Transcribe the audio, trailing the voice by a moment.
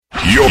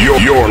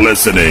You're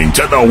listening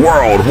to the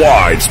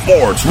Worldwide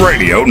Sports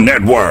Radio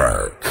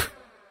Network.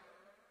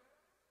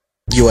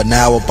 You are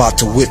now about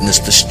to witness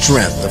the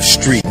strength of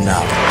street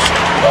knowledge.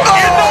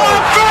 Into the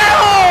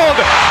field!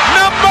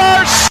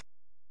 Number 6!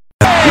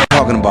 We're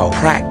talking about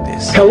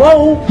practice.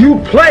 Hello,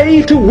 you play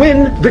to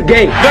win the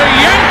game. The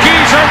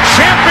Yankees are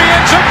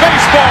champions of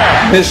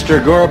baseball! Mr.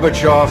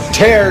 Gorbachev,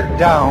 tear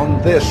down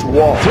this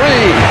wall. 3, 2, 1,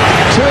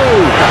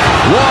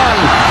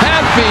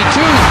 happy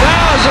 2000!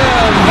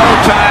 No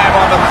time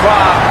on the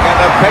clock, and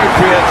the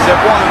Patriots have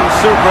won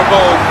Super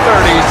Bowl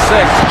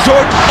 36.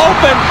 George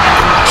open!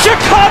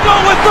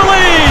 Chicago with the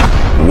lead!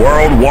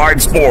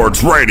 Worldwide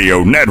Sports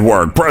Radio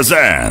Network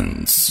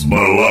presents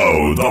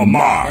Below the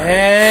Mic.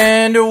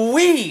 And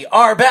we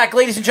are back,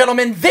 ladies and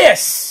gentlemen.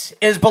 This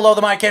is Below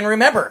the Mic. And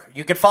remember,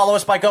 you can follow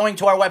us by going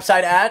to our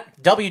website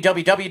at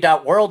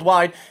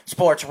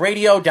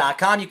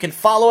www.worldwidesportsradio.com. You can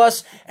follow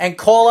us and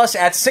call us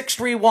at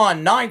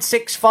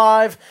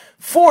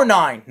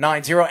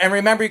 631-965-4990. And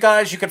remember, you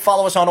guys, you can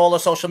follow us on all the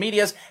social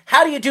medias.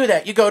 How do you do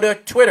that? You go to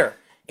Twitter,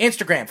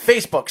 Instagram,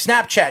 Facebook,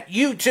 Snapchat,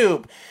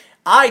 YouTube,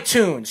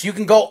 iTunes. You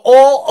can go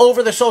all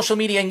over the social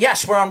media. And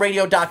yes, we're on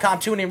radio.com,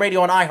 TuneIn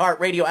Radio, and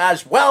iHeartRadio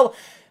as well.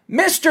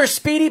 Mr.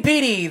 Speedy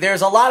Petey,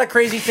 there's a lot of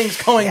crazy things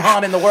going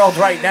on in the world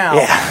right now.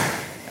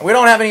 Yeah. We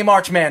don't have any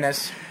March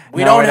Madness.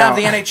 We don't have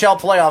the NHL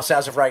playoffs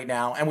as of right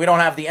now, and we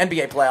don't have the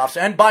NBA playoffs.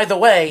 And by the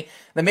way,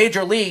 the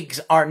major leagues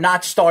are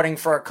not starting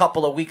for a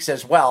couple of weeks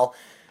as well.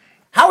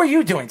 How are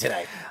you doing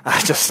today?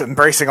 Just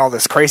embracing all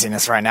this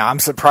craziness right now. I'm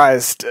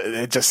surprised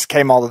it just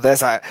came all of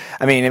this. I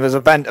mean, it was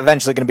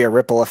eventually going to be a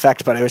ripple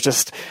effect, but it was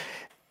just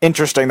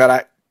interesting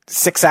that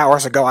 6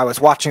 hours ago I was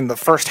watching the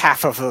first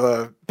half of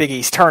the Big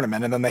East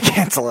tournament, and then they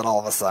cancel it all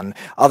of a sudden.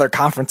 Other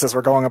conferences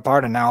were going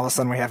apart, and now all of a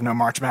sudden we have no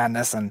March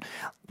Madness, and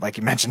like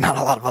you mentioned, not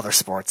a lot of other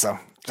sports. So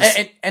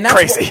and that's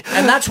crazy.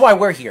 And that's why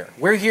we're here.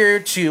 We're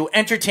here to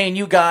entertain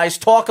you guys,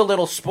 talk a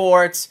little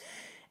sports,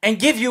 and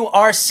give you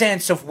our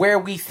sense of where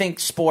we think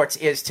sports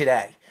is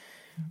today.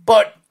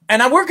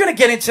 And we're going to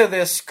get into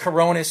this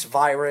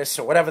coronavirus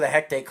or whatever the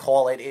heck they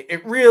call it.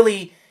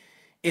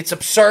 It's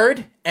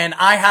absurd, and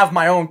I have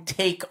my own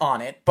take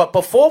on it. But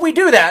before we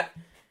do that,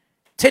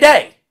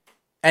 today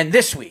and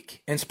this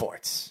week in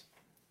sports.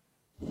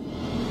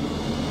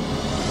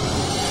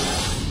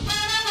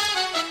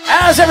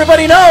 As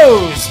everybody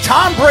knows,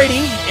 Tom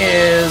Brady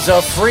is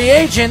a free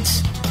agent.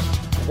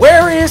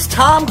 Where is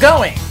Tom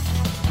going?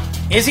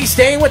 Is he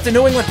staying with the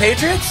New England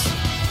Patriots?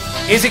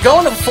 Is he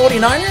going to the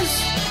 49ers?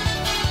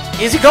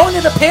 Is he going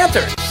to the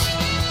Panthers?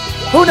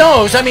 Who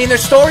knows? I mean,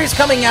 there's stories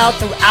coming out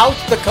throughout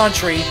the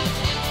country.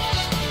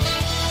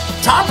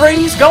 Tom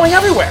Brady's going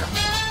everywhere.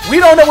 We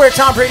don't know where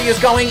Tom Brady is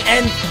going,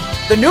 and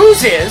the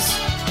news is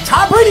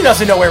Tom Brady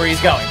doesn't know where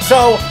he's going.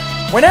 So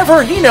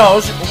whenever he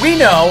knows, we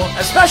know,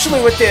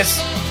 especially with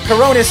this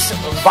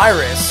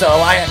coronavirus.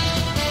 So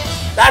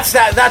that's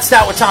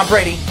that with Tom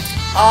Brady.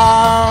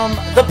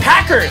 The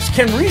Packers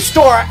can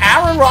restore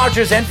Aaron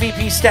Rodgers'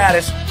 MVP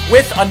status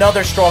with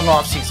another strong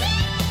offseason.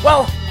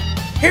 Well,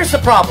 here's the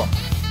problem.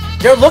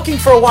 They're looking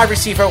for a wide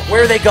receiver.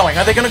 Where are they going?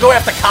 Are they going to go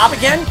after Cobb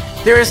again?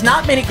 There is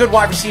not many good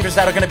wide receivers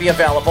that are going to be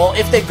available.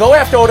 If they go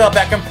after Odell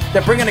Beckham,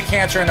 they're bringing a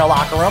cancer in their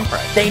locker room.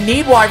 Right. They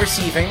need wide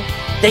receiving.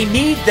 They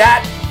need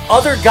that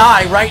other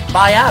guy right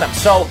by Adam.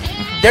 So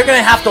they're going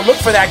to have to look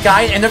for that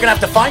guy, and they're going to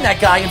have to find that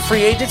guy in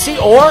free agency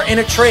or in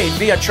a trade,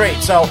 via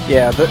trade. So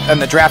yeah,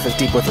 and the draft is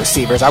deep with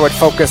receivers. I would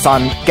focus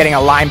on getting a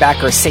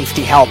linebacker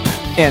safety help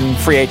in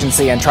free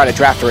agency and try to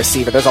draft a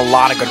receiver. There's a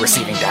lot of good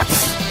receiving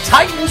depth.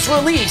 Titans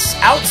release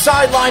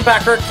outside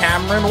linebacker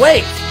Cameron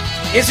Wake.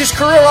 Is his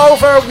career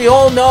over? We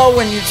all know,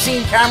 when you've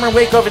seen Cameron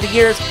Wake over the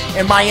years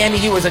in Miami,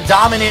 he was a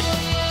dominant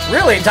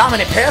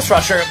pass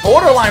rusher,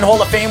 borderline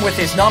Hall of Fame with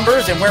his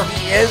numbers and where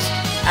he is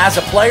as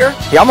a player.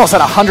 He almost had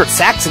 100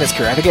 sacks in his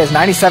career. I think he has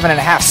 97 and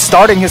a half,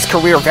 starting his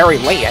career very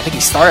late. I think he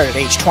started at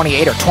age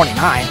 28 or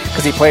 29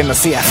 because he played in the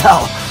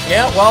CFL.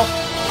 Yeah, well,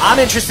 I'm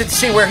interested to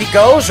see where he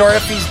goes or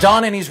if he's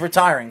done and he's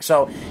retiring.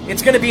 So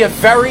it's going to be a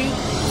very,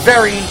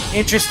 very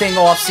interesting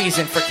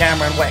offseason for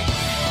Cameron Wake.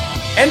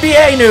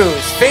 NBA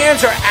news.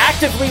 Fans are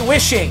actively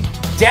wishing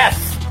death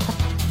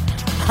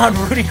on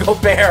Rudy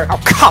Gobert.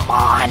 Oh, come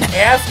on.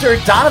 After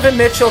Donovan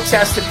Mitchell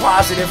tested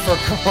positive for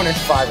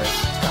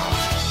coronavirus.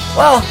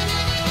 Well,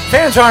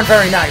 fans aren't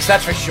very nice,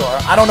 that's for sure.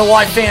 I don't know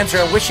why fans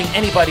are wishing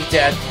anybody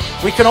dead.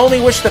 We can only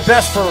wish the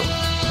best for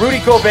Rudy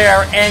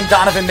Gobert and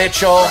Donovan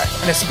Mitchell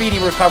and a speedy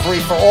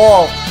recovery for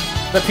all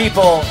the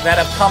people that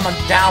have come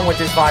down with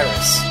this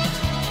virus.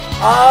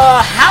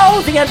 How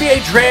the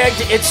NBA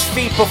dragged its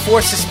feet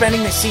before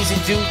suspending the season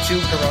due to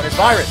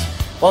coronavirus.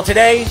 Well,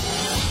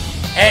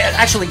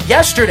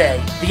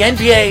 yesterday, the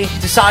NBA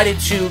decided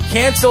to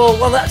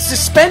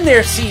suspend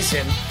their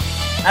season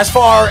as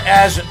far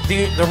as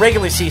the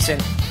regular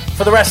season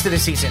for the rest of the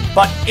season.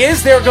 But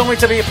is there going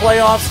to be a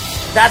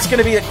playoffs? That's going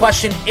to be the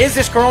question. Is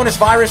this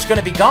coronavirus going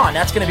to be gone?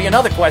 That's going to be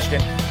another question.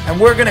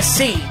 And we're going to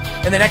see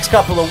in the next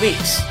couple of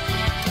weeks.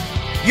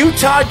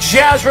 Utah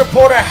Jazz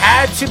reporter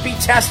had to be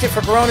tested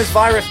for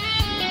coronavirus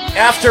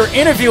after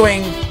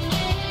interviewing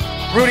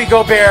Rudy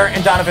Gobert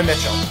and Donovan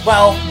Mitchell?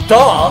 Well,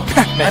 duh.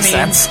 Makes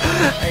sense.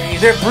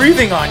 They're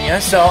breathing on you,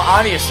 so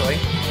obviously.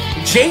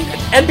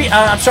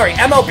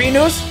 MLB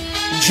news.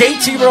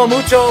 JT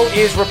Realmuto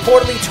is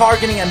reportedly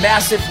targeting a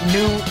massive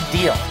new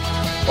deal.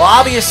 Well,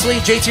 obviously,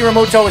 JT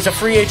Realmuto is a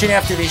free agent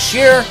after this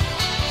year,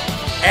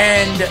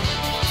 and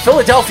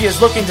Philadelphia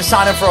is looking to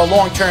sign him for a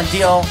long-term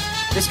deal.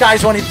 This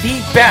guy's one of the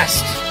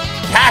best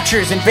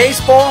catchers in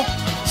baseball,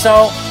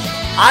 so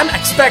I'm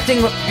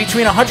expecting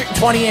between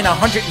 $120 and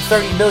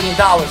 $130 million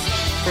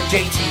for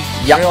JT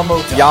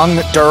Realmuto.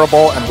 Young,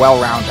 durable, and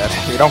well-rounded.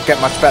 You don't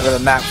get much better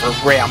than that for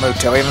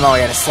Realmuto, even though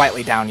he had a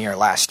slightly down year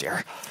last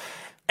year.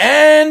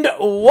 And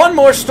one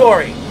more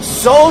story.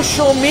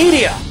 Social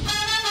media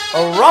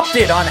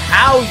erupted on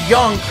how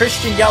young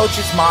Christian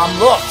Yelich's mom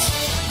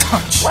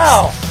looks.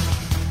 Well,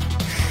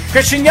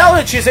 Christian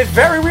Yelich is a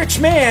very rich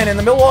man, and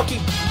the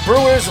Milwaukee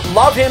Brewers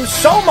love him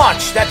so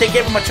much that they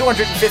gave him a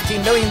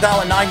 $215 million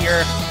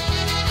 9-year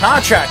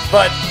contract.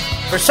 But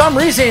for some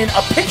reason,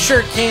 a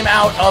picture came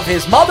out of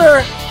his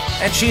mother,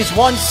 and she's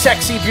one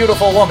sexy,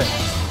 beautiful woman.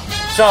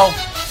 So,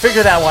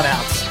 figure that one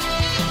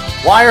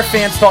out. Why are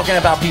fans talking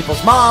about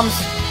people's moms?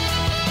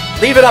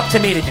 Leave it up to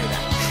me to do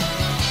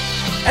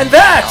that. And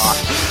that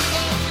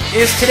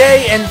is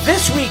today and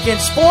this week in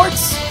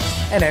sports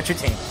and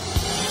entertainment.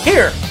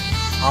 Here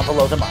on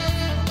Below the Mic.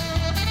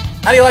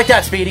 How do you like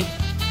that, Speedy?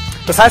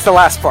 Besides the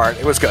last part,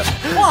 it was good.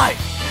 Why?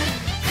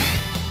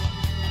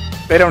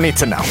 They don't need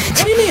to know.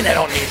 What do you mean they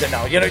don't need to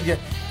know?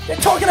 They're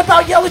talking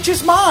about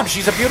Yelich's mom.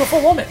 She's a beautiful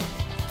woman.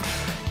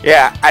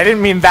 Yeah, I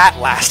didn't mean that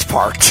last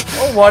part.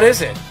 Well, what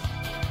is it?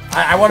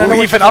 I want to know.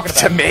 Leave it up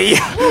to me.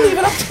 We'll leave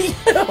it up to you.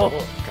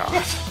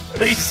 Gosh.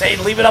 Are you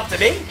saying leave it up to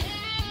me?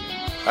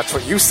 That's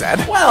what you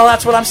said. Well,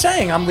 that's what I'm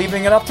saying. I'm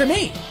leaving it up to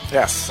me.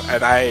 Yes,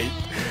 and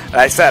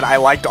I said I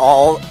liked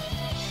all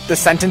the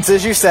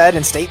sentences you said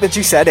and statements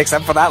you said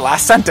except for that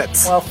last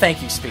sentence. Well,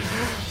 thank you, Speedy.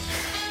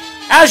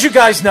 As you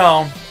guys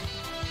know,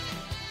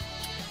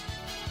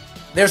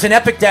 there's an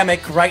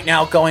epidemic right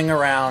now going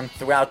around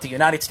throughout the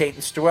United States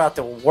and throughout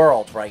the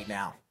world right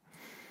now.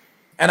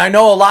 And I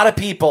know a lot of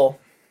people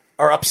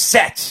are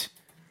upset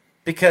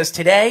because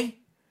today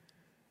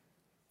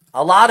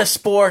a lot of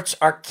sports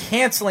are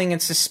canceling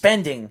and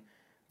suspending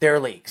their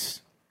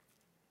leagues.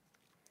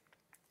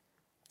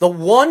 The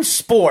one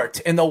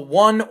sport and the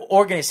one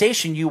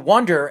organization you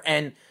wonder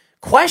and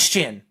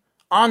question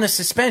on the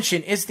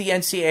suspension is the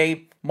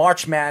NCAA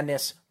March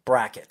Madness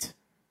bracket.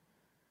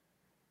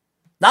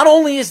 Not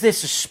only is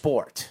this a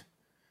sport,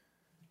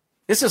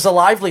 this is a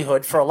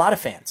livelihood for a lot of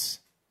fans.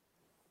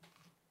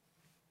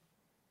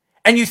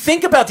 And you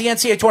think about the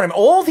NCAA tournament,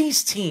 all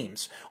these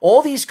teams,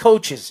 all these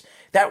coaches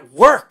that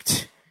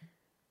worked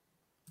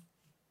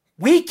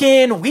week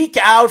in, week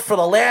out for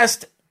the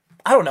last,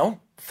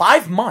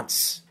 5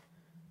 months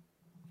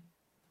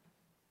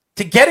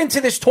to get into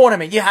this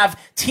tournament. You have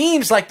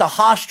teams like the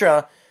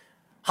Hofstra,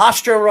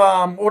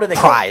 what are they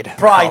called?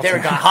 Pride, there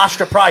we go.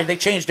 Hofstra Pride. They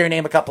changed their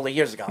name a couple of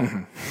years ago.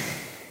 Mm-hmm.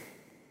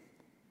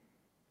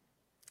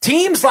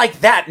 Teams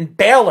like that in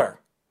Baylor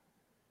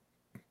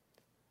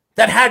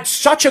that had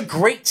such a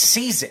great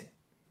season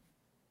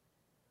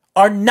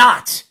are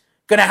not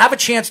going to have a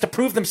chance to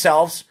prove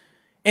themselves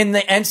in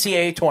the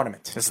NCAA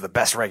tournament. This is the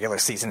best regular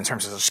season in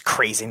terms of just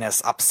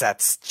craziness,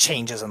 upsets,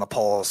 changes in the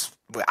polls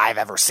I've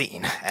ever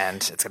seen, and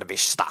it's going to be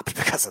stopped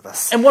because of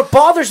this. And what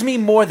bothers me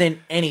more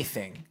than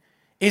anything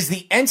is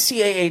the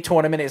NCAA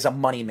tournament is a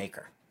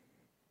moneymaker.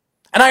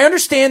 And I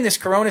understand this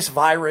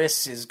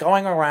coronavirus is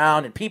going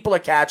around and people are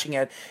catching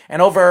it,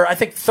 and over, I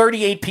think,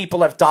 38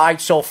 people have died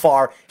so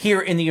far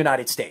here in the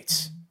United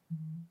States.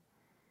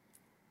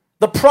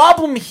 The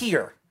problem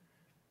here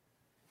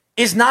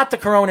is not the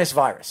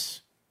coronavirus.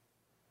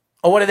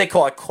 Or what do they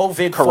call it?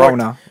 COVID-14.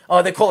 Corona.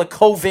 Oh, they call it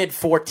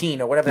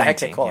COVID-14 or whatever the heck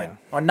they call it.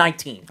 Or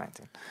 19.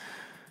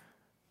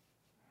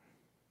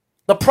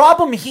 The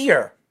problem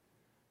here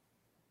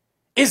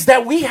is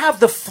that we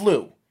have the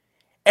flu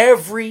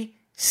every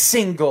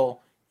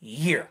single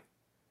year.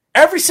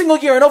 Every single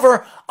year, and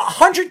over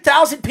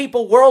 100,000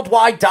 people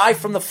worldwide die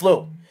from the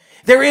flu.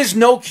 There is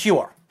no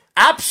cure.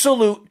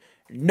 Absolute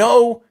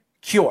no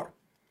cure.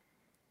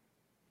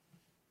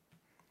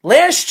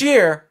 Last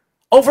year,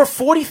 over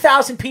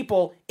 40,000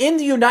 people in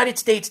the United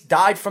States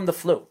died from the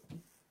flu.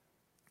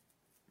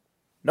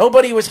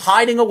 Nobody was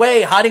hiding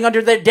away, hiding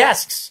under their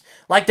desks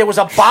like there was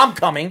a bomb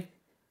coming,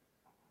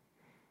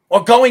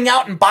 or going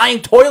out and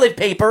buying toilet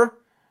paper,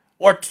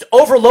 or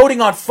overloading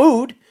on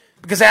food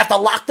because they have to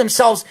lock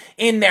themselves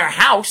in their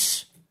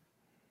house.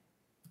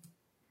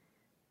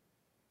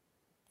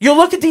 You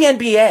look at the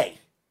NBA,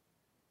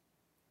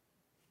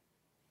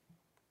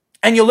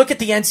 and you look at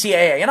the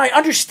NCAA, and I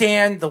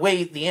understand the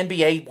way the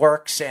NBA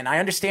works, and I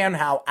understand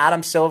how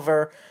Adam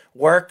Silver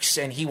works,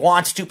 and he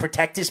wants to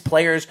protect his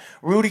players.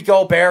 Rudy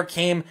Gobert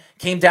came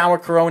down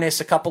with coronas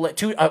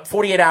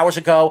 48 hours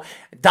ago.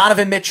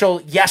 Donovan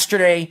Mitchell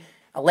yesterday,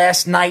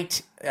 last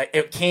night,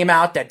 it came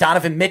out that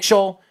Donovan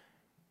Mitchell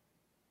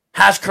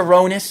has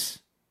coronas.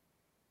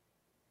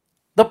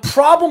 The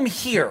problem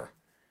here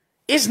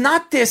is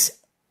not this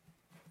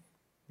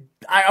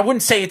I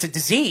wouldn't say it's a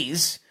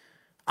disease.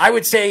 I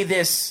would say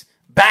this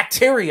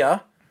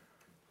bacteria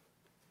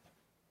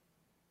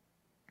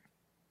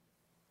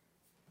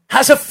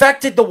has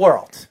affected the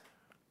world.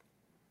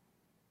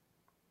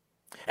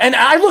 And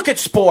I look at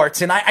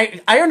sports, and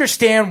I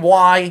understand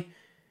why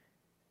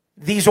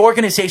these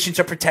organizations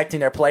are protecting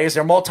their players.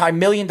 They're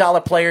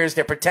multi-million-dollar players.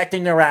 They're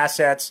protecting their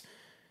assets.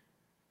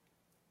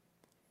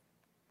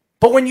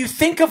 But when you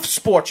think of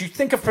sports, you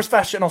think of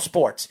professional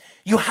sports,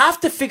 you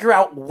have to figure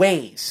out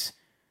ways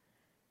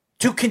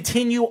to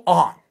continue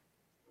on.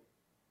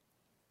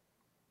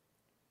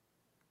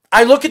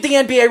 I look at the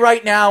NBA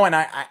right now, and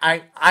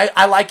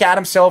I like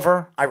Adam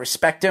Silver. I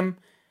respect him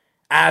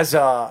as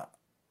a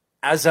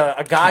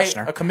guy,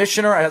 a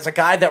commissioner, as a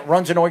guy that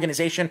runs an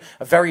organization,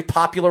 a very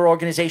popular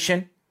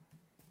organization.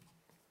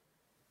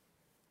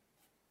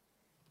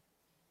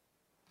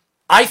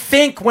 I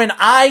think when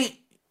I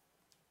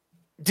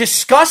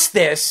discuss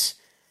this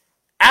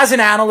as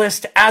an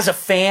analyst, as a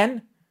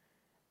fan,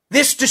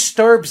 this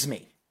disturbs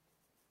me.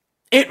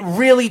 It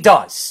really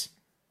does.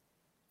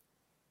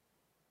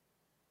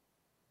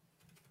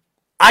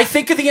 I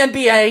think of the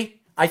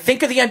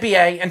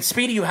NBA, and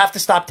Speedy, you have to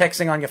stop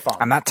texting on your phone.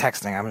 I'm not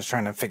texting. I'm just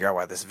trying to figure out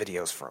why this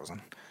video is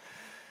frozen.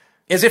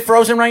 Is it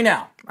frozen right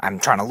now? I'm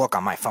trying to look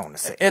on my phone to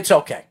see. It's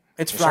okay.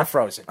 It's not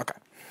frozen. Okay.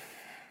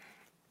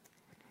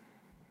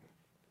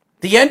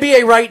 The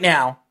NBA right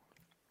now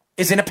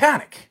is in a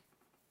panic.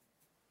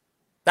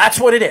 That's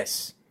what it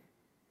is.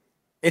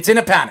 It's in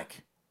a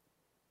panic.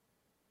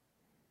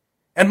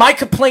 And my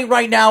complaint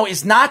right now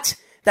is not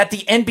that the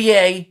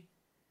NBA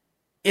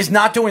is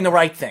not doing the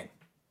right thing.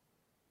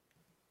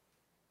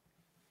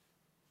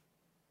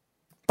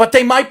 But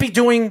they might be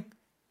doing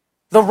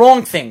the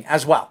wrong thing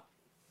as well.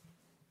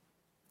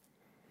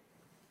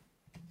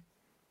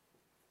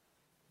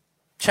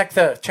 Check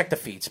the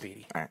feed,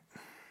 Speedy. All right.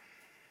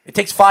 It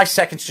takes 5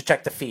 seconds to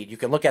check the feed. You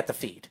can look at the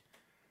feed.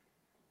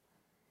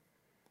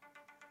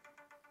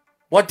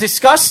 What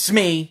disgusts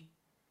me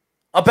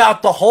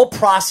about the whole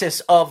process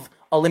of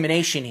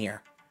elimination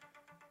here.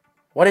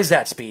 What is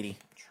that, Speedy?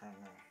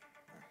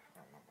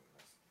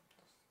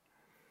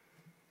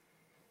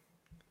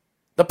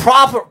 The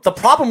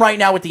problem right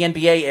now with the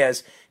NBA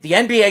is the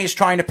NBA is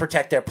trying to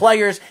protect their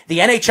players. The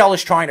NHL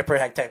is trying to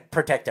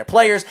protect their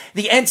players.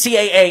 The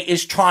NCAA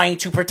is trying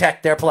to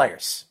protect their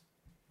players.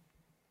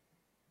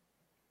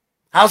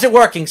 How's it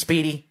working,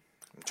 Speedy?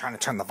 I'm trying to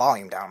turn the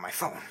volume down on my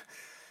phone.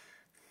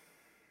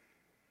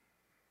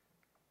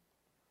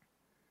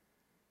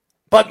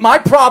 But my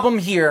problem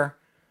here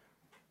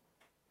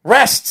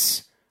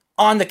rests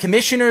on the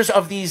commissioners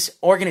of these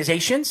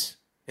organizations.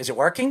 Is it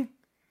working?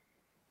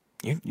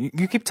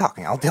 You keep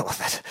talking. I'll deal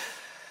with it.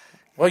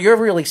 Well, you're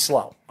really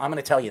slow. I'm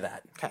going to tell you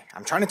that. Okay,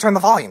 I'm trying to turn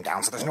the volume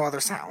down so there's no other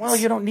sounds. Well,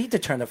 you don't need to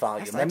turn the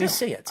volume. Yes, Let me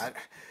see it.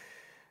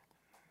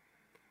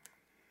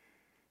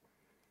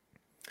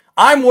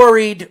 I'm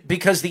worried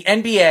because the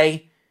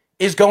NBA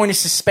is going to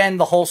suspend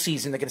the whole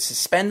season. They're going to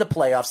suspend the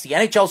playoffs. The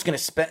NHL is going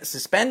to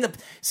suspend the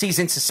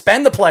season,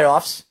 suspend the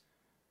playoffs.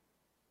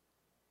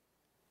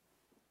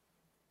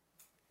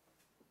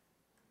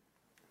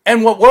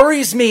 And what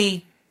worries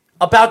me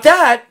about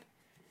that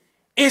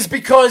is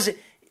because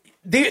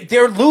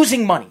they're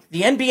losing money.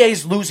 The NBA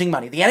is losing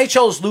money. The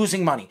NHL is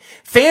losing money.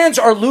 Fans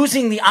are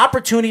losing the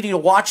opportunity to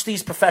watch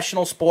these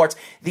professional sports,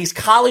 these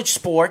college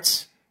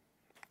sports.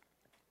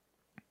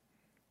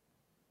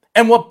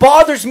 And what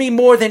bothers me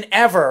more than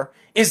ever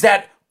is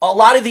that a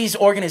lot of these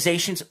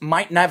organizations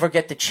might never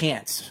get the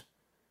chance.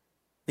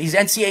 These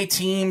NCAA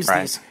teams,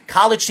 these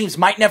college teams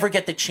might never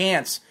get the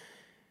chance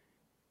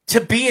to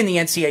be in the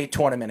NCAA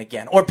tournament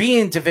again or be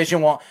in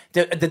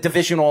the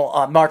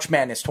divisional March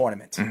Madness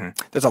tournament. Mm-hmm.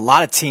 There's a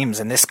lot of teams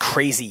in this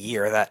crazy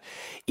year that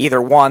either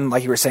one,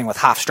 like you were saying with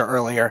Hofstra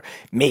earlier,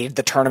 made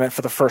the tournament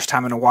for the first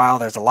time in a while.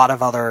 There's a lot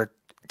of other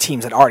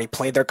teams that already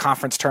played their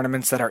conference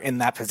tournaments that are in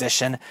that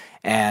position,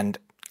 and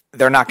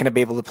they're not going to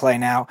be able to play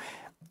now.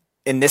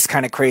 In this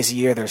kind of crazy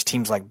year, there's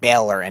teams like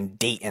Baylor and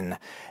Dayton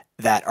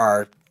that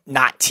are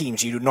not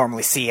teams you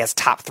normally see as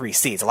top 3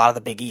 seeds. A lot of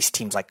the Big East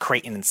teams like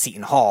Creighton and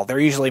Seton Hall, they're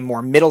usually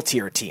more middle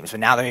tier teams, but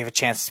now they have a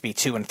chance to be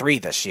 2 and 3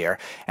 this year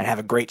and have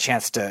a great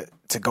chance to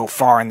go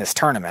far in this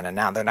tournament. And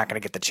now they're not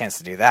going to get the chance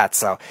to do that.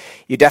 So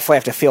you definitely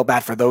have to feel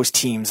bad for those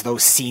teams,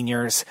 those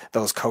seniors,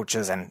 those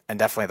coaches, and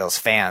definitely those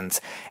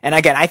fans. And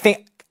again, I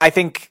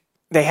think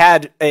they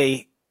had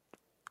a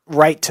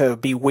right to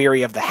be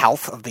weary of the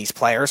health of these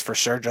players for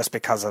sure, just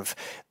because of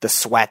the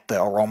sweat, the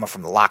aroma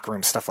from the locker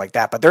room, stuff like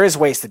that. But there is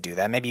ways to do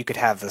that. Maybe you could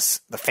have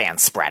the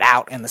fans spread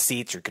out in the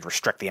seats, or you could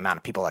restrict the amount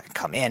of people that can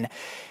come in.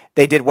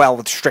 They did well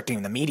with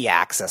restricting the media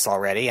access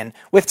already, and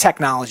with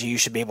technology, you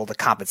should be able to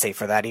compensate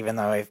for that,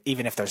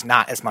 even if there's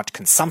not as much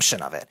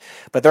consumption of it.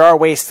 But there are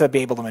ways to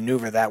be able to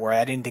maneuver that, where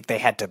I didn't think they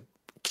had to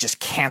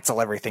just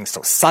cancel everything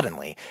so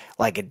suddenly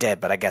like it did.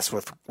 But I guess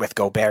with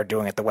Gobert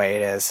doing it the way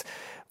it is,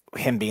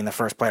 him being the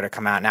first player to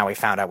come out, now we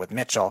found out with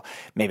Mitchell,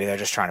 maybe they're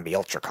just trying to be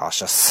ultra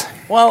cautious.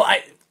 Well,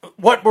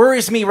 what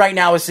worries me right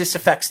now is this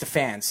affects the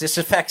fans. This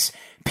affects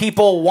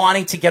people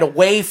wanting to get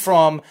away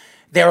from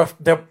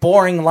their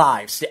boring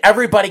lives.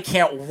 Everybody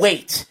can't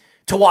wait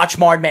to watch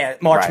March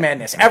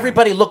Madness.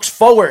 Everybody looks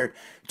forward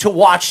to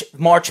watch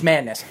March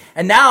Madness.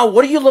 And now,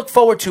 what do you look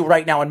forward to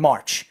right now in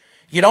March?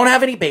 You don't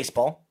have any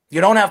baseball. You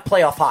don't have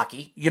playoff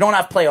hockey. You don't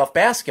have playoff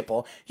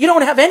basketball. You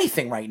don't have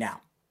anything right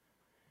now.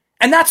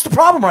 And that's the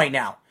problem right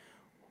now.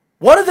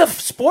 What do the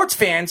sports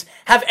fans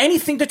have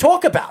anything to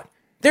talk about?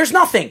 There's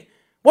nothing.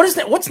 What is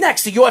that? What's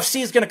next? The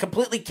UFC is going to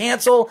completely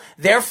cancel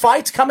their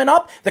fights coming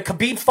up? The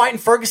Khabib fight in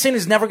Ferguson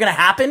is never going to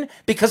happen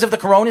because of the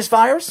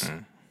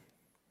coronavirus?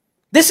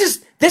 This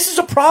is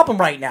a problem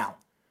right now.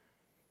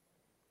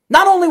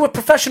 Not only with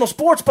professional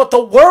sports, but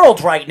the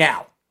world right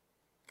now.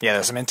 Yeah,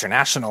 there's some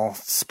international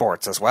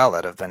sports as well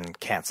that have been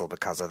canceled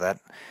because of that.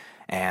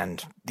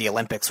 And the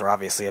Olympics were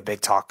obviously a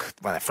big talk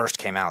when it first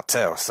came out,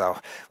 too. So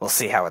we'll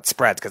see how it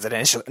spreads, because it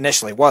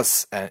initially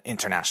was an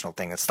international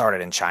thing. It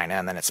started in China,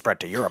 and then it spread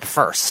to Europe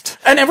first.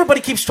 And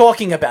everybody keeps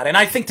talking about it. And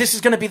I think this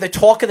is going to be the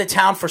talk of the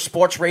town for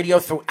sports radio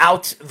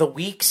throughout the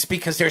weeks,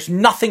 because there's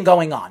nothing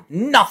going on.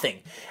 Nothing.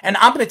 And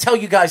I'm going to tell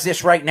you guys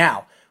this right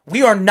now.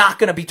 We are not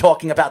going to be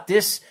talking about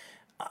this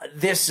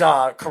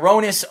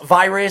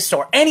coronavirus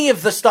or any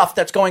of the stuff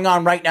that's going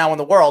on right now in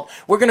the world.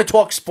 We're going to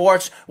talk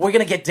sports. We're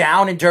going to get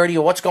down and dirty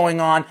of what's going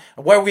on,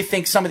 where we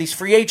think some of these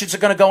free agents are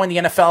going to go in the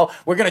NFL.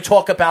 We're going to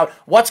talk about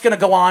what's going to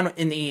go on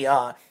in the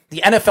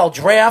NFL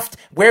draft,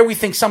 where we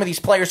think some of these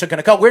players are going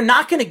to go. We're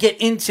not going to get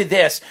into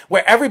this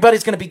where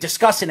everybody's going to be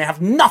discussing and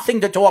have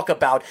nothing to talk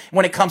about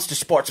when it comes to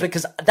sports,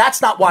 because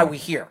that's not why we're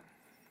here.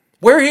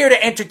 We're here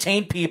to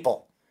entertain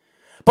people.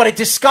 But it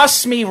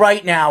disgusts me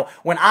right now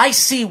when I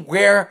see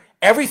where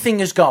everything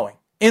is going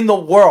in the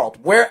world,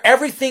 where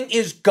everything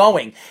is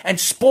going, and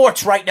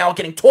sports right now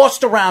getting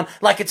tossed around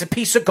like it's a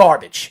piece of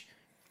garbage.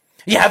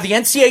 You have the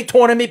NCAA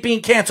tournament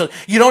being canceled.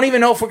 You don't even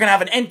know if we're going to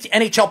have an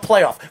NHL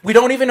playoff. We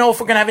don't even know if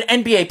we're going to have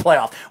an NBA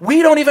playoff.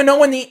 We don't even know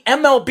when the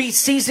MLB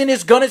season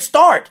is going to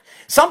start.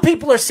 Some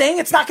people are saying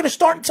it's not going to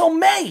start until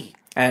May.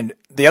 And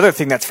the other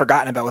thing that's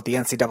forgotten about with the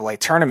NCAA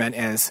tournament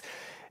is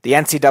the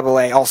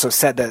NCAA also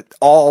said that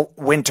all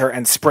winter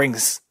and spring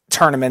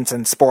tournaments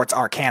and sports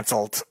are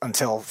canceled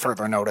until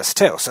further notice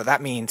too. So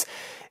that means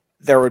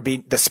there would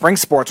be the spring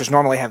sports, which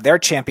normally have their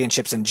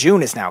championships in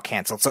June, is now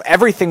canceled. So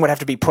everything would have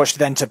to be pushed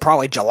then to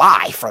probably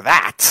July for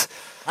that.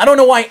 I don't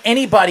know why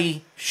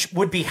anybody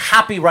would be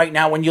happy right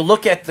now when you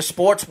look at the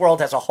sports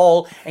world as a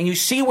whole and you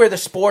see where the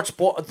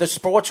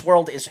sports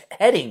world is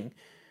heading,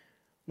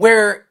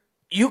 where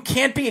you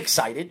can't be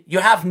excited, you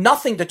have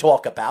nothing to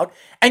talk about,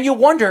 and you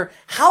wonder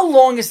how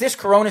long is this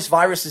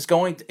coronavirus is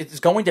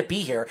going to be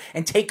here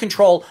and take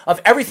control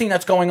of everything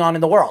that's going on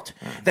in the world.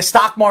 The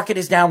stock market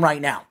is down right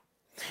now.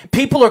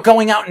 People are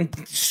going out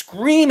and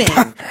screaming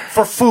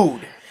for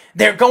food.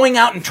 They're going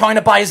out and trying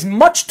to buy as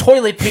much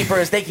toilet paper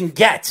as they can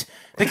get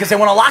because they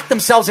want to lock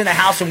themselves in the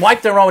house and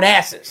wipe their own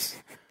asses.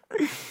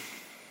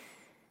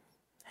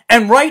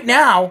 And right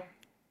now,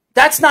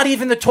 that's not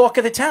even the talk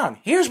of the town.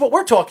 Here's what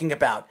we're talking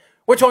about.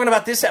 We're talking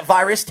about this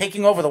virus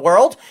taking over the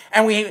world,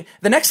 and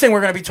the next thing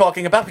we're going to be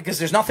talking about, because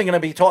there's nothing we're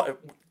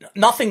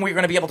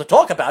going to be able to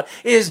talk about,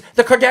 is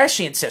the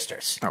Kardashian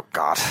sisters. Oh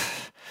God.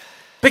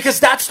 Because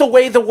that's the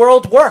way the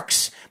world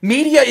works.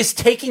 Media is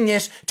taking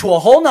this to a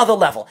whole nother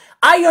level.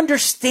 I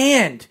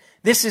understand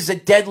this is a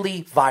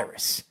deadly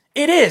virus.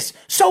 It is.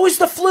 So is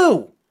the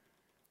flu.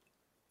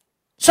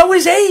 So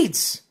is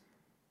AIDS.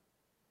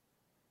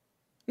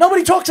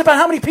 Nobody talks about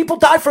how many people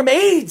die from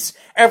AIDS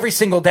every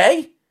single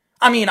day.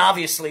 I mean,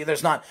 obviously,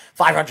 there's not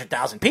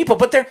 500,000 people,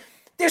 but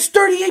there's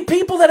 38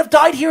 people that have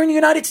died here in the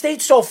United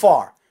States so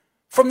far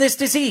from this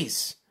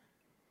disease.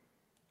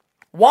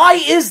 Why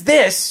is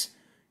this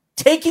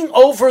taking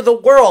over the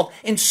world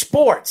in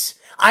sports?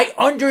 I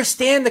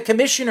understand the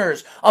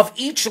commissioners of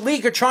each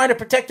league are trying to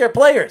protect their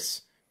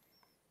players.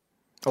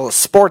 Well, the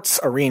sports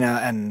arena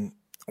and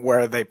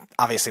where they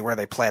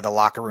play, the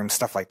locker room,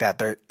 stuff like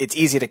that, it's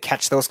easy to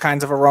catch those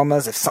kinds of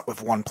aromas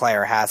if one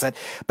player has it.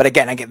 But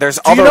again, there's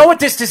Do you know what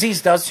this disease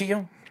does to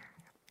you?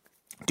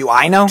 Do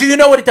I know? Do you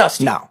know what it does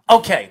to you? No.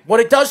 Okay, what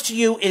it does to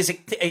you is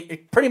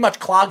it pretty much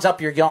clogs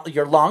up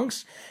your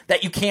lungs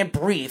that you can't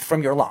breathe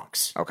from your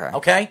lungs.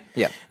 Okay?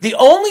 Yeah. The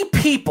only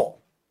people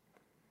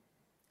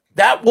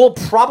that will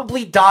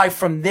probably die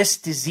from this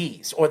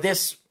disease or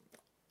this,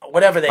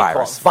 whatever they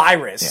call it,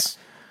 virus,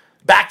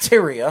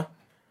 bacteria,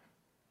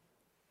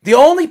 the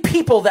only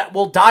people that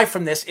will die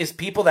from this is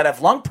people that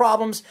have lung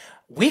problems,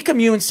 weak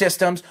immune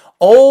systems,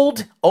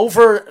 old,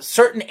 over a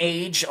certain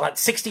age, like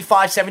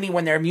 65, 70,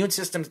 when their immune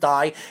systems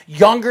die,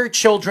 younger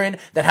children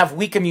that have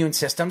weak immune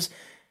systems.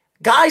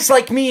 Guys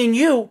like me and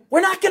you,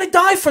 we're not going to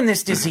die from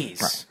this disease.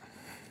 Right.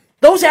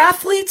 Those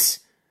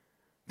athletes,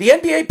 the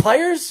NBA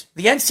players,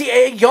 the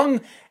NCAA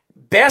young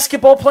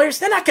basketball players,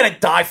 they're not going to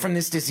die from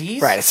this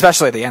disease. Right,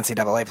 especially the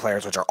NCAA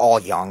players, which are all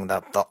young.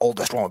 The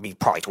oldest one would be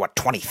probably,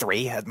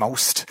 23 at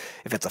most,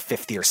 if it's a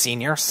fifth-year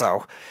senior.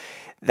 So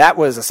that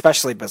was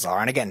especially bizarre.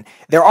 And again,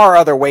 there are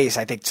other ways,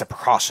 I think, to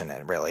precaution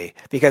it, really.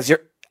 Because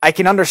I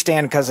can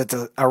understand because it's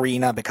an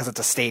arena, because it's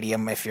a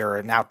stadium, if you're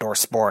an outdoor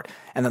sport,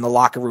 and then the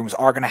locker rooms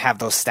are going to have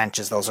those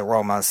stenches, those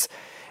aromas.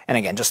 and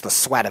again, just the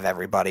sweat of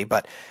everybody.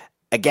 But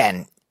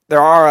again,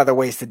 there are other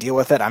ways to deal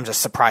with it. I'm just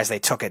surprised they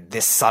took it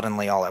this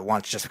suddenly all at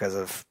once just because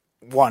of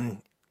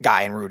one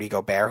guy in Rudy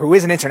Gobert, who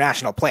is an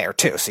international player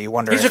too. So you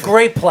wonder. He's a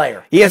great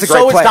player. He is a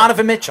great player. So is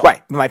Donovan Mitchell.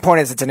 Right. My point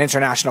is, it's an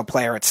international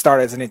player. It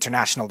started as an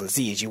international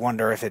disease. You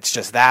wonder if it's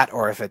just that,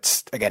 or if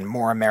it's again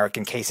more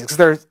American cases.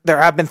 Because there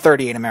have been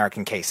 38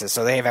 American cases,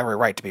 so they have every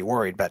right to be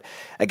worried. But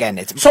again,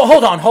 it's so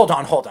hold on.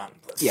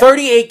 Yeah.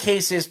 38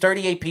 cases,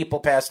 38 people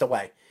passed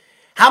away.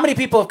 How many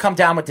people have come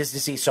down with this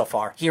disease so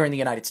far here in the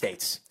United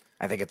States?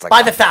 I think it's like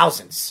by the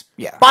thousands.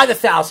 Yeah. By the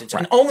thousands.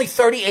 Right. And only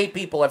 38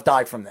 people have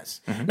died from this.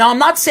 Mm-hmm. Now, I'm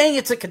not saying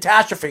it's a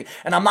catastrophe,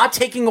 and I'm not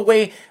taking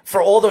away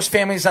for all those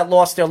families that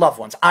lost their loved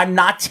ones. I'm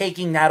not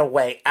taking that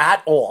away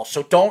at all.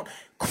 So don't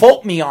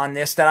quote me on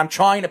this that I'm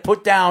trying to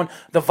put down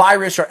the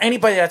virus or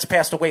anybody that's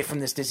passed away from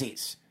this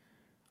disease.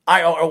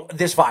 Or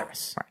this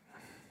virus. Right.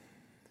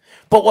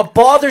 But what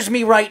bothers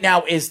me right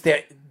now is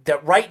that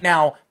right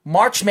now,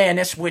 March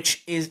Madness,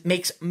 which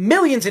makes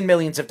millions and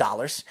millions of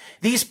dollars,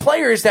 these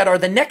players that are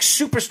the next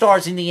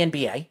superstars in the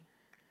NBA,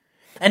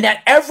 and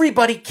that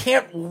everybody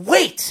can't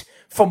wait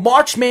for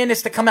March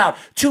Madness to come out,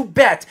 to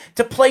bet,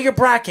 to play your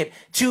bracket,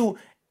 to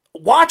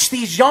watch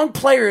these young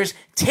players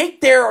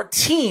take their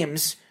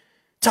teams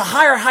to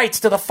higher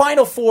heights, to the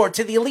Final Four,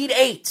 to the Elite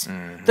Eight,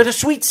 to the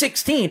Sweet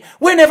 16.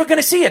 We're never going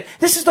to see it.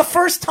 This is the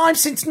first time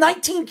since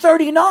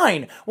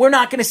 1939 we're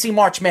not going to see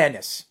March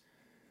Madness.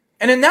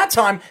 And in that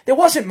time, there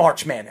wasn't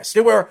March Madness.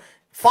 There were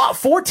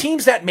 4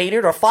 teams that made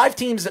it, or 6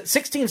 teams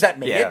that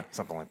made it. Yeah,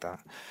 something like that.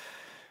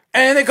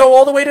 And they go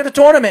all the way to the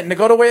tournament, and they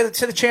go all the way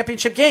to the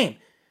championship game.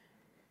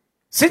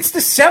 Since the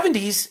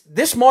 70s,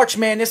 this March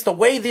Madness, the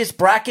way this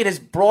bracket is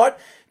brought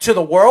to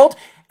the world,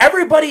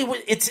 everybody,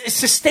 it's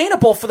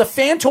sustainable for the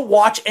fan to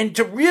watch and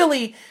to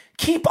really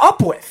keep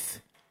up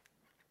with.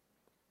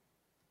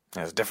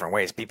 There's different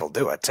ways people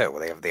do it, too.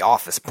 They have the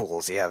office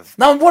pools. You have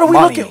now, what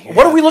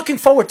are we looking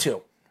forward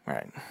to?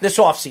 Right. This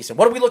offseason.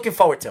 What are we looking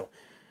forward to?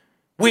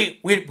 We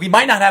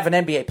might not have an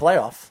NBA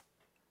playoff.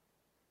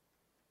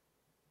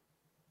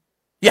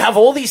 You have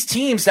all these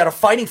teams that are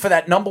fighting for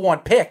that number 1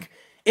 pick.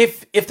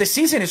 If the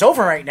season is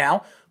over right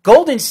now,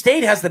 Golden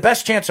State has the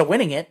best chance of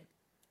winning it.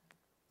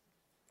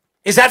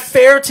 Is that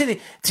fair to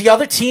the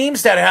other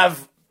teams that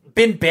have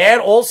been bad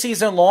all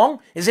season long?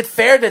 Is it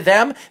fair to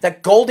them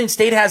that Golden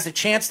State has the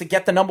chance to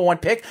get the number 1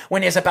 pick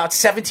when there's about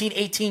 17,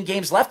 18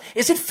 games left?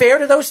 Is it fair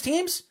to those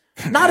teams?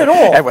 Not at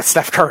all. And with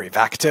Steph Curry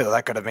back, too,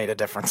 that could have made a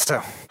difference,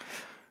 too.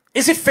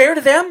 Is it fair to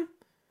them?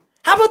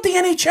 How about the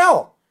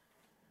NHL?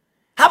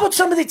 How about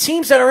some of the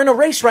teams that are in a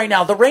race right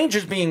now, the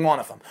Rangers being one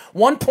of them,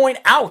 1 point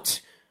out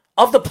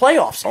of the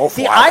playoffs? Oh,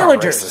 the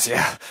Islanders. Races,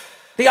 yeah.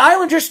 The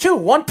Islanders, too,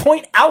 1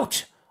 point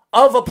out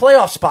of a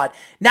playoff spot.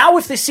 Now,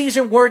 if the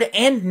season were to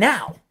end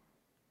now,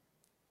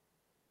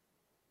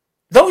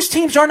 those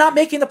teams are not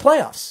making the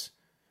playoffs.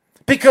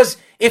 Because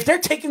if they're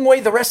taking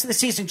away the rest of the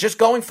season just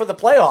going for the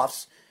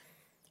playoffs,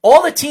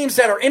 all the teams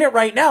that are in it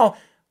right now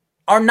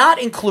are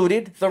not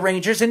included, the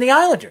Rangers and the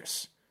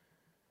Islanders.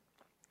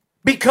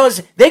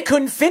 Because they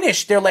couldn't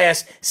finish their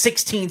last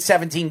 16,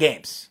 17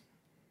 games.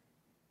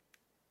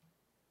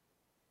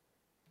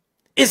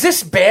 Is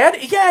this bad?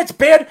 Yeah, it's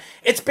bad.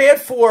 It's bad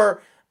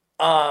for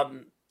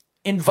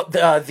in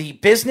the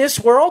business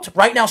world.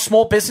 Right now,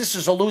 small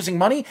businesses are losing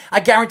money. I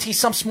guarantee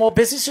some small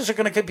businesses are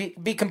going to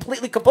be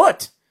completely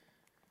kaput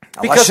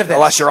because of this.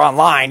 Unless you're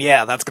online,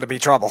 yeah, that's going to be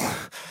trouble.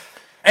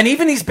 And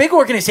even these big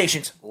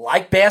organizations,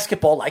 like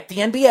basketball, like the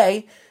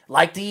NBA,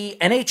 like the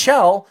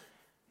NHL,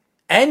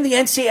 and the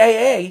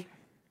NCAA,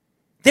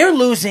 they're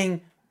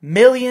losing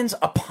millions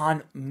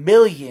upon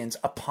millions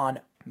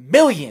upon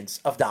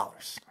millions of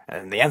dollars.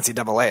 And the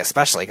NCAA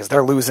especially, because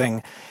they're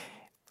losing,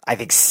 I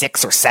think,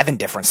 6 or 7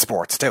 different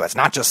sports, too. It's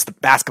not just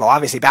basketball.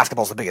 Obviously,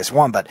 basketball's the biggest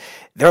one, but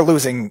they're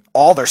losing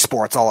all their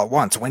sports all at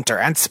once, winter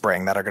and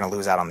spring, that are going to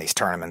lose out on these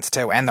tournaments,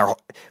 too. And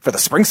for the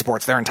spring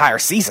sports, their entire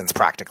seasons,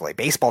 practically.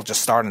 Baseball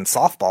just started in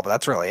softball, but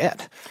that's really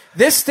it.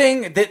 This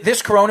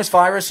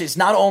coronavirus is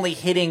not only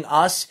hitting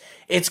us,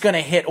 it's going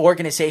to hit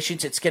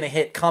organizations, it's going to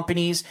hit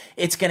companies,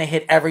 it's going to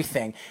hit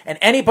everything. And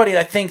anybody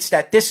that thinks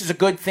that this is a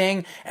good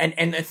thing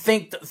and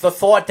think the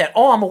thought that,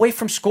 oh, I'm away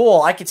from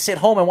school, I could sit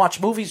home and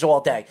watch movies all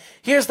day.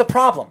 Here's the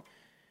problem.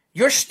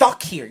 You're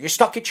stuck here. You're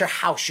stuck at your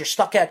house. You're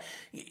stuck at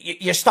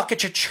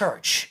your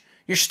church.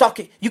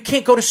 You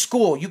can't go to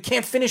school. You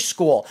can't finish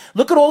school.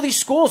 Look at all these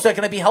schools that are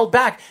going to be held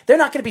back. They're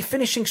not going to be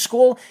finishing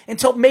school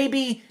until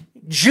maybe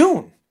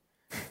June.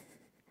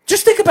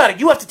 Just think about it.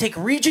 You have to take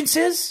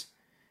regencies.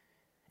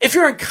 If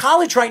you're in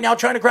college right now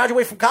trying to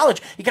graduate from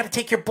college, you got to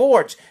take your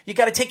boards. You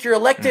got to take your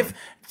elective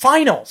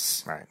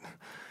finals. Right.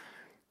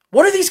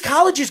 What are these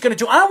colleges going to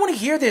do? I don't want to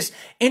hear this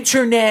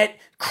internet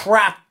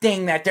crap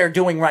thing that they're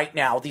doing right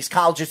now, these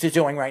colleges are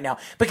doing right now,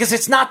 because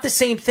it's not the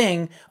same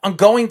thing on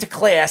going to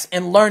class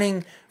and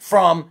learning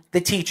from the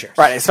teachers.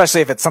 Right,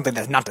 especially if it's something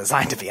that's not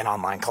designed to be an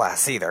online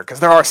class either, because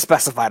there are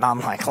specified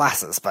online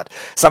classes, but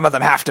some of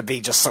them have to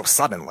be just so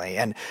suddenly.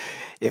 And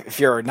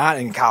if you're not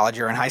in college,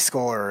 you're in high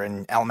school or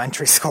in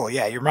elementary school,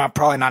 yeah, you're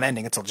probably not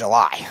ending until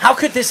July. How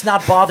could this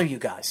not bother you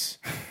guys?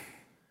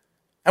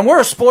 And we're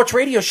a sports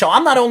radio show.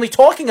 I'm not only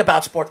talking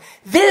about sports.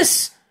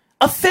 This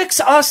affects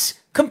us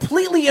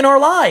completely in our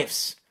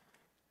lives.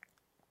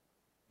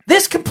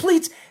 This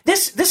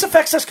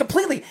affects us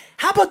completely.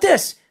 How about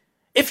this?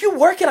 If you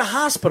work in a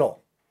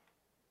hospital,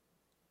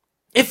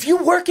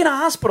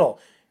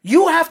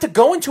 you have to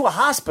go into a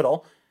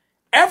hospital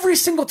every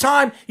single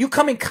time you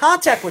come in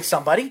contact with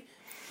somebody.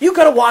 You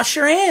got to wash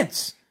your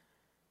hands.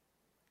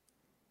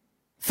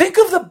 Think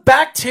of the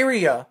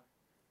bacteria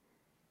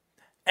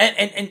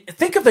and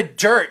think of the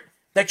dirt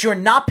that you're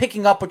not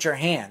picking up with your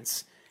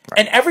hands.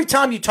 Right. And every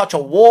time you touch a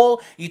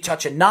wall, you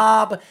touch a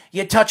knob,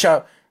 you touch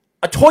a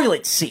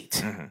toilet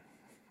seat,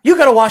 you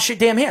got to wash your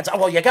damn hands. Oh,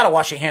 well, you got to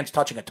wash your hands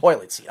touching a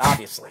toilet seat,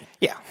 obviously.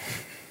 Yeah.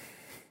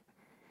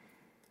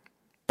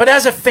 But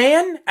as a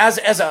fan, as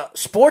a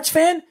sports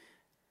fan,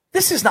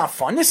 this is not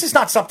fun. This is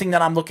not something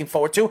that I'm looking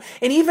forward to.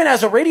 And even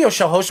as a radio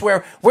show host,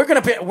 where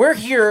we're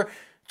here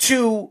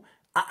to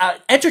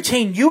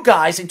entertain you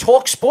guys and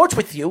talk sports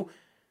with you.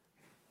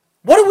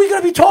 What are we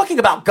going to be talking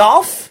about?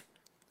 Golf?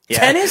 Yeah.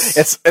 Tennis?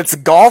 It's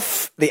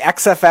golf, the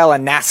XFL,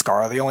 and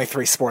NASCAR are the only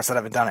 3 sports that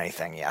haven't done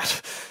anything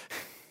yet.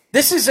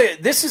 This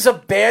is a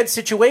bad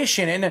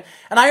situation, and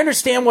I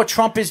understand what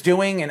Trump is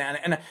doing,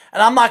 and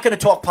I'm not going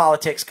to talk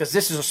politics because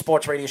this is a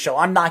sports radio show.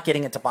 I'm not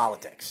getting into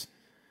politics.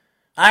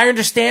 I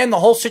understand the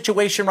whole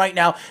situation right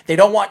now. They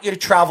don't want you to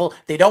travel.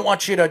 They don't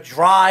want you to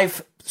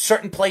drive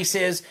certain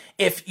places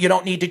if you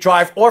don't need to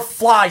drive, or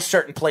fly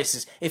certain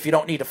places if you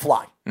don't need to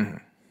fly. Mm-hmm.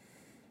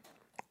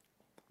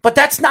 But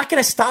that's not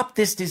going to stop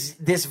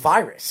this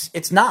virus.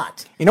 It's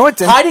not. You know what?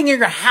 Hiding in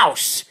your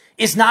house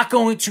is not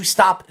going to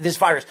stop this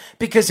virus.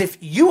 Because if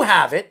you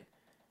have it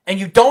and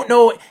you don't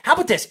know, how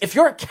about this? If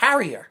you're a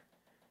carrier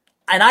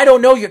and I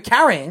don't know you're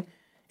carrying,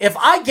 if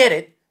I get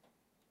it,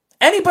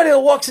 anybody that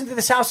walks into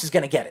this house is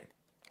going to get it.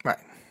 Right.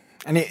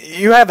 And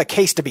you have a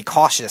case to be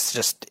cautious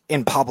just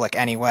in public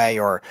anyway,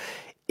 or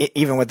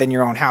even within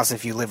your own house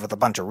if you live with a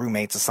bunch of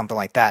roommates or something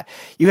like that.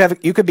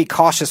 You could be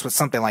cautious with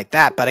something like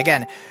that. But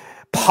again,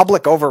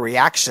 public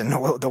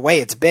overreaction, the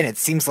way it's been, it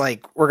seems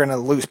like we're going to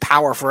lose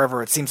power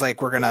forever. It seems like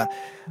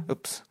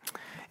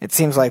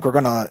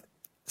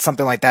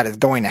something like that is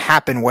going to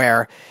happen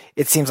where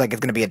it seems like it's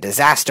going to be a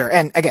disaster.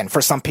 And again,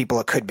 for some people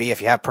it could be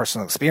if you have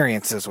personal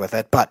experiences with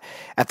it. But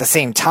at the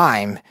same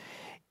time,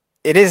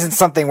 it isn't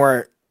something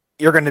where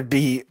you're going to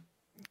be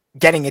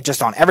getting it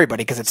just on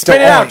everybody, because it's still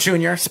Spit it out,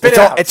 Junior. Spit it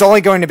out. It's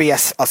only going to be a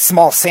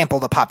small sample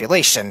of the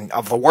population,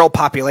 of the world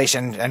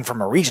population, and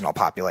from a regional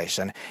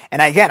population.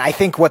 And again, I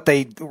think what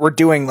they were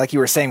doing, like you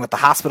were saying with the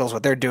hospitals,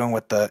 what they're doing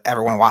with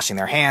everyone washing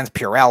their hands,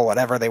 Purell,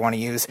 whatever they want to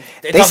use,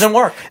 it doesn't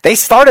work. They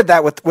started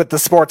that with the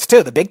sports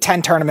too. The Big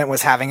Ten tournament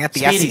was having it.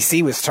 The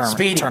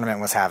SEC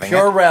tournament was having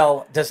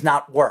Purell does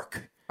not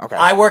work. Okay.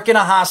 I work in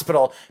a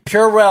hospital.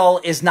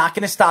 Purell is not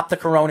going to stop the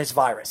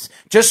coronavirus.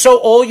 Just so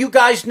all you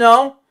guys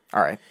know.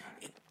 All right.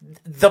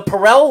 The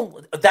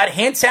Purell, that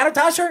hand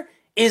sanitizer,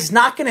 is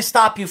not going to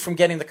stop you from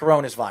getting the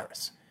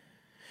coronavirus.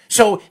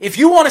 So if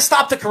you want to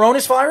stop the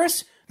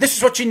coronavirus, this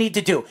is what you need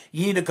to do.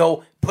 You need to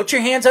go put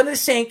your hands under the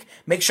sink,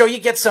 make sure you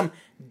get some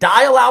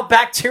dial-out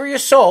bacteria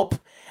soap,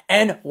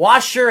 and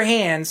wash your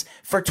hands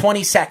for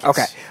 20 seconds.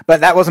 Okay,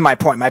 but that wasn't my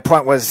point. My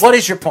point was... What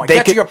is your point?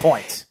 Get to your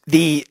point.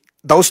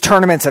 Those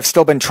tournaments have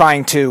still been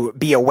trying to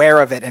be aware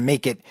of it and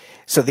make it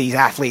so these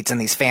athletes and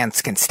these fans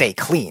can stay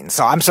clean.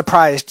 So I'm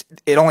surprised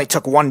it only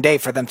took one day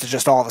for them to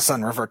just all of a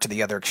sudden revert to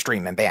the other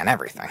extreme and ban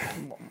everything.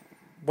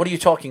 What are you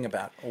talking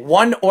about?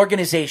 One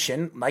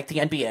organization, like the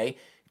NBA,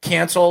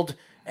 canceled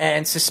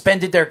and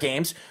suspended their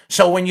games.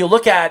 So when you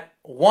look at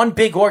one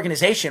big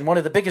organization, one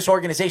of the biggest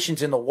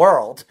organizations in the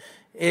world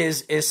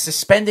is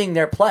suspending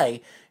their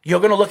play, you're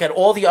going to look at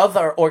all the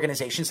other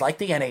organizations like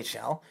the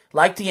NHL,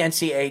 like the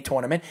NCAA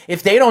tournament.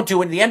 If they don't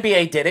do it, the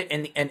NBA did it,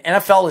 and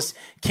NFL is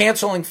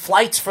canceling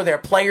flights for their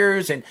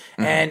players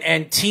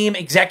and team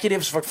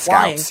executives for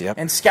flying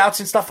and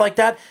scouts and stuff like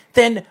that,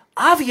 then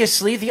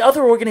obviously the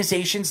other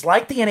organizations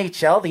like the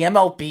NHL, the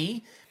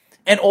MLB,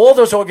 and all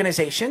those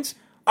organizations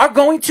are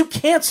going to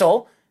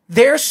cancel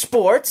their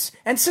sports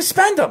and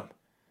suspend them.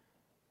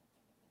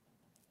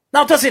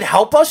 Now, does it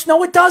help us?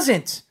 No, it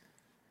doesn't.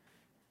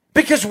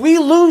 Because we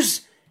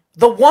lose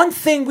the one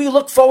thing we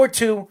look forward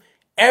to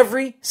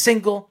every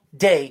single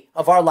day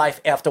of our life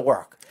after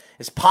work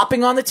is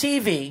popping on the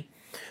TV,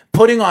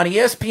 putting on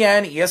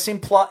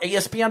ESPN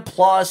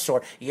Plus,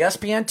 or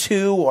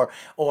ESPN2,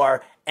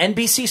 or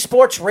NBC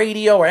Sports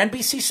Radio, or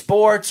NBC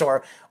Sports,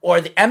 or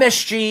the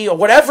MSG, or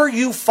whatever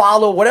you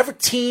follow, whatever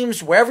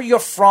teams, wherever you're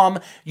from,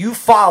 you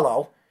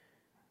follow.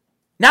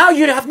 Now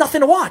you have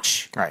nothing to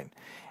watch. Right.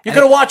 You're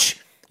gonna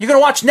watch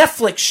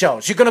Netflix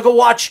shows. You're gonna go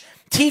watch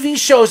TV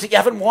shows that you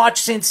haven't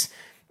watched since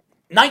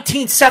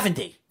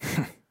 1970.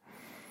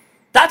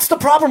 That's the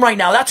problem right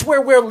now. That's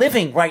where we're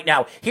living right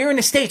now. Here in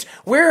the States,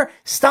 we're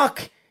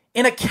stuck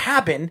in a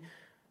cabin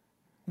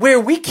where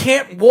we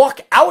can't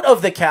walk out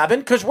of the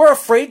cabin because we're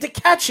afraid to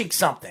catching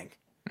something.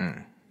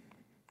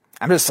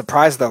 I'm just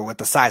surprised, though, with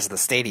the size of the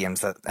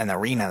stadiums and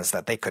arenas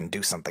that they couldn't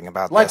do something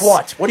about this. Like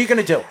what? What are you going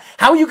to do?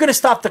 How are you going to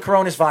stop the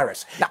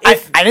coronavirus? No,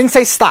 I didn't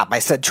say stop. I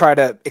said try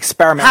to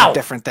experiment with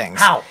different things.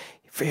 How?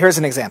 Here's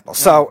an example.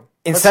 So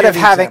instead of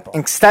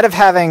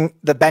having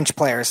the bench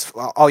players,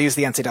 I'll use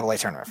the NCAA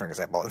tournament for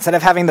example. Instead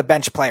of having the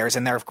bench players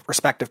in their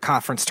respective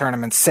conference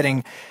tournaments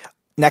sitting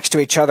next to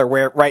each other,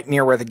 right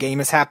near where the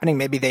game is happening,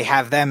 maybe they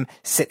have them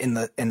sit in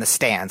the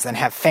stands and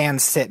have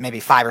fans sit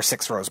maybe 5 or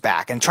 6 rows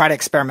back, and try to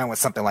experiment with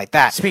something like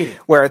that, Speedy,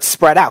 where it's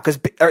spread out, because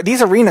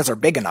these arenas are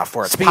big enough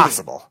where it's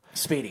possible.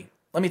 Speedy,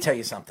 let me tell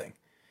you something.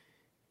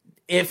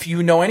 If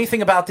you know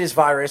anything about this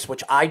virus,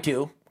 which I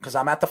do, because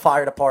I'm at the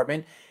fire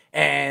department,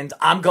 and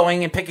I'm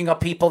going and picking up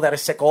people that are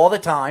sick all the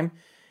time,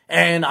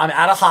 and I'm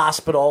at a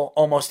hospital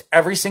almost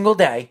every single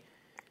day,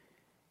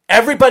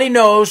 everybody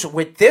knows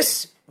with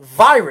this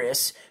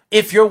virus,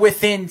 if you're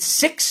within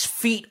 6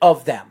 feet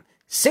of them,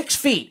 6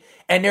 feet,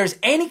 and there's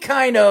any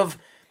kind of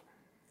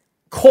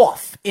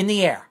cough in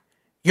the air,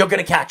 you're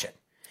going to catch it.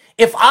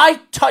 If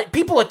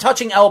people are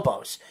touching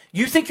elbows,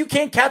 you think you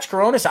can't catch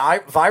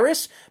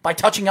coronavirus by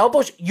touching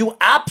elbows? You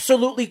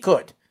absolutely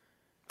could.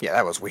 Yeah,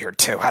 that was weird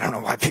too. I don't know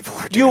why people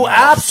are doing that. You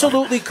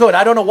absolutely could.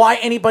 I don't know why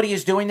anybody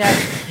is doing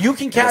that. You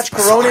can catch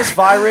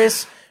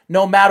coronavirus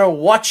no matter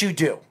what you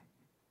do.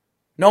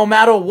 No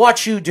matter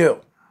what you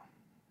do.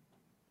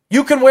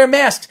 You can wear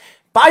masks.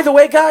 By the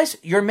way, guys,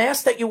 your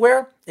mask that you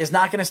wear is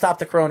not going to stop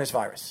the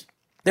coronavirus.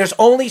 There's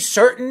only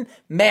certain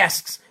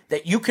masks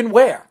that you can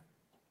wear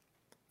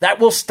that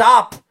will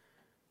stop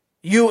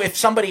you if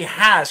somebody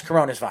has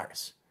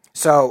coronavirus.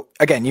 So,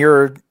 again,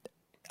 you're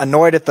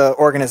annoyed at the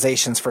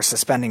organizations for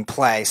suspending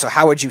play. So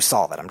how would you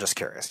solve it? I'm just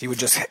curious. You would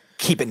just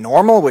keep it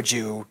normal? Would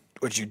you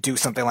do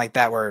something like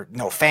that where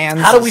no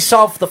fans? How do we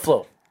solve the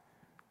flu?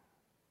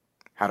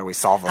 How do we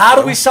solve the flu? How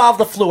do we solve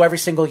the flu every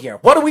single year?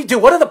 What do we do?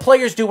 What do the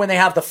players do when they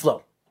have the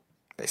flu?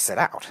 They sit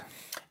out.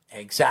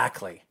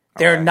 Exactly.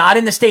 They're not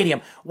in the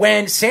stadium.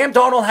 When Sam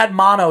Darnold had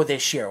mono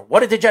this year, what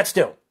did the Jets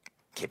do?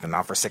 Keep him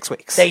out for 6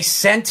 weeks. They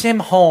sent him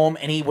home,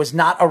 and he was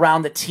not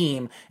around the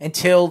team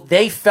until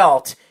they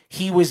felt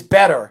he was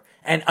better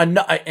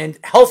and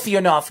healthy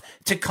enough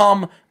to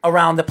come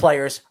around the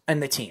players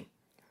and the team.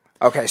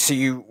 Okay, so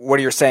what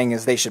you're saying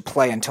is they should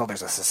play until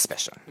there's a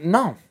suspicion.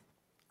 No.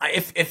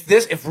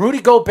 If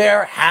Rudy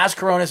Gobert has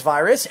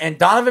coronavirus and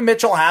Donovan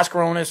Mitchell has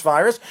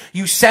coronavirus,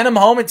 you send them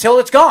home until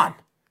it's gone.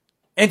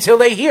 Until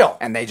they heal.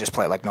 And they just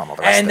play like normal.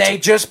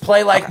 Just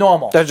play like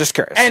normal. They're just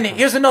curious. And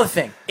here's another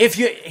thing.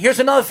 Here's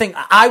another thing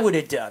I would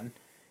have done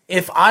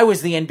if I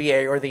was the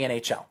NBA or the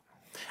NHL.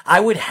 I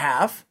would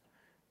have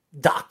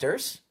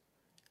doctors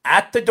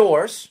at the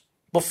doors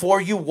before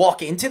you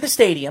walk into the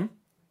stadium.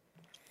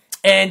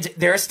 And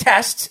there's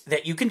tests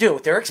that you can do.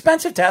 They're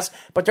expensive tests,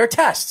 but they're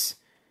tests.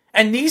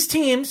 And these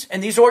teams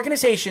and these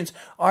organizations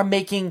are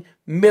making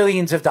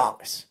millions of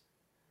dollars.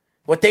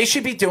 What they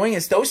should be doing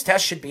is those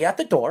tests should be at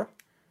the door.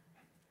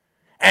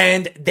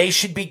 And they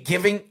should be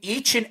giving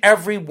each and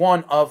every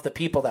one of the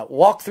people that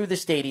walk through the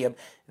stadium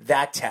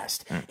that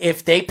test.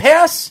 If they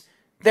pass,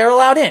 they're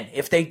allowed in.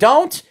 If they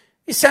don't,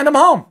 you send them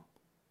home.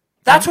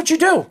 That's what you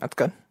do. That's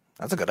good.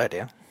 That's a good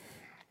idea.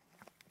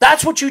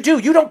 That's what you do.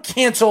 You don't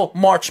cancel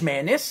March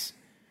Madness.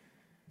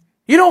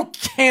 You don't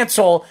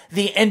cancel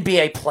the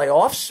NBA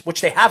playoffs,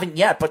 which they haven't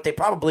yet, but they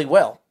probably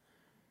will.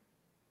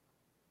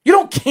 You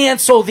don't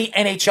cancel the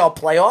NHL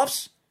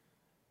playoffs.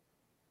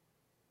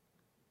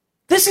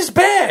 This is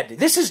bad.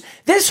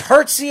 This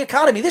hurts the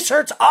economy. This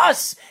hurts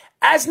us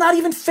as not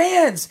even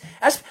fans.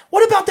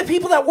 What about the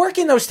people that work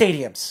in those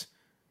stadiums?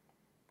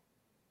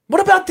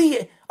 What about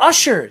the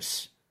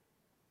ushers?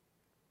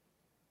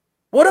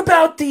 What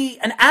about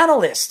an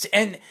analyst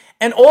and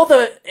all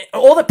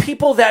the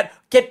people that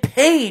get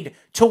paid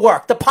to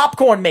work? The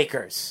popcorn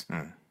makers,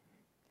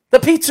 the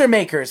pizza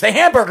makers, the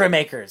hamburger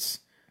makers,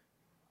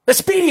 the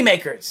speedy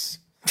makers,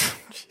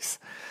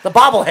 the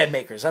bobblehead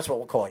makers. That's what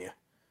we'll call you.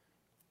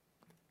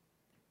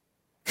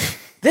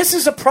 This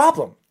is a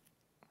problem.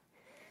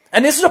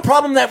 And this is a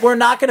problem that we're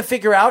not going to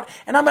figure out.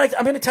 And I'm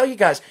going to tell you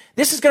guys,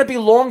 this is going to be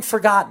long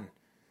forgotten.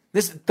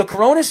 The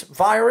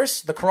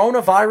coronavirus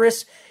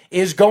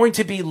is going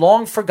to be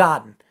long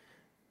forgotten.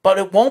 But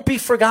it won't be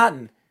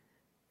forgotten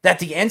that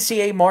the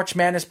NCAA March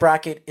Madness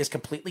bracket is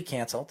completely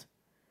canceled.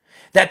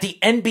 That the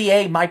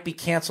NBA might be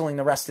canceling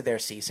the rest of their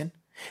season.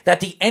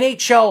 That the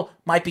NHL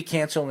might be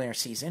canceling their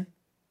season.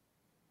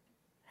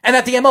 And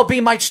that the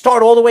MLB might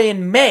start all the way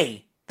in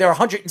May. Their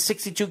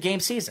 162-game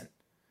season.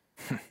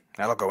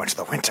 That'll go into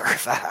the winter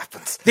if that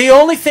happens. The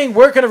only thing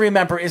we're going to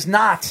remember is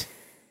not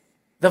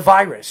the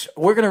virus.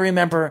 We're going to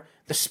remember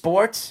the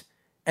sports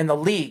and the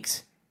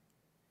leagues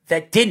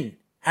that didn't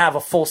have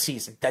a full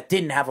season, that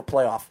didn't have a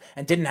playoff,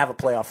 and didn't have a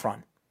playoff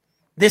run.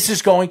 This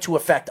is going to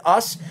affect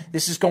us.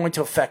 This is going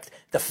to affect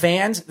the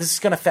fans. This is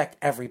going to affect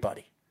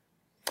everybody.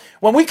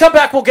 When we come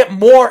back, we'll get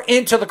more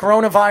into the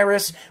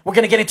coronavirus. We're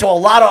going to get into a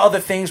lot of other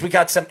things. We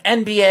got some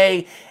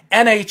NBA,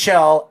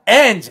 NHL,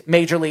 and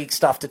Major League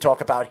stuff to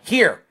talk about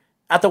here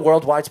at the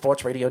Worldwide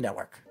Sports Radio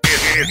Network.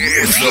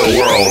 It's the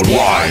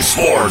Worldwide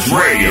Sports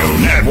Radio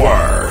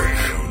Network.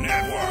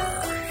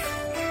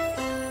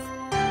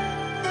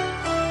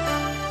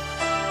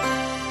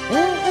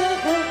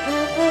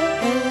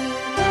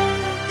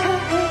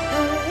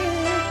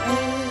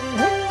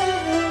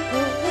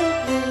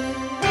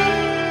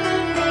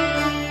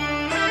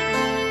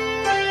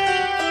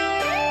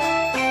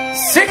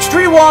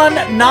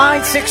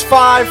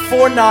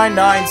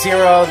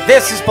 631-965-4990.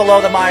 This is Below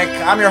the Mic.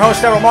 I'm your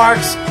host, Errol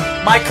Marks.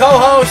 My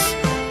co-host,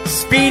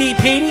 Speedy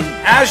Petey.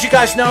 As you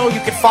guys know, you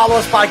can follow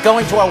us by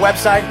going to our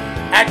website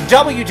at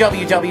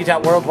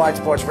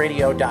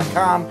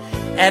www.worldwidesportsradio.com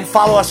and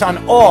follow us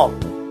on all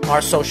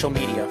our social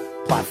media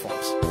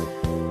platforms.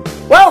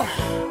 Well,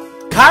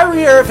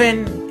 Kyrie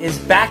Irving is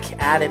back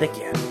at it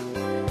again.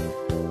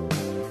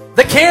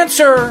 The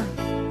cancer,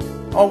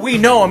 or we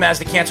know him as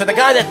the cancer, the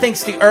guy that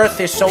thinks the earth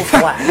is so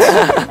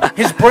flat.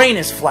 His brain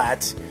is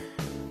flat.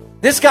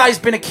 This guy's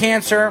been a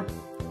cancer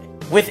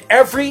with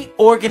every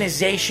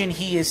organization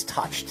he has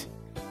touched.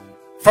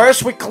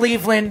 First with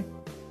Cleveland,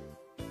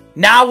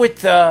 now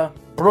with the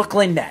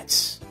Brooklyn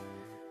Nets.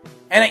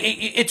 And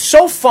it's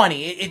so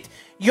funny.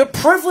 You're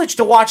privileged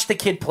to watch the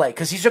kid play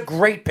because he's a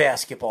great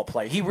basketball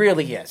player. He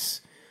really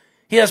is.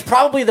 He has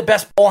probably the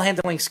best ball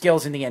handling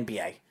skills in the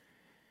NBA.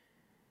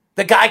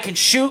 The guy can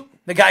shoot.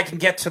 The guy can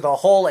get to the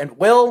hole and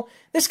will.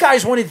 This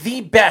guy's one of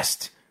the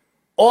best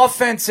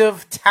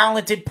offensive,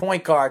 talented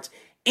point guards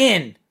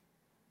in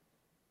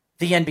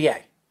the NBA.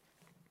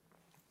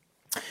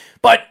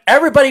 But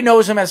everybody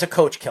knows him as a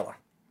coach killer.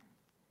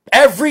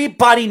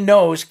 Everybody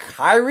knows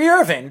Kyrie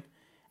Irving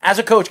as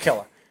a coach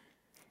killer.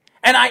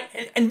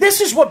 And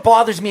this is what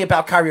bothers me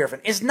about Kyrie Irving,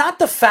 is not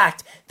the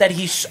fact that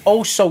he's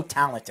so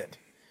talented.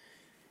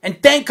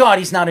 And thank God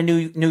he's not a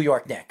New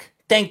York Knick.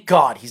 Thank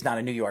God he's not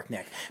a New York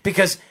Knick.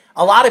 Because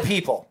a lot of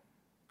people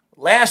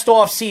last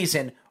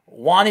offseason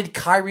wanted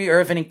Kyrie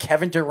Irving and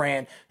Kevin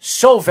Durant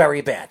so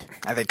very bad.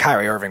 I think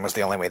Kyrie Irving was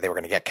the only way they were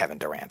going to get Kevin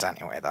Durant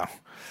anyway, though.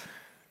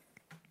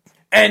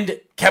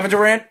 And Kevin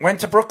Durant went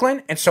to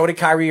Brooklyn, and so did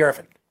Kyrie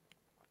Irving.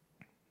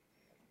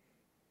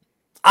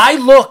 I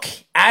look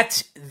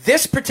at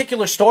this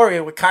particular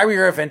story with Kyrie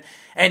Irving,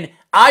 and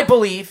I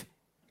believe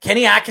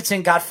Kenny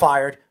Atkinson got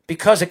fired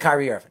because of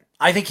Kyrie Irving.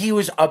 I think he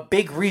was a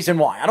big reason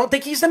why. I don't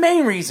think he's the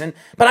main reason,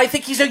 but I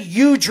think he's a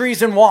huge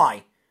reason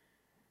why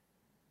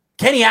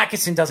Kenny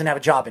Atkinson doesn't have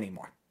a job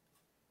anymore.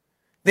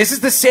 This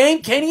is the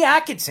same Kenny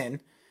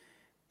Atkinson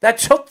that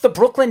took the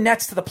Brooklyn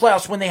Nets to the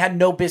playoffs when they had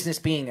no business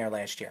being there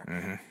last year.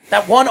 Mm-hmm.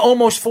 That won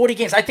almost 40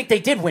 games. I think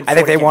they did win 40 I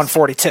think they games. won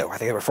 42. I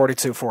think they were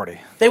 42-40.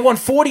 They won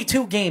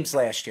 42 games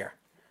last year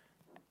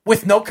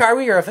with no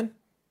Kyrie Irving,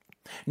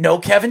 no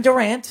Kevin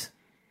Durant,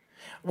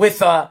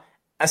 with a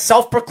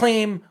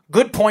self-proclaimed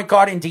good point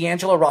guard in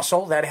D'Angelo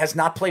Russell that has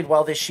not played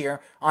well this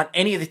year on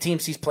any of the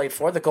teams he's played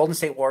for, the Golden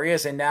State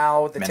Warriors and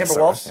now the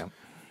Timberwolves. Yeah.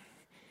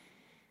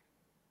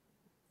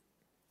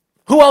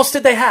 Who else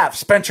did they have?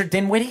 Spencer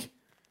Dinwiddie?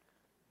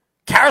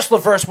 Karis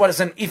LeVert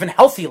wasn't even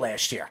healthy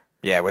last year.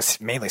 Yeah, it was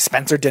mainly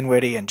Spencer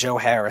Dinwiddie and Joe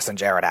Harris and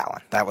Jared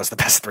Allen. That was the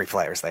best three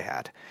players they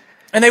had.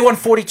 And they won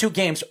 42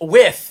 games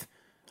with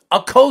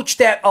a coach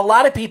that a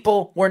lot of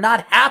people were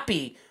not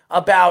happy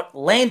about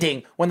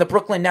landing when the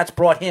Brooklyn Nets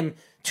brought him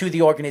to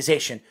the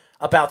organization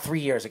about 3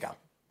 years ago.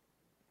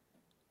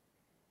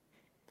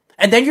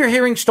 And then you're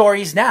hearing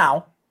stories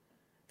now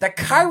that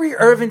Kyrie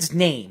Irving's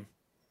name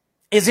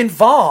is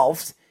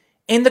involved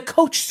in the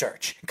coach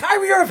search.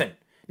 Kyrie Irving,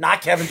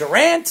 not Kevin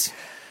Durant,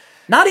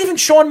 not even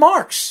Sean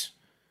Marks.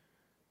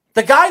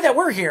 The guy that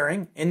we're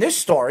hearing in this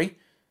story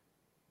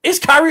is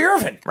Kyrie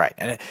Irving. Right,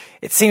 and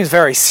it seems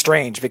very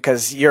strange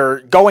because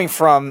you're going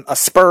from a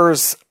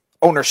Spurs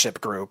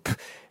ownership group.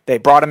 They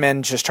brought him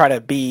in just try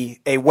to be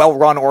a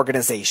well-run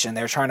organization.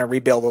 They're trying to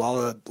rebuild with all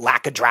the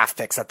lack of draft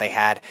picks that they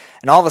had.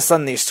 And all of a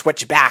sudden, they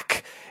switch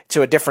back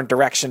to a different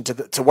direction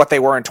to what they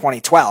were in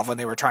 2012 when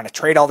they were trying to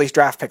trade all these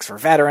draft picks for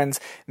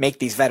veterans, make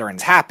these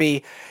veterans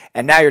happy.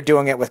 And now you're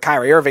doing it with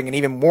Kyrie Irving, an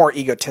even more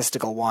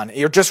egotistical one.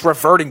 You're just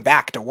reverting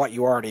back to what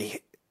you already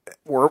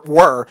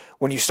were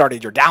when you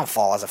started your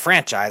downfall as a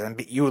franchise.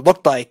 And you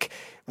looked like,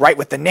 right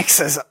with the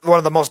Knicks, as one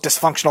of the most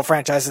dysfunctional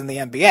franchises in the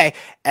NBA.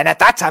 And at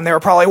that time, they were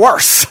probably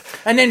worse.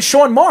 And then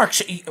Sean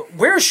Marks.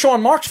 Where's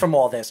Sean Marks from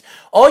all this?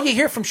 All you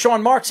hear from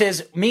Sean Marks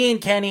is, me and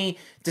Kenny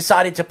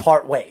decided to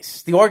part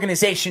ways. The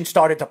organization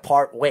started to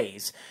part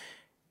ways.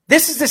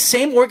 This is the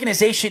same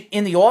organization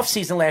in the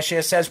offseason last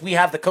year says we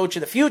have the coach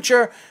of the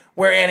future.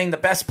 We're adding the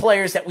best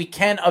players that we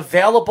can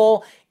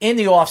available in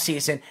the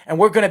offseason. And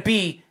we're going to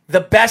be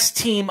the best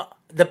team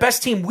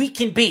we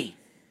can be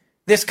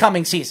this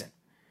coming season.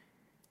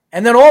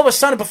 And then all of a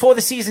sudden, before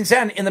the season's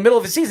end, in the middle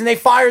of the season, they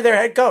fire their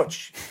head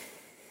coach.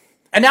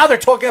 And now they're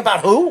talking about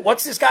who?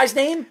 What's this guy's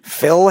name?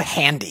 Phil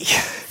Handy.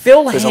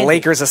 Phil Handy. Who's a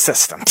Lakers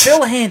assistant.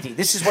 Phil Handy.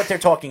 This is what they're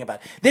talking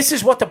about. This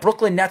is what the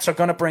Brooklyn Nets are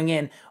going to bring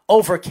in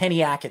over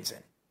Kenny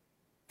Atkinson.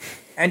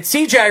 And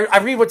CJ, I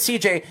read what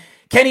CJ...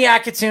 Kenny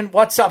Atkinson,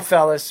 what's up,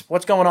 fellas?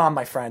 What's going on,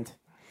 my friend?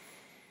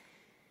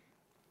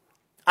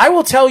 I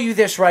will tell you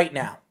this right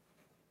now.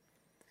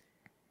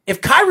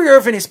 If Kyrie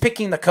Irving is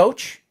picking the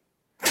coach,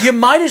 you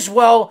might as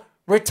well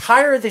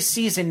retire the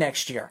season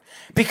next year.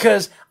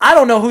 Because I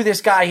don't know who this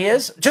guy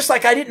is, just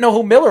like I didn't know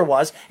who Miller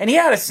was, and he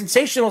had a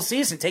sensational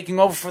season taking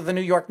over for the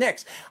New York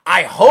Knicks.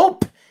 I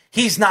hope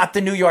he's not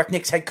the New York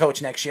Knicks head coach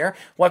next year.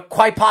 Well,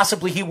 quite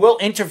possibly he will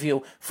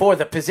interview for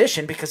the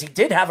position because he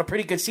did have a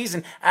pretty good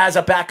season as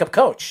a backup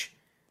coach.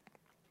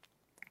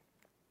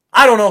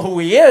 I don't know who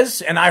he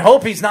is, and I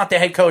hope he's not the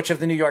head coach of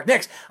the New York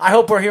Knicks. I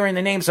hope we're hearing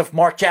the names of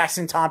Mark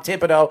Jackson, Tom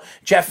Thibodeau,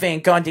 Jeff Van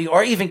Gundy,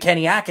 or even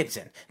Kenny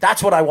Atkinson.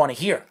 That's what I want to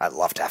hear. I'd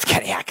love to have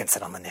Kenny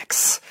Atkinson on the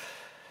Knicks.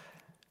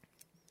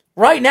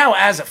 Right now,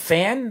 as a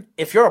fan,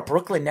 if you're a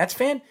Brooklyn Nets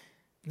fan,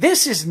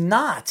 this is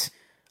not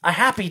a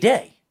happy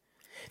day.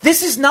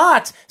 This is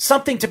not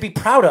something to be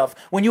proud of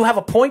when you have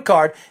a point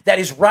guard that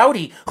is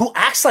rowdy, who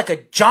acts like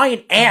a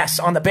giant ass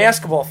on the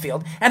basketball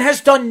field and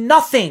has done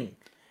nothing,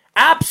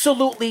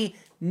 absolutely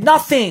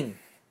nothing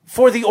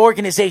for the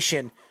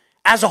organization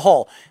as a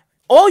whole.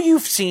 All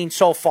you've seen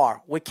so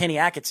far with Kyrie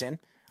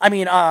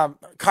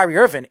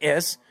Irving,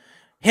 is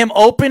him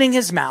opening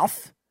his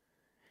mouth,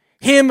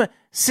 him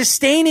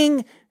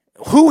sustaining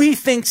who he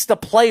thinks the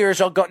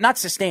players are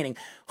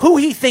who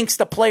he thinks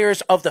the players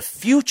of the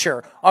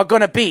future are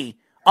going to be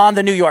on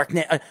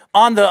the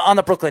on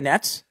the Brooklyn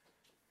Nets.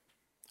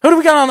 Who do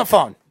we got on the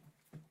phone?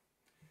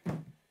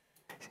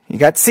 You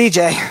got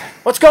CJ.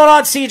 What's going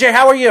on, CJ?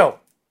 How are you?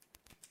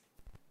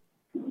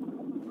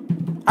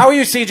 How are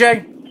you,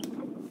 CJ?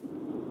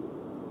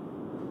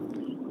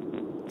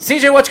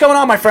 CJ, what's going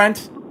on, my friend?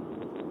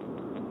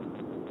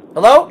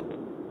 Hello?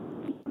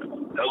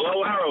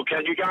 Hello, Harold.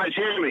 Can you guys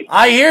hear me?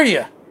 I hear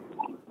you.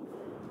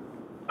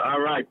 All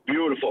right,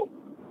 beautiful.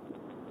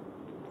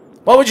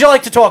 What would you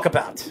like to talk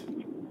about?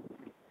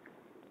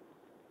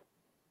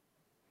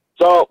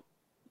 So,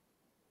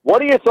 what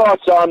are your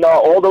thoughts on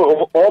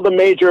all the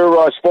major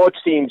sports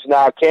teams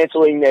now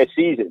canceling their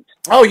seasons?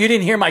 Oh, you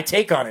didn't hear my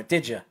take on it,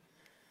 did you?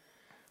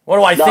 What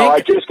do I think? No,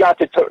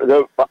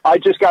 I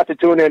just got to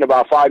tune in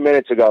about 5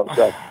 minutes ago.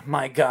 So.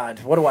 My God,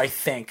 what do I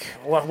think?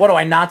 What do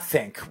I not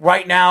think?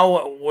 Right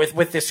now,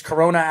 with this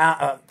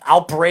corona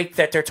outbreak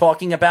that they're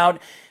talking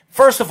about,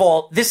 first of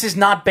all, this is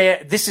not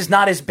bad. This is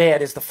not as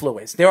bad as the flu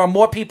is. There are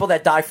more people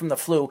that die from the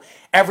flu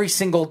every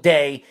single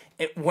day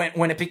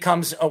when it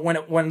becomes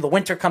when the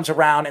winter comes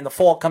around and the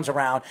fall comes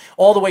around,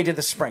 all the way to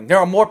the spring. There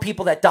are more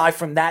people that die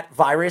from that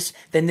virus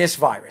than this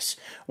virus.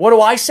 What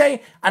do I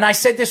say? And I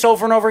said this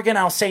over and over again.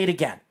 I'll say it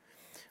again.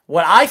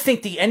 What I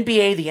think the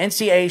NBA, the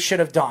NCAA should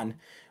have done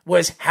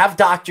was have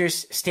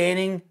doctors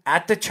standing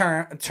at the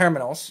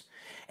terminals,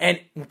 and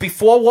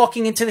before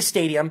walking into the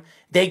stadium,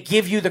 they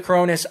give you the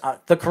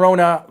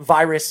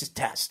coronavirus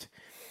test.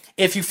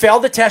 If you fail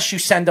the test, you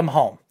send them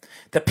home.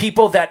 The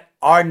people that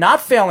are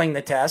not failing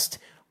the test,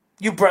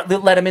 you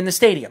let them in the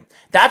stadium.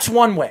 That's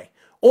one way.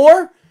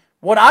 Or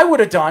what I would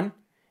have done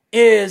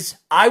is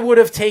I would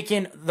have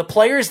taken the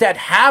players that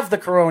have the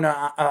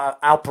corona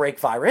outbreak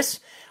virus,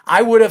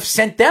 I would have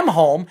sent them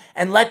home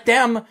and let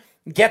them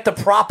get the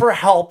proper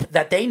help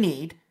that they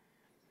need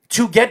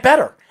to get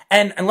better,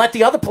 and let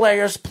the other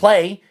players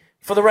play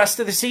for the rest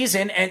of the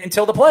season and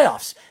until the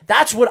playoffs.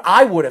 That's what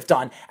I would have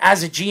done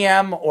as a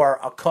GM or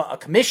a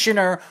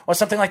commissioner or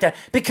something like that,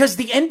 because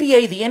the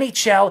NBA, the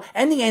NHL,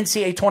 and the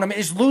NCAA tournament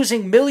is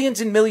losing millions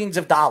and millions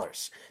of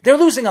dollars. They're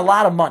losing a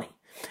lot of money.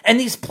 And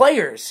these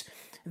players,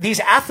 these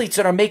athletes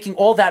that are making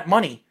all that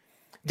money,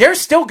 they're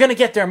still going to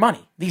get their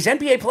money. These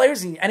NBA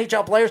players and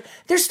NHL players,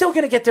 they're still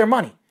going to get their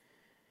money.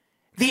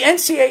 The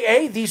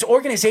NCAA, these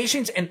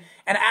organizations, and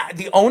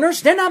the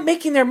owners, they're not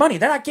making their money.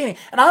 They're not getting.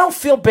 And I don't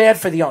feel bad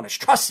for the owners.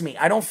 Trust me,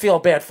 I don't feel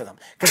bad for them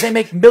because they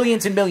make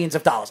millions and millions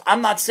of dollars.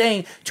 I'm not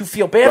saying to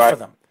feel bad for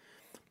them.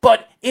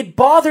 But it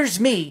bothers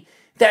me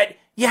that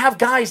you have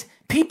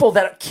people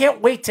that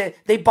can't wait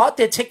they bought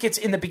their tickets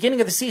in the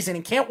beginning of the season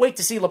and can't wait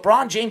to see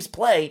LeBron James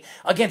play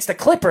against the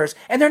Clippers,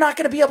 and they're not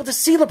going to be able to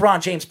see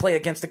LeBron James play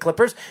against the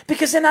Clippers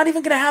because they're not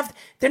even going to have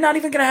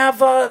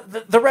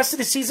the rest of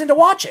the season to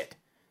watch it.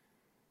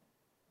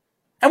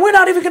 And we're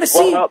not even going to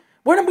see.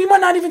 We might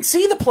not even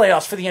see the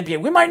playoffs for the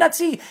NBA. We might not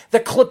see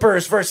the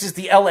Clippers versus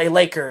the LA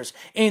Lakers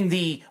in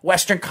the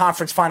Western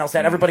Conference Finals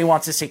that everybody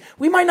wants to see.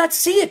 We might not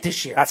see it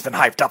this year. That's been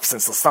hyped up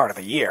since the start of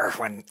the year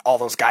when all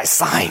those guys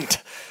signed.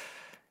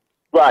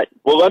 Right.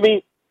 Well, let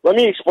me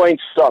explain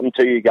something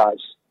to you guys,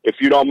 if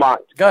you don't mind.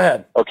 Go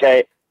ahead.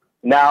 Okay.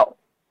 Now,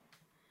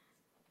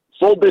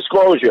 full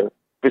disclosure,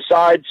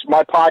 besides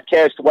my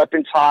podcast,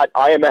 Weapons Hot,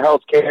 I am a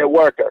healthcare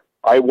worker.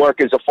 I work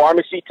as a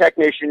pharmacy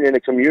technician in a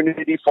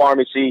community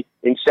pharmacy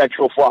in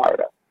Central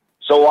Florida.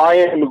 So I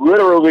am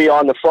literally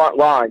on the front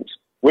lines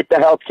with the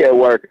healthcare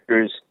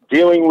workers,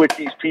 dealing with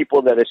these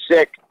people that are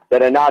sick,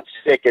 that are not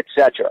sick,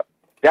 etc.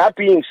 That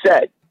being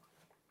said,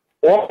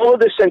 all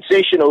of the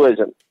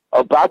sensationalism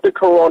about the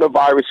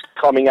coronavirus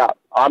coming out,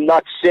 I'm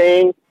not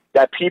saying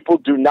that people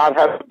do not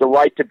have the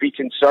right to be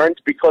concerned,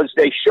 because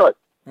they should.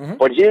 Mm-hmm.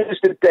 But here's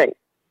the thing.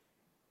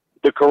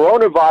 The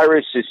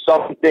coronavirus is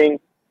something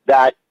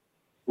that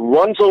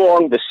runs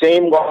along the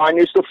same line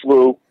as the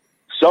flu.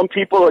 Some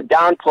people are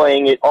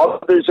downplaying it.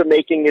 Others are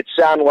making it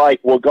sound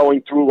like we're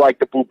going through like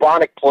the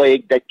bubonic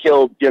plague that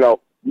killed,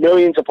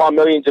 millions upon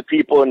millions of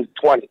people in the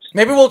 20s.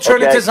 Maybe we'll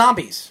turn into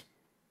zombies.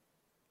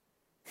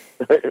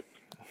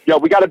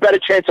 We got a better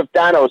chance of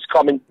Thanos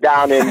coming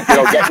down and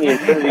getting the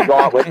Infinity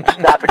Gauntlet and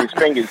snapping his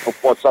fingers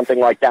before something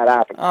like that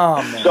happens.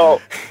 Oh, man.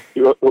 So,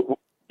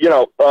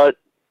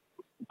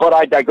 but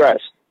I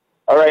digress.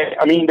 All right.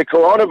 I mean, the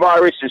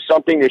coronavirus is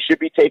something that should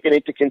be taken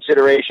into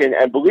consideration.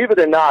 And believe it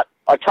or not,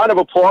 I kind of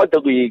applaud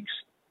the leagues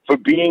for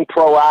being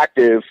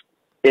proactive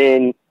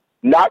in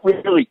not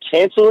really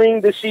canceling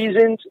the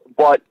seasons,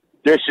 but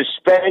they're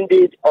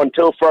suspended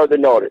until further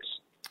notice.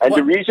 And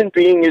the reason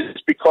being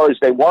is because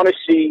they want to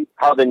see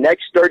how the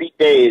next 30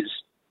 days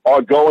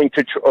are going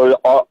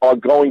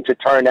to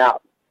turn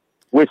out.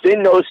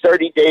 Within those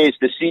 30 days,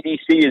 the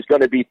CDC is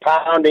going to be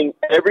pounding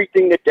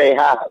everything that they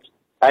have,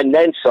 and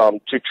then some,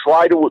 to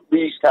try to at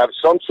least have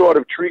some sort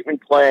of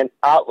treatment plan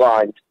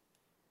outlined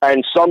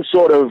and some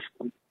sort of,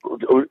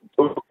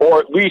 or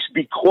at least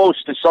be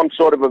close to some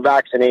sort of a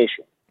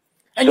vaccination.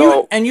 And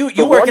you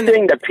work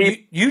in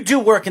you do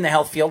work in the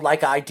health field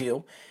like I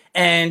do,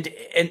 and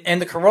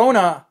the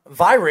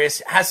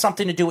coronavirus has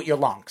something to do with your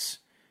lungs.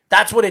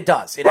 That's what it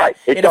does. It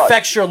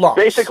affects your lungs.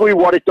 Basically,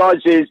 what it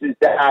does is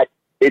that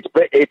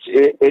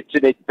it's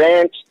an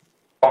advanced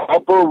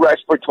upper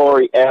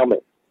respiratory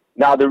ailment.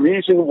 Now, the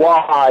reason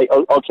why,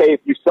 okay, if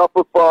you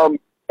suffer from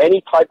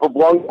any type of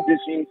lung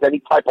disease,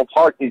 any type of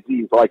heart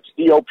disease like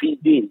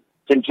COPD,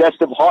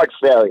 congestive heart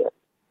failure,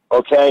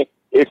 okay,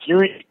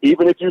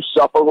 even if you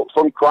suffer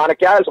from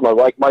chronic asthma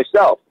like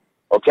myself,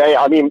 okay,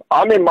 I mean,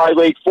 I'm in my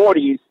late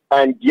 40s,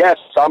 and yes,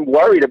 I'm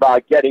worried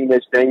about getting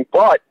this thing,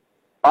 but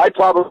I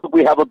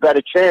probably have a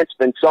better chance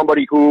than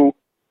somebody who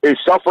is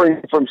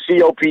suffering from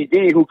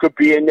COPD who could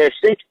be in their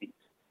 60s.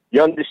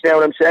 You understand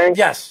what I'm saying?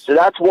 Yes. So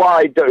that's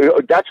why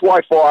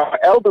for our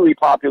elderly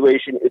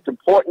population, it's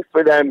important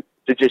for them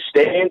to just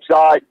stay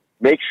inside,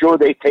 make sure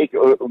that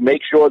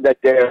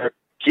they're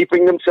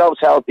keeping themselves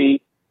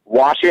healthy,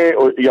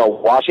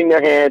 washing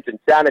their hands and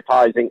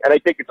sanitizing. And I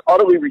think it's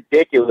utterly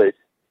ridiculous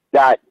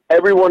that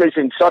everyone is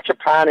in such a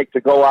panic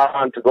to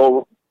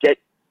go get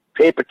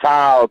paper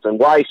towels and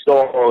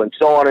Lysol and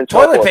so on and so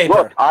forth. Toilet paper.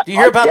 Look, Did you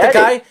hear about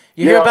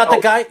the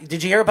guy?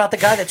 Did you hear about the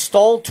guy that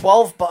stole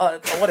 12?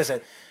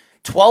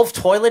 12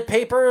 toilet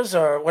papers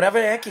or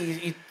whatever the heck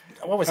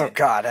what was it? Oh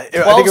God!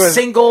 12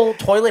 single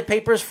toilet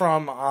papers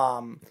from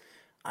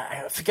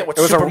I forget what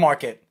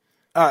supermarket.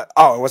 It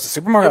was a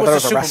supermarket. I thought it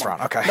was a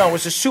restaurant. Okay. No, it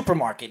was a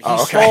supermarket. He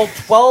stole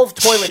 12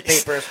 toilet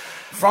papers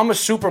from a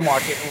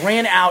supermarket,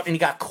 ran out, and he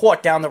got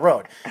caught down the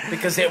road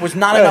because there was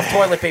not enough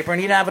toilet paper,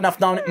 and he didn't have enough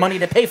money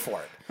to pay for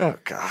it. Oh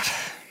God!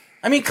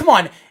 I mean, come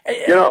on.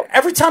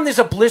 Every time there's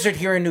a blizzard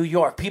here in New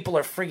York, people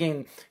are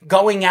frigging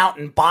going out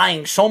and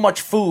buying so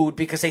much food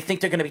because they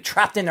think they're going to be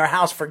trapped in their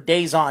house for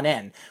days on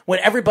end. When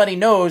everybody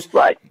knows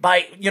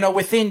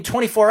within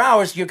 24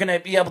 hours, you're going to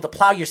be able to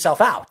plow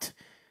yourself out.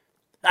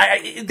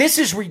 This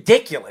is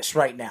ridiculous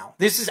right now.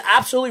 This is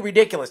absolutely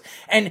ridiculous.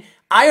 And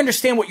I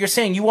understand what you're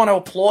saying. You want to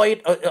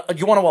applaud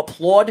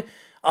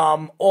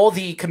all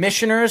the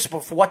commissioners for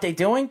what they're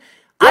doing.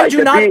 Right,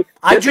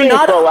 I do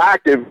not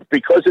proactive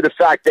because of the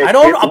fact that I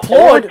don't applaud.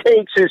 All it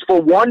takes is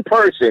for one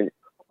person.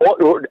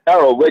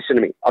 Errol, listen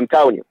to me. I'm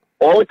telling you.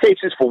 All it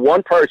takes is for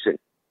one person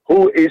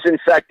who is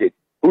infected,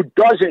 who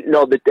doesn't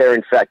know that they're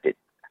infected,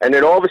 and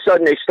then all of a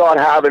sudden they start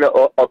having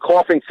a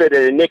coughing fit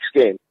at a Knicks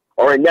game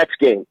or a Nets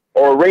game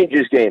or a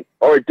Rangers game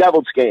or a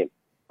Devils game,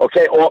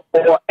 okay, or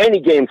any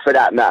game for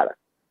that matter,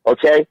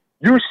 okay?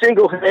 You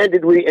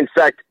single-handedly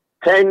infect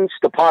tens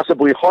to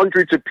possibly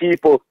hundreds of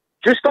people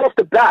just off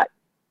the bat.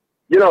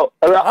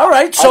 All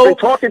right. So, I've been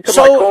talking to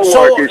my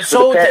coworkers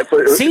for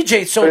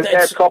the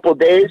past couple of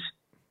days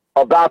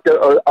about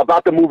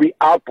the movie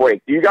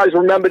Outbreak. Do you guys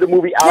remember the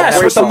movie Outbreak?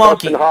 Yes, with the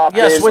monkey.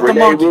 Yes, with the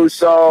monkey.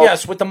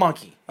 Yes, with the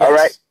monkey. Yes. All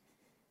right.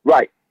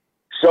 Right.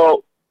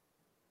 So,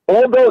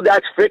 although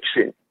that's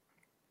fiction,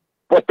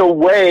 but the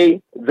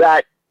way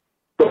that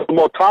the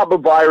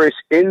Motaba virus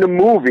in the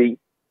movie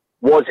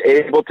was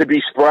able to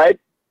be spread,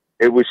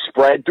 it was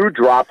spread through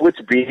droplets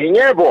being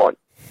airborne.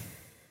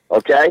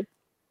 Okay?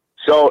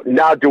 So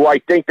now, do I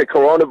think the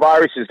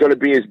coronavirus is going to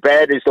be as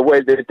bad as the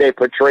way that they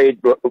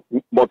portrayed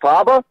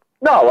Motaba?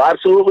 No,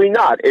 absolutely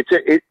not.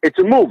 It's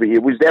a movie.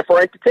 It was there for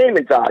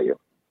entertainment value.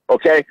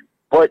 Okay?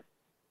 But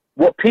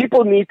what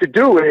people need to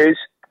do is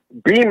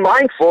be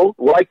mindful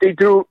like they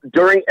do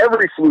during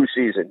every flu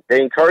season.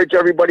 They encourage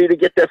everybody to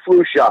get their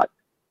flu shot.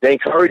 They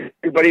encourage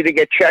everybody to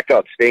get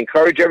checkups. They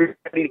encourage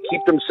everybody to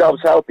keep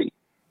themselves healthy.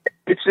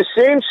 It's the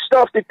same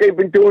stuff that they've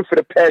been doing for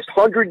the past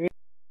 100 years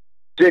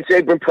since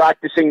they've been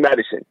practicing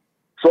medicine.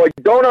 So I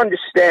don't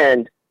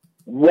understand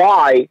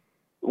why,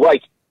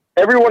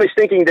 everyone is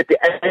thinking that the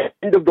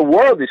end of the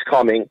world is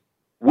coming,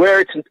 where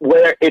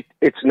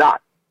it's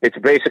not. It's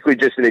basically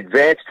just an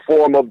advanced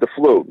form of the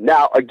flu.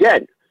 Now,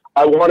 again,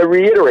 I want to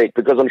reiterate,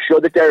 because I'm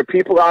sure that there are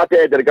people out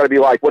there that are going to be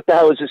like, what the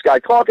hell is this guy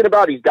talking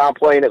about? He's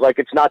downplaying it like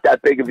it's not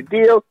that big of a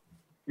deal.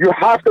 You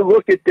have to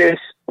look at this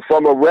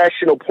from a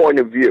rational point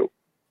of view.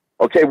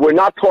 Okay, we're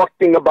not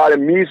talking about a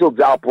measles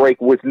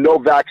outbreak with no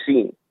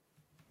vaccine.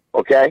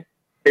 Okay?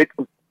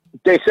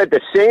 They said the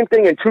same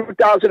thing in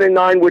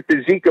 2009 with the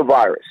Zika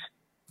virus.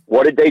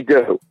 What did they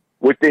do?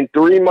 Within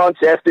 3 months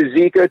after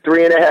Zika,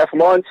 3.5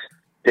 months,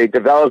 they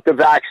developed the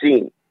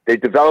vaccine. They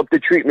developed the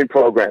treatment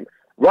program.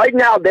 Right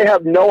now, they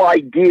have no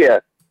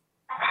idea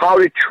how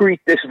to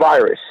treat this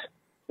virus.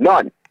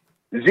 None.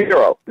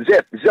 Zero.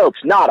 Zip. Zilch.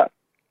 Nada.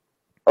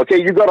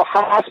 Okay, you go to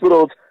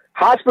hospitals.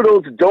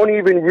 Hospitals don't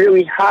even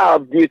really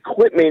have the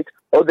equipment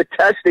or the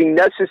testing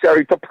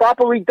necessary to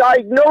properly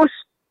diagnose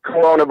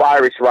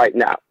coronavirus right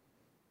now,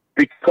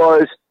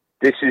 because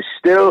this is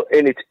still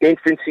in its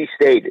infancy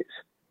stages.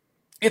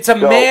 It's a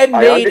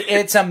man-made.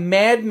 It's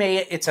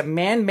a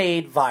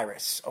man-made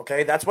virus.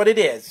 Okay, that's what it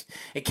is.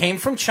 It came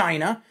from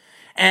China,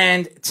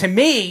 and to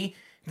me,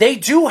 they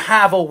do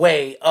have a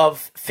way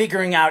of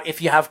figuring out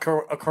if you have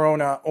a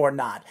corona or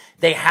not.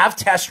 They have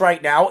tests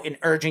right now in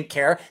urgent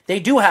care. They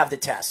do have the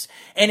tests.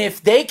 And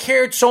if they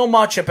cared so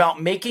much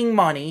about making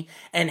money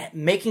and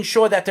making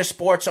sure that their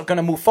sports are going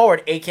to move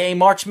forward, aka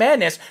March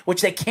Madness,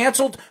 which they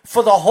canceled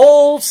for the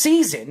whole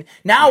season,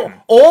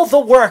 now all the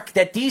work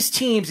that these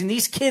teams and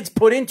these kids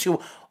put into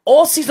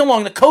all season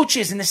long, the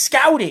coaches and the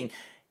scouting,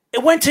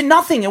 it went to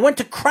nothing. It went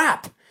to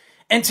crap.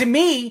 And to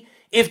me,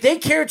 if they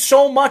cared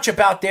so much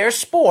about their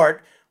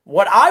sport,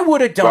 what I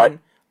would have done,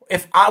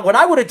 is I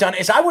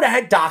would have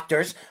had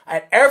doctors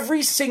at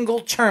every single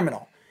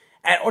terminal,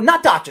 or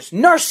not doctors,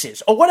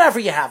 nurses, or whatever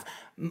you have,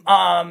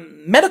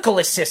 medical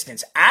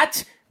assistants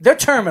at their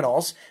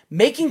terminals,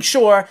 making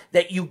sure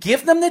that you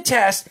give them the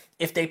test.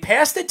 If they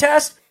pass the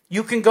test,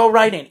 you can go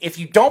right in. If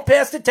you don't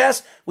pass the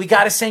test, we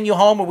got to send you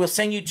home, or we'll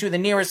send you to the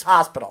nearest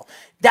hospital.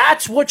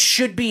 That's what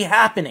should be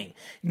happening.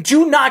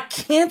 Do not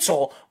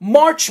cancel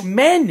March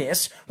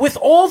Madness with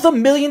all the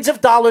millions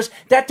of dollars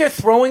that they're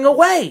throwing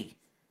away.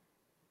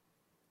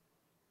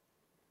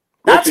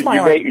 That's my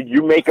argument.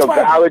 You make a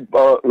valid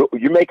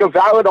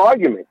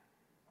argument.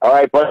 All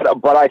right,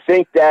 but I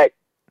think that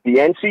the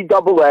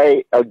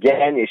NCAA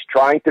again is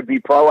trying to be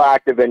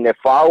proactive, and they're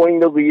following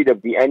the lead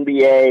of the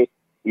NBA,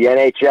 the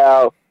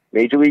NHL,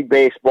 Major League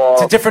Baseball.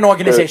 It's a different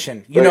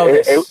organization. You know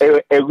this.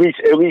 At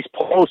least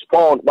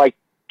postpone. Like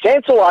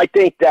cancel, I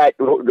think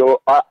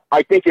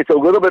it's a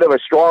little bit of a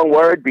strong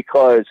word,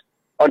 because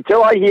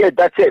until I hear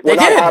that's it, we're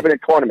not having a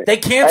tournament. They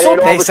canceled.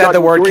 They said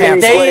the word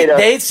cancel.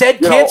 They said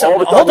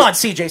cancel. Hold on,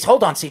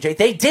 CJ.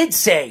 They did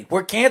say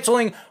we're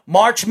canceling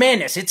March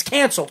Madness. It's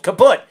canceled.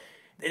 Kaput.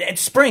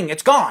 It's spring.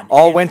 It's gone.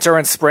 All winter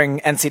and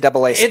spring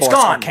NCAA sports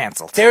are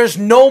canceled. There's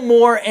no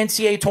more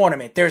NCAA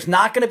tournament. There's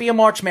not going to be a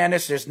March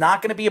Madness. There's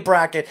not going to be a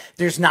bracket.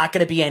 There's not going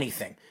to be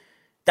anything.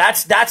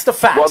 That's the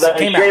facts. Well,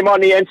 then shame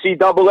on the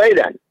NCAA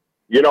then.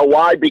 You know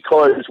why?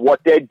 Because what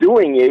they're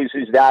doing is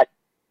that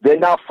they're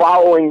not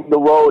following the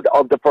road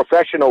of the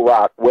professional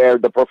route, where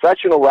the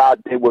professional route,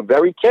 they were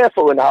very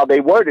careful in how they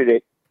worded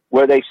it,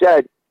 where they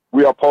said,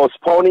 we are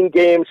postponing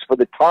games for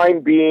the time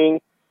being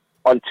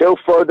until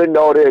further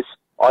notice,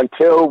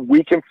 until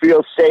we can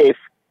feel safe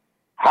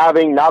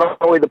having not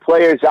only the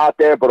players out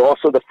there, but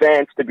also the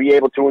fans to be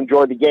able to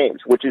enjoy the games,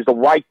 which is the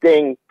right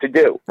thing to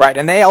do. Right,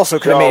 and they also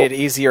could have made it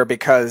easier,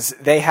 because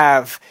they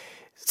have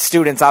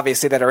students,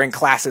 obviously, that are in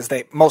classes.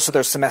 Most of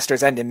their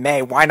semesters end in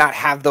May. Why not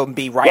have them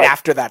be right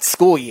after that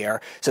school year,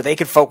 so they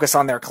could focus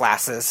on their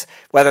classes,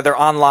 whether they're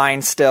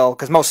online still,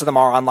 because most of them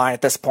are online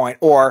at this point,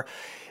 or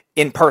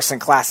in-person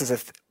classes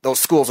if those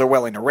schools are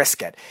willing to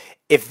risk it.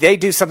 If they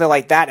do something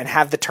like that and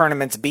have the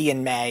tournaments be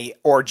in May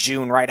or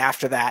June right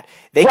after that,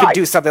 they could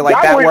do something like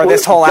that where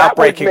this whole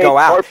outbreak could go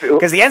out.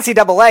 Because the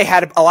NCAA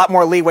had a lot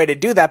more leeway to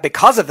do that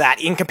because of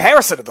that in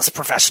comparison to the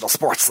professional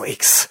sports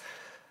leagues.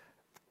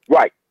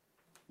 Right.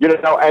 You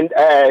know,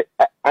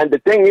 and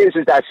the thing is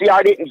that, see,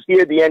 I didn't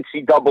hear the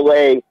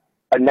NCAA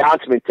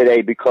announcement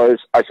today because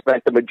I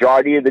spent the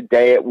majority of the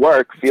day at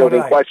work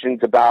fielding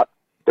questions about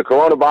the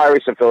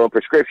coronavirus and filling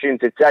prescriptions,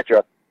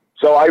 etc.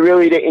 So I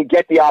really didn't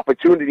get the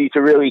opportunity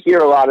to really hear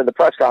a lot of the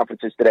press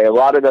conferences today. A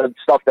lot of the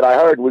stuff that I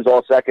heard was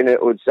all second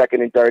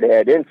and third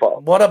hand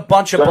info. What a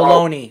bunch of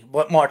baloney!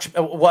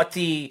 What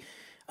the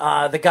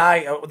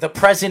guy, the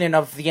president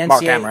of the NCAA,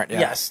 Mark Emmert,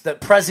 yes, the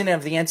president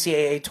of the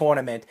NCAA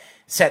tournament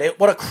said it.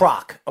 What a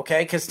crock!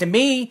 Okay, because to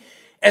me,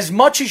 as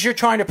much as you're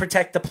trying to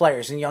protect the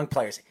players and young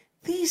players,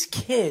 these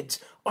kids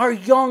are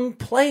young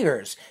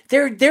players.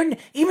 They're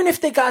even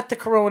if they got the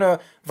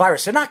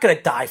coronavirus, they're not going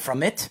to die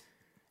from it.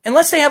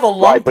 Unless they have a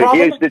lung problem. But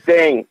here's the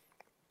thing,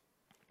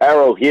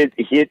 Arrow, here's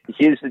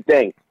the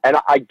thing. And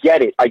I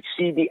get it. I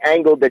see the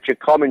angle that you're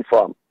coming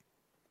from.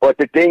 But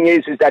the thing is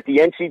that the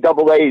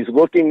NCAA is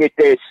looking at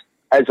this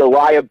as a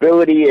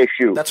liability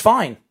issue. That's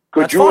fine.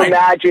 Could you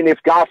imagine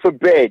if, God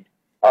forbid,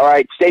 all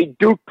right, say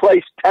Duke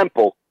plays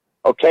Temple,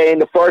 okay, in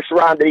the first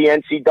round of the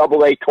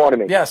NCAA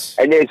tournament. Yes.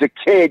 And there's a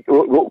kid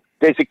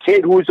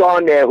who's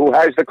on there who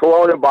has the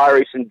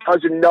coronavirus and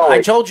doesn't know it.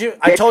 I told you.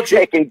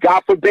 Sick, and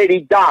God forbid he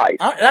dies.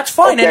 That's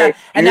fine. Okay?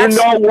 And you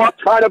know what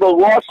kind of a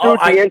lawsuit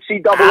the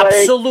NCAA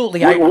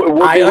absolutely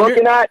would be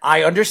looking at?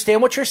 I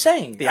understand what you're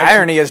saying. The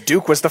irony is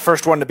Duke was the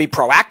first one to be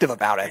proactive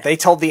about it. They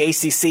told the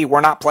ACC,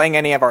 we're not playing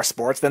any of our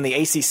sports. Then the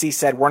ACC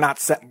said, we're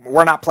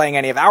not playing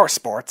any of our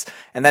sports.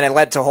 And then it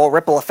led to a whole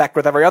ripple effect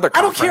with every other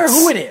conference. I don't care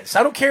who it is.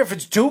 I don't care if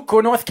it's Duke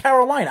or North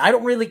Carolina. I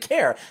don't really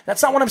care.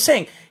 That's not what I'm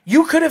saying.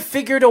 You could have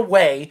figured a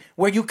way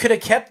where you could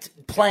have kept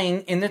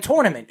playing in the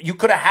tournament. You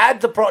could have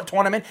had the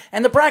tournament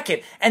and the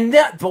bracket. And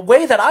the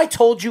way that I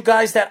told you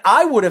guys that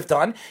I would have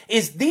done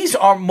is these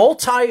are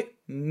multi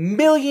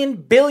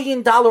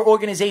multi-billion-dollar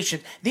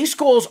organizations. These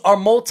schools are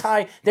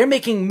they're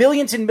making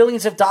millions and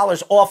millions of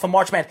dollars off of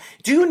March Madness.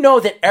 Do you know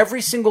that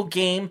every single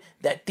game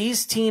that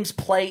these teams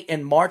play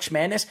in March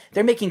Madness,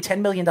 they're making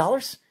 $10 million?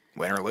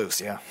 Win or lose,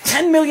 yeah.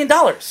 $10 million.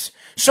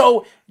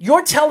 So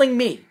you're telling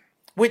me,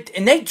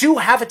 and they do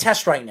have a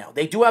test right now.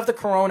 They do have the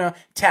corona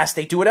test.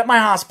 They do it at my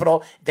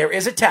hospital. There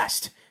is a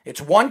test. It's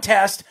one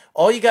test.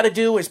 All you got to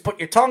do is put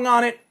your tongue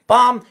on it.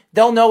 Bomb.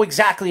 They'll know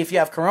exactly if you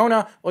have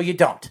corona or you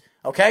don't.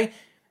 Okay?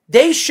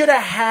 They should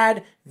have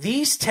had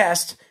these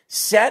tests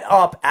set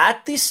up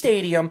at the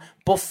stadium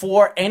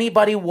before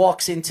anybody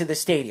walks into the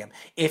stadium.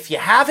 If you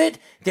have it,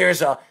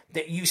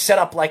 you set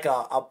up like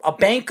a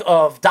bank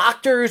of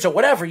doctors or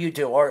whatever you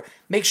do, or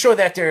make sure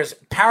that there's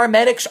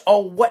paramedics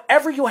or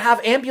whatever you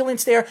have,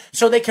 ambulance there,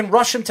 so they can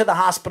rush them to the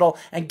hospital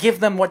and get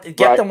them what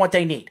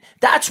they need.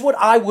 That's what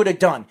I would have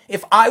done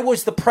if I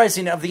was the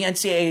president of the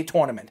NCAA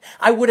tournament.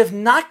 I would have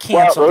not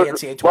canceled the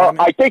NCAA tournament.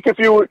 Well, I think if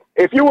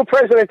you were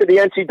president of the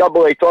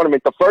NCAA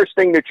tournament, the first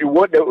thing that you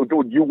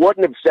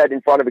wouldn't have said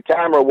in front of a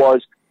camera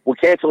was, "We're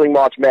canceling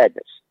March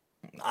Madness."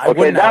 That's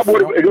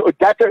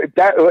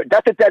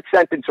a death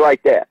sentence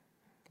right there.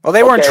 Well,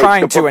 they weren't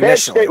trying to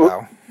initially,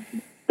 though.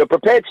 The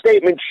prepared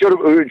statement should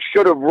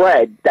have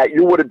read that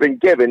you would have been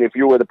given if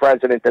you were the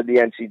president of the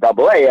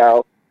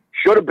NCAA.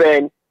 Should have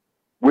been,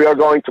 we are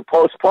going to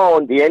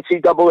postpone the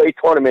NCAA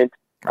tournament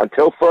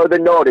until further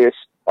notice,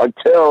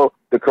 until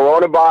the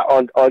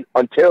coronavirus,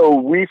 until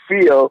we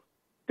feel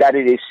that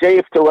it is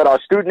safe to let our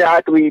student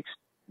athletes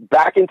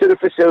back into the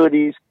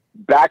facilities,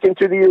 back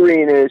into the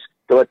arenas,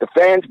 to let the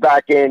fans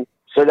back in,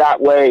 so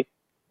that way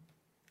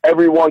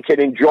everyone can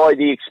enjoy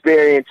the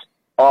experience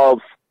of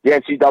the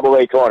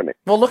NCAA tournament.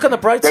 Well, look on the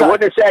bright side. They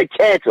wouldn't have said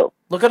cancel.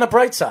 Look on the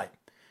bright side.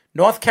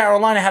 North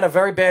Carolina had a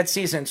very bad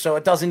season, so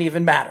it doesn't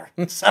even matter.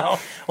 So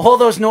all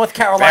those North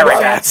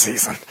Carolina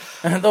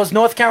those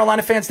North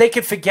Carolina fans, they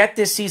could forget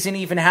this season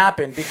even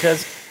happened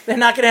because they're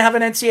not going to have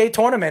an NCAA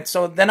tournament,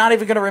 so they're not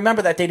even going to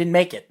remember that they didn't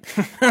make it.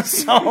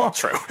 So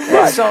true.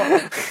 Right.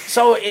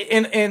 So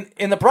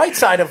in the bright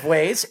side of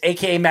ways,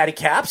 aka Matty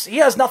Caps, he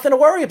has nothing to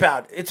worry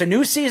about. It's a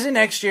new season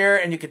next year,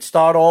 and you could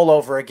start all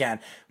over again.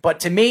 But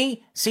to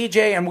me,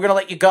 CJ, and we're going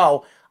to let you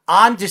go,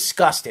 I'm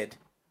disgusted.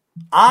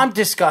 I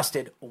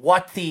could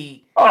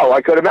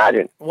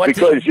imagine.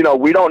 Because,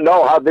 we don't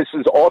know how this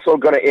is also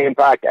going to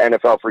impact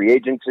NFL free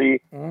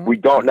agency. Mm-hmm. We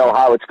don't know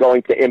how it's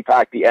going to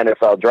impact the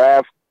NFL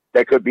draft.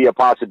 There could be a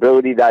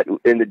possibility that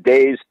in the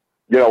days,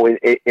 in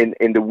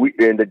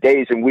the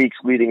days and weeks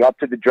leading up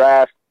to the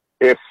draft,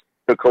 if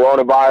the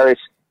coronavirus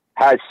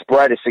has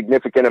spread a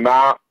significant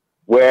amount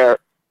where,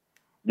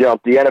 the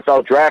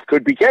NFL draft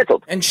could be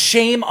canceled. And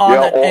shame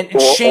on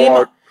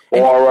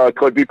Or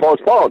could be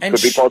postponed.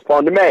 Could be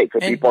postponed to May.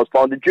 Could be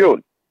postponed to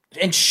June.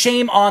 And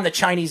shame on the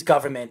Chinese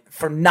government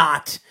for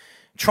not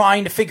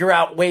trying to figure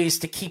out ways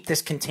to keep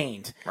this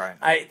contained.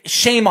 Right.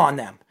 Shame on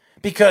them.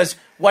 Because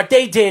what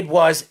they did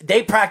was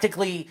they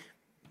practically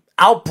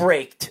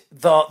outbreaked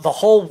the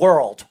whole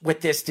world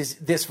with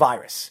this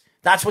virus.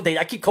 That's what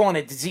I keep calling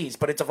it disease,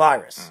 but it's a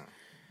virus.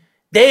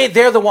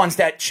 They're the ones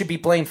that should be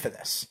blamed for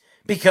this.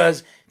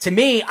 Because to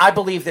me, I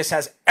believe this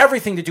has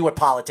everything to do with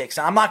politics.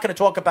 And I'm not going to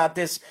talk about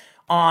this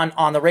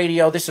on the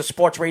radio. This is a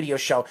sports radio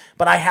show.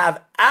 But I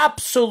have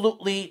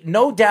absolutely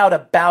no doubt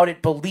about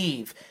it,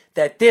 believe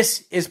that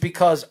this is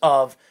because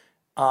of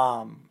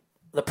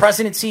the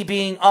presidency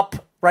being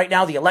up right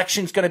now. The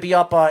election's going to be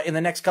up in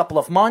the next couple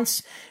of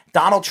months.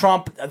 Donald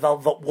Trump, the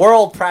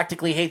world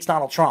practically hates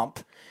Donald Trump.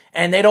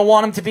 And they don't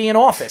want him to be in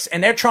office.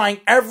 And they're trying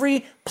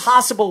every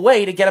possible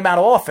way to get him out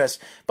of office.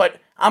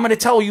 But I'm going to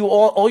tell you,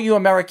 all you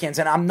Americans,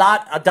 and I'm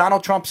not a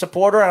Donald Trump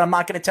supporter, and I'm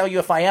not going to tell you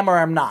if I am or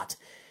I'm not.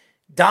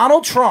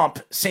 Donald Trump,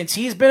 since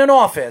he's been in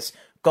office,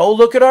 go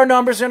look at our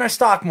numbers in our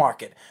stock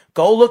market.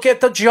 Go look at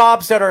the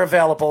jobs that are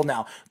available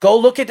now. Go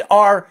look at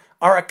our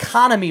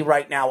economy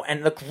right now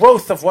and the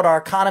growth of what our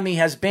economy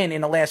has been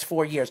in the last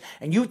 4 years.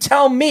 And you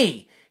tell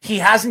me he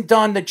hasn't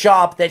done the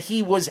job that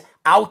he was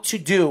out to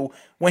do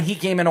when he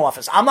came in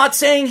office. I'm not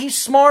saying he's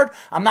smart.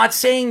 I'm not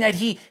saying that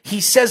he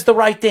says the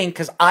right thing,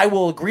 because I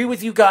will agree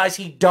with you guys,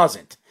 he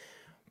doesn't.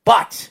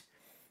 But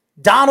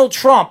Donald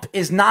Trump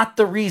is not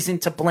the reason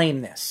to blame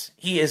this.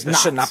 He is not.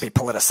 This should not be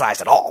politicized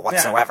at all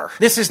whatsoever. Yeah.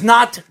 This is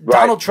not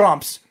Donald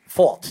Trump's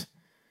fault.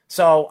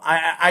 So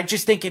I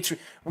just think it's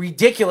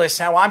ridiculous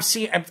how I'm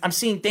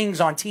seeing things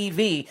on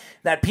TV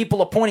that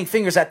people are pointing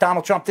fingers at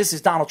Donald Trump. This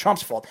is Donald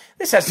Trump's fault.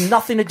 This has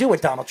nothing to do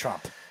with Donald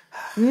Trump.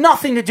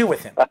 Nothing to do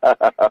with him.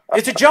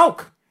 It's a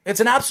joke.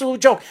 It's an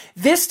absolute joke.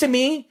 This to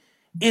me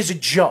is a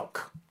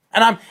joke.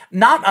 And I'm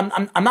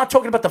not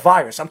talking about the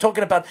virus. I'm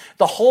talking about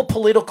the whole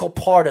political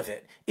part of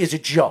it is a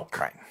joke.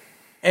 Right.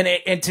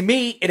 And to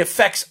me, it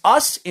affects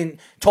us in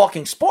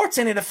talking sports,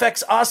 and it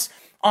affects us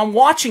on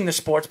watching the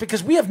sports,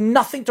 because we have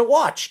nothing to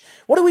watch.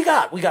 What do we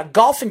got? We got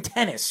golf and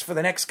tennis for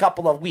the next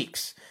couple of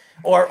weeks.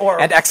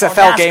 And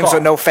XFL games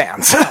with no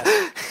fans.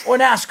 Or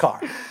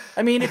NASCAR.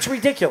 I mean, it's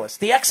ridiculous.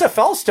 The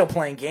XFL is still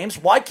playing games.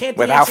 Why can't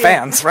the Without NCAA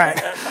fans, right?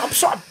 I'm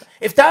sorry.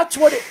 If that's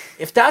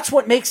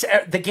what makes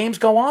the games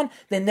go on,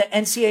 then the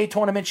NCAA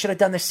tournament should have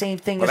done the same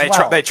thing as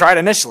well. They tried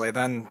initially,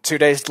 then 2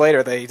 days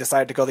later they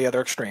decided to go the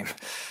other extreme.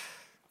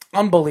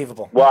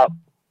 Unbelievable. Well,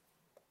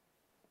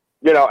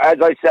 as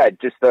I said,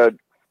 just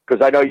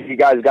because I know you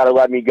guys got to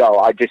let me go.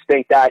 I just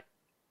think that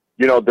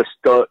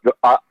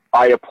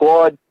I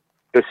applaud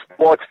the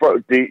sports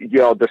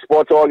the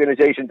sports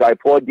organizations. I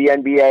applaud the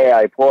NBA.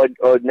 I applaud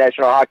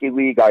National Hockey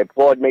League. I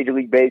applaud Major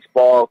League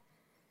Baseball.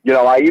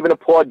 I even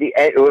applaud the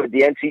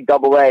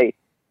NCAA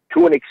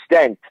to an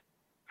extent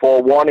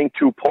for wanting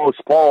to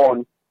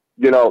postpone,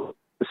 the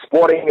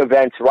sporting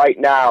events right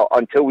now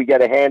until we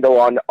get a handle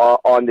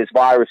on this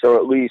virus, or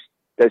at least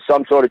there's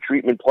some sort of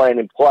treatment plan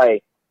in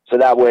play, so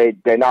that way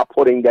they're not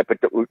putting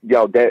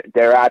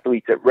their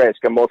athletes at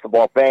risk, and most of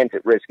all fans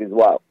at risk as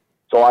well.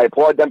 So I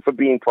applaud them for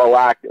being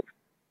proactive.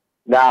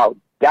 Now,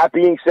 that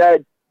being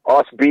said,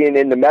 us being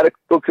in the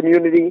medical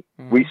community,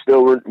 we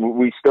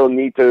still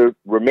need to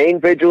remain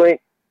vigilant.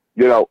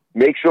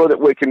 Make sure that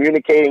we're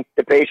communicating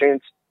to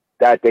patients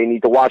that they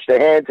need to wash their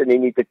hands and they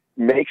need to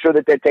make sure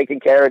that they're taking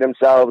care of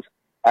themselves.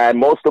 And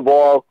most of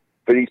all,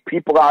 for these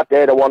people out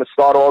there that want to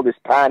start all this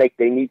panic,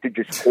 they need to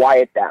just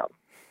quiet down.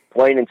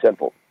 Plain and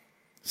simple.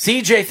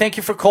 CJ, thank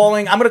you for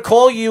calling. I'm going to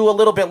call you a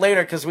little bit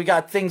later because we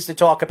got things to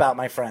talk about,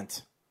 my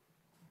friend.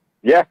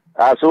 Yeah,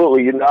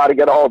 absolutely. You know how to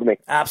get a hold of me.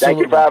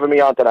 Absolutely. Thank you for having me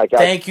on tonight,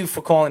 guys. Thank you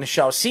for calling the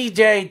show.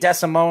 CJ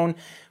Desimone,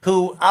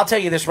 who, I'll tell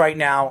you this right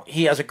now,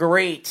 he has a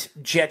great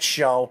Jets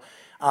show.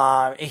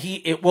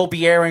 It will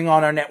be airing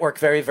on our network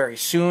very, very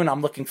soon.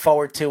 I'm looking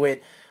forward to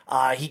it.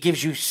 He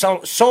gives you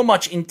so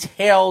much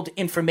entailed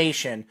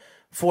information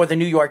for the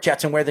New York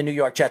Jets and where the New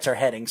York Jets are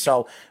heading.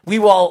 So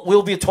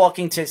we'll be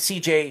talking to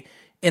CJ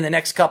in the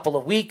next couple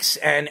of weeks,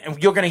 and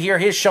you're going to hear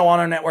his show on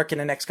our network in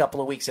the next couple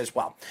of weeks as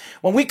well.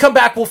 When we come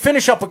back, we'll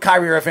finish up with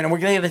Kyrie Irving, and we're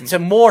going to get into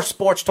more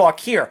sports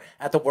talk here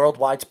at the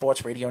Worldwide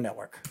Sports Radio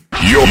Network.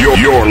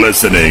 You're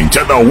listening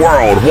to the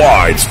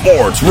Worldwide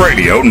Sports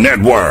Radio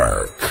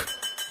Network.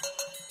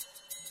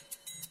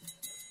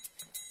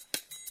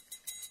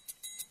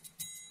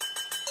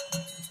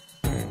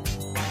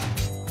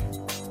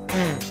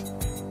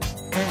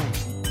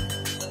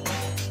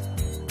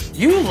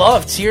 You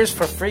love Tears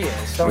for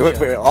Fears,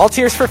 don't you? All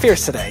Tears for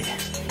Fears today.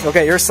 You'll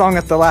get your song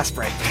at the last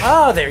break.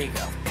 Oh, there you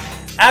go.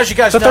 As you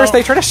guys know, it's a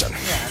Thursday tradition.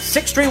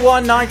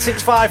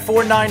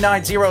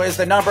 631-965-4990 is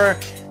the number.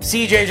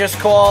 CJ just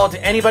called.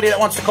 Anybody that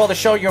wants to call the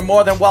show, you're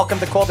more than welcome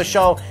to call the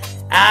show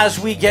as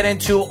we get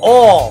into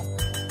all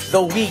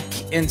the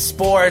week in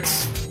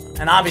sports.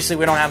 And obviously,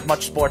 we don't have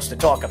much sports to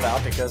talk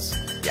about because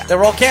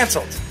they're all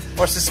canceled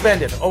or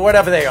suspended or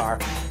whatever they are.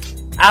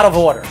 Out of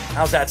order.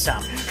 How's that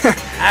sound?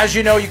 As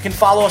you know, you can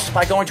follow us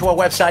by going to our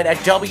website at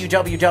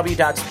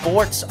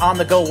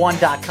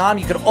www.sportsonthego1.com.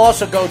 You can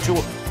also go to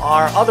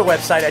our other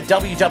website at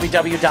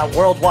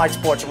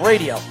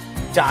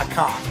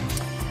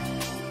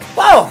www.worldwidesportsradio.com.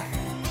 Well,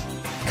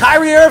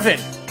 Kyrie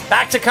Irving.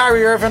 Back to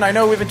Kyrie Irving. I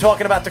know we've been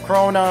talking about the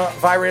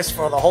coronavirus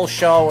for the whole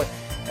show,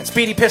 and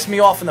Speedy pissed me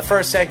off in the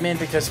first segment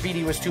because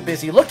Speedy was too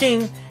busy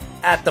looking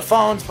at the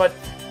phones, but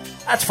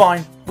that's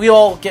fine. We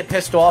all get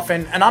pissed off,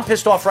 and I'm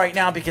pissed off right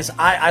now because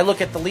I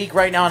look at the league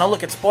right now and I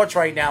look at sports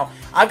right now.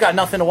 I've got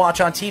nothing to watch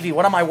on TV.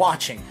 What am I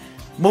watching?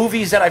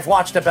 Movies that I've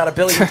watched about 1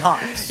 billion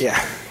times. Yeah.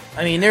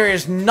 I mean, there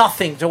is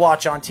nothing to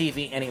watch on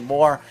TV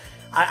anymore.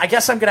 I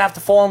guess I'm going to have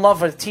to fall in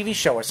love with a TV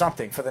show or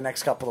something for the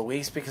next couple of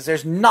weeks because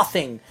there's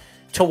nothing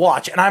to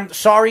watch. And I'm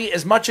sorry,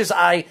 as much as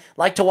I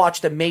like to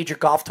watch the major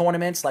golf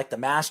tournaments like the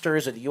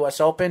Masters or the U.S.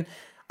 Open,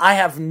 I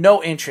have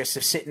no interest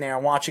of sitting there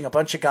and watching a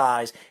bunch of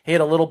guys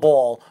hit a little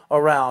ball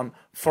around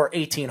for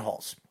 18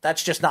 holes.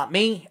 That's just not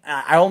me.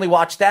 I only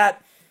watch that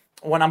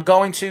when I'm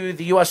going to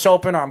the U.S.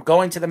 Open or I'm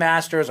going to the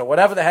Masters or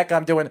whatever the heck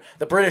I'm doing,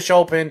 the British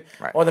Open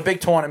or the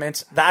big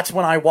tournaments. That's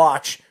when I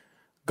watch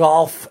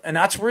golf, and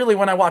that's really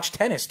when I watch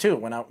tennis too,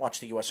 when I watch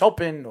the U.S.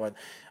 Open or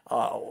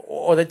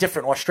the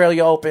different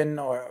Australia Open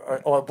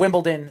or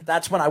Wimbledon.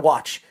 That's when I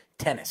watch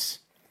tennis.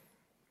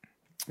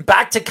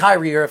 Back to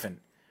Kyrie Irving.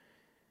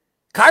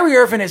 Kyrie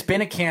Irving has been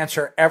a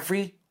cancer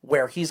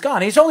everywhere he's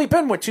gone. He's only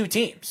been with 2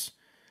 teams.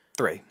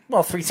 3.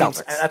 Well, 3 teams.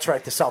 Celtics. That's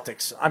right, the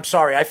Celtics. I'm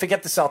sorry, I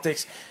forget the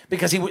Celtics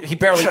because he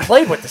barely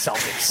played with the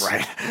Celtics.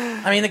 Right.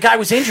 I mean, the guy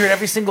was injured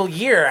every single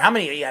year. How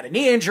many? He had a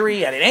knee injury,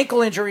 he had an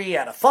ankle injury, he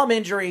had a thumb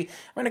injury.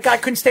 I mean, the guy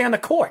couldn't stay on the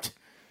court.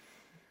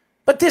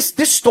 But this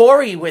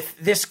story with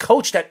this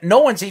coach that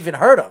no one's even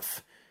heard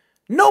of.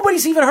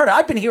 Nobody's even heard of.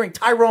 I've been hearing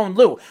Tyronn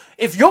Lue.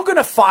 If you're going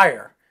to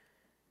fire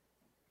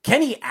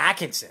Kenny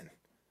Atkinson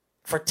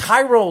for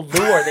Tyronn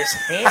Lue or this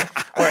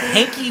or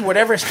Hanky,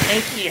 whatever his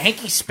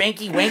Hanky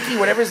Spanky Wanky,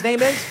 whatever his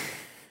name is,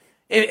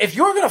 if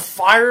you're going to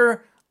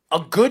fire a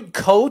good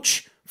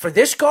coach for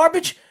this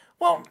garbage,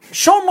 well,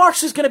 Sean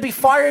Marks is going to be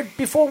fired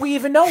before we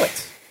even know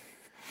it.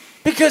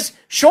 Because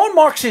Sean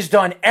Marks has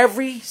done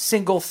every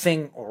single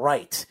thing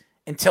right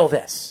until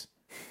this.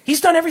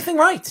 He's done everything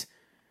right.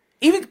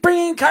 Even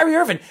bringing in Kyrie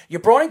Irving. You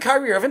brought in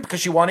Kyrie Irving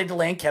because you wanted to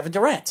land Kevin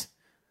Durant.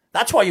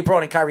 That's why you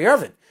brought in Kyrie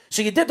Irving.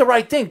 So you did the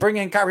right thing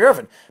bringing in Kyrie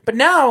Irving. But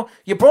now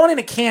you brought in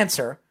a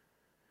cancer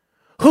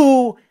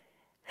who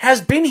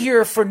has been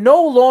here for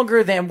no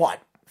longer than,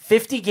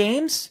 50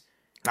 games?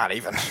 Not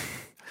even.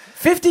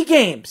 50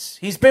 games.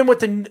 He's been with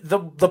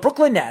the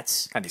Brooklyn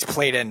Nets. And he's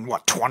played in,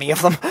 20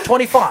 of them?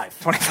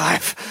 25.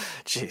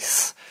 25.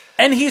 Jeez.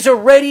 And he's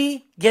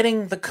already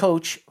getting the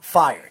coach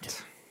fired.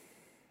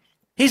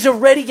 He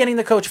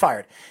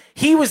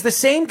was the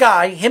same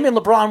guy, him and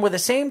LeBron were the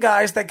same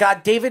guys that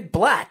got David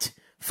Blatt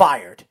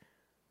fired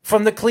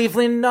from the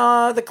Cleveland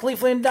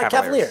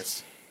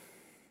Cavaliers.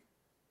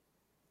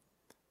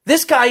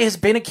 This guy has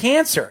been a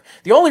cancer.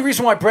 The only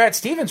reason why Brad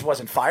Stevens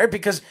wasn't fired,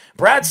 because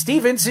Brad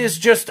Stevens is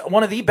just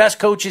one of the best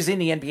coaches in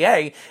the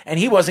NBA, and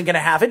he wasn't going to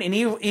have it, and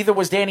either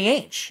was Danny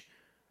Ainge.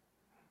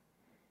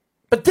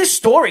 But this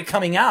story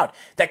coming out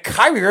that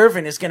Kyrie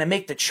Irving is going to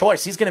make the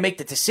choice, he's going to make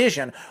the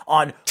decision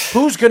on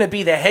who's going to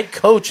be the head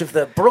coach of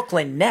the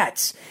Brooklyn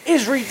Nets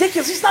is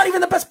ridiculous. He's not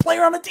even the best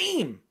player on the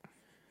team.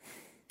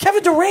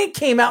 Kevin Durant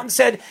came out and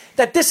said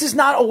that this is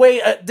not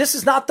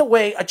the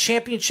way a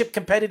championship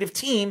competitive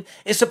team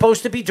is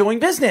supposed to be doing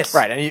business.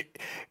 Right, and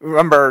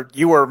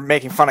you were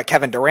making fun of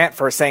Kevin Durant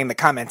for saying the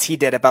comments he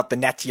did about the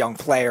Nets' young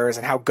players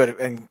and how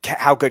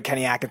good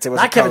Kenny Atkinson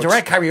was. Not Kevin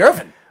Durant, Kyrie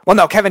Irving. Well,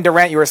 no, Kevin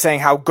Durant, you were saying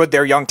how good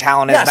their young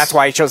talent is, yes. And that's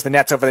why he chose the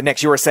Nets over the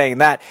Knicks. You were saying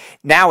that.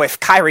 Now, if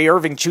Kyrie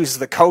Irving chooses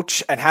the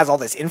coach and has all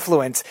this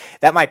influence,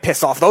 that might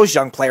piss off those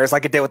young players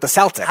like it did with the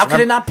Celtics. How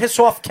could it not piss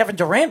off Kevin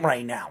Durant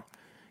right now?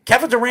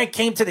 Kevin Durant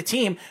came to the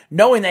team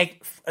knowing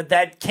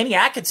that Kenny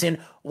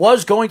Atkinson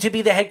was going to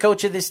be the head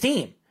coach of this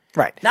team.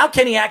 Right. Now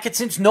Kenny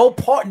Atkinson's no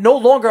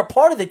longer a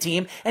part of the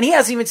team, and he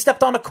hasn't even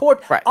stepped on the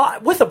court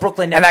with a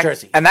Brooklyn Nets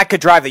jersey. And that could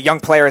drive the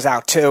young players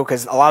out, too,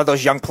 because a lot of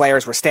those young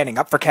players were standing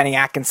up for Kenny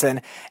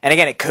Atkinson. And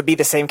again, it could be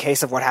the same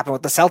case of what happened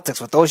with the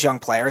Celtics with those young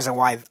players and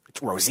why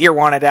Rozier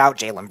wanted out,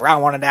 Jaylen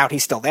Brown wanted out.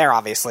 He's still there,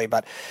 obviously,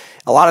 but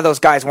a lot of those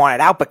guys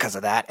wanted out because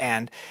of that.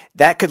 And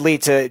that could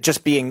lead to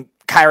just being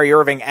Kyrie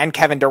Irving and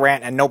Kevin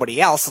Durant and nobody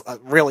else, a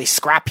really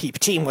scrap heap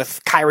team with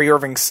Kyrie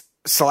Irving's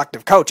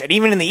selective coach. And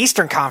even in the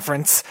Eastern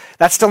Conference,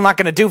 that's still not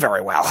going to do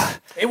very well.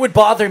 It would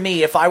bother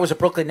me if I was a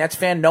Brooklyn Nets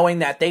fan knowing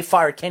that they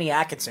fired Kenny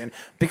Atkinson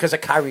because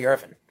of Kyrie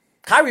Irving.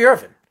 Kyrie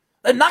Irving.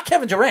 Not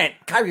Kevin Durant,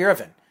 Kyrie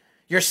Irving.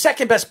 Your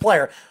second best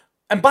player.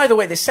 And by the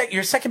way,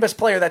 your second best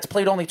player that's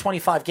played only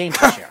 25 games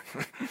this year.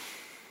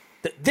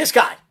 This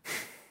guy.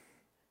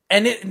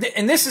 And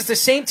this is the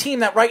same team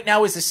that right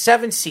now is the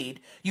 7th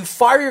seed. You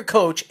fire your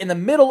coach in the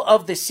middle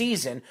of the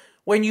season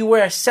when you were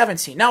a 7th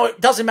seed. Now,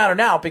 it doesn't matter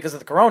now because of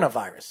the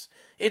coronavirus.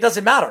 It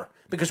doesn't matter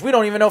because we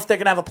don't even know if they're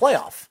going to have a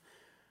playoff.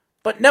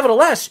 But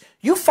nevertheless,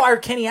 you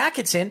fired Kenny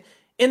Atkinson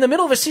in the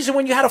middle of a season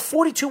when you had a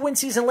 42-win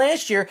season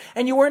last year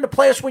and you were in the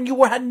playoffs when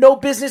you had no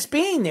business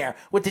being there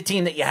with the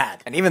team that you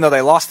had. And even though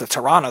they lost to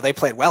Toronto, they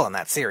played well in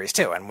that series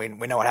too. And we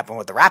know what happened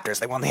with the Raptors.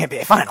 They won the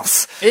NBA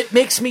Finals. It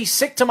makes me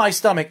sick to my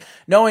stomach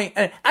knowing,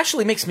 and it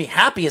actually makes me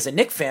happy as a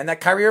Knick fan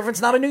that Kyrie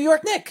Irving's not a New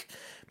York Knick.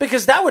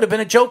 Because that would have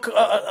been a joke,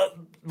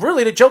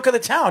 really the joke of the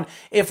town,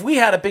 if we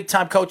had a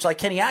big-time coach like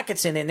Kenny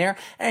Atkinson in there.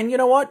 And you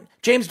know what?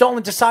 James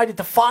Dolan decided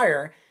to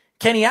fire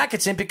Kenny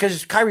Atkinson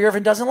because Kyrie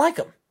Irving doesn't like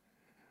him.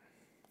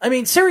 I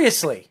mean,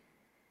 seriously.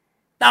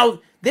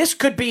 Now, this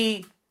could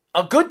be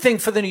a good thing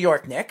for the New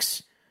York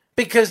Knicks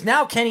because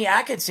now Kenny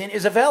Atkinson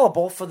is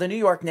available for the New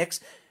York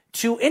Knicks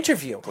to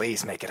interview.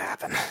 Please make it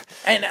happen.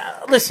 And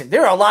listen,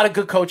 there are a lot of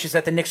good coaches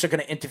that the Knicks are going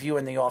to interview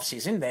in the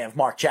offseason. They have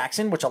Mark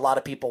Jackson, which a lot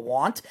of people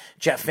want,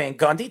 Jeff Van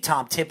Gundy,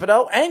 Tom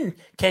Thibodeau, and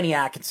Kenny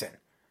Atkinson.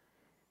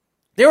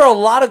 There are a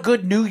lot of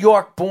good New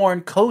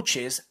York-born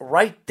coaches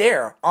right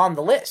there on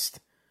the list.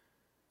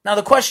 Now,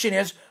 the question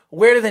is,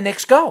 where do the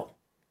Knicks go?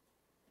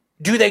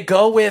 Do they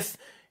go with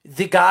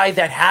the guy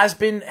that has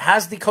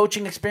the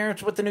coaching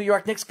experience with the New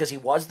York Knicks because he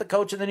was the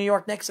coach of the New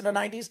York Knicks in the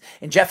 90s,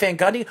 and Jeff Van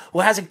Gundy,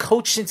 who hasn't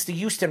coached since the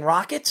Houston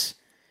Rockets?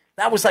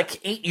 That was like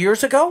 8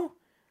 years ago.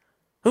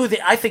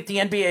 I think the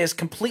NBA has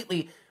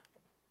completely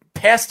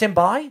passed him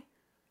by.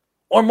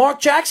 Or Mark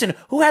Jackson,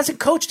 who hasn't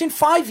coached in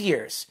 5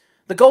 years.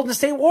 The Golden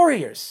State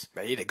Warriors.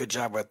 But he did a good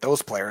job with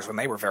those players when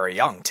they were very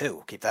young,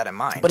 too. Keep that in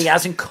mind. But he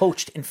hasn't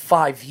coached in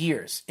 5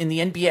 years in the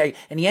NBA,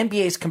 and the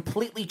NBA has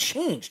completely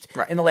changed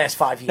in the last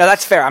 5 years. No,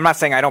 that's fair. I'm not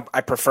saying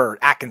I prefer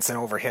Atkinson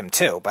over him,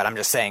 too, but I'm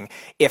just saying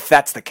if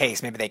that's the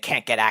case, maybe they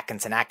can't get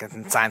Atkinson.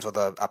 Atkinson signs with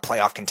a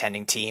playoff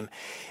contending team.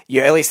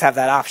 You at least have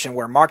that option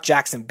where Mark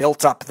Jackson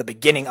built up the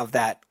beginning of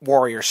that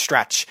Warriors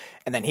stretch,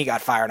 and then he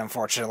got fired,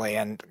 unfortunately,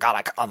 and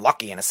got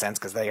unlucky in a sense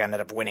because they ended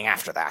up winning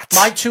after that.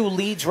 My two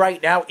leads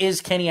right now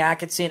is Kenny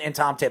Atkinson and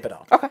Tom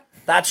Thibodeau. Okay.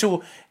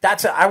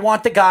 I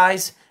want the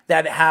guys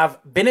that have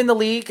been in the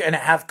league and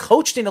have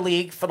coached in the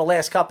league for the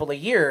last couple of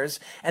years,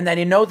 and that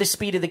know the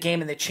speed of the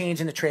game and the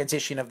change and the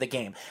transition of the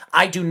game.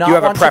 I do not. Do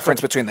you have a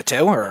preference between the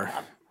two, or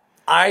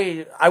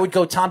I would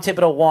go Tom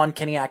Thibodeau 1,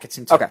 Kenny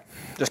Atkinson 2. Okay,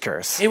 just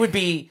curious. It would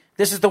be.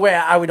 This is the way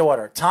I would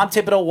order: Tom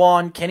Thibodeau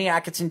 1, Kenny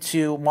Atkinson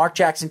 2, Mark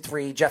Jackson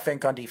 3, Jeff Van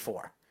Gundy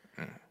 4.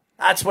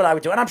 That's what I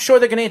would do. And I'm sure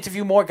they're going to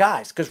interview more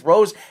guys because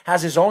Rose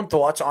has his own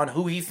thoughts on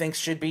who he thinks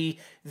should be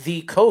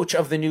the coach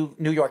of the New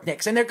York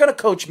Knicks. And they're going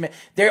to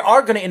they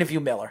are going to interview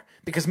Miller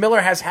because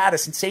Miller has had a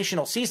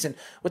sensational season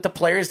with the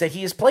players that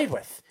he has played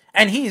with.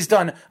 And he's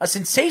done a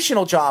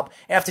sensational job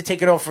after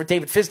taking over for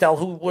David Fizdale,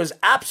 who was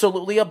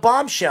absolutely a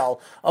bombshell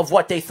of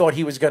what they thought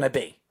he was going to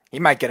be. He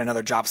might get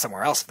another job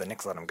somewhere else if the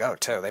Knicks let him go,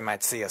 too. They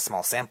might see a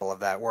small sample of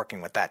that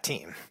working with that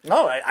team.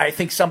 No, I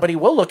think somebody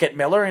will look at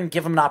Miller and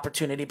give him an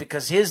opportunity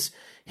because his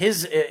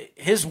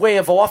way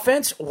of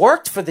offense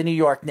worked for the New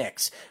York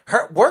Knicks.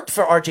 Worked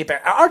for R.J.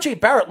 Barrett. R.J.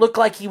 Barrett looked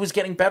like he was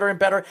getting better and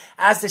better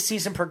as the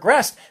season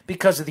progressed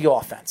because of the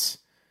offense.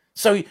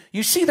 So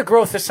you see the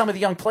growth of some of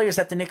the young players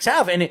that the Knicks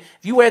have, and if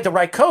you add the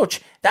right coach,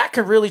 that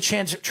could really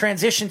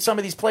transition some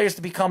of these players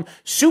to become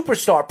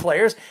superstar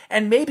players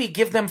and maybe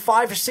give them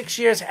 5 or 6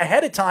 years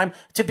ahead of time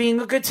to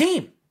being a good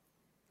team.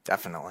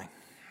 Definitely.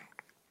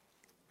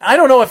 I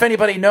don't know if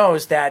anybody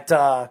knows that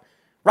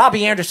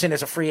Robbie Anderson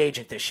is a free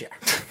agent this year.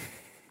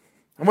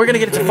 And we're going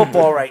to get into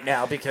football right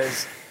now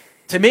because,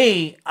 to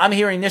me, I'm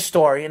hearing this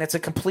story, and it's a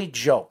complete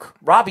joke.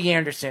 Robbie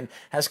Anderson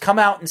has come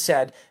out and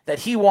said that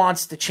he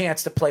wants the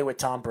chance to play with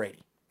Tom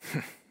Brady.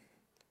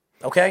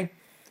 Okay?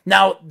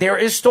 Now, there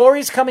is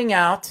stories coming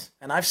out,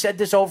 and I've said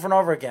this over and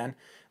over again,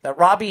 that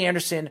Robbie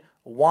Anderson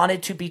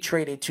wanted to be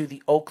traded to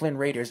the Oakland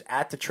Raiders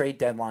at the trade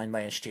deadline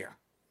last year.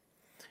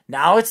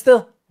 Now it's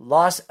the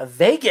Las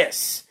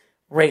Vegas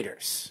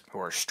Raiders, who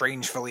are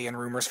strangely in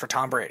rumors for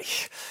Tom Brady.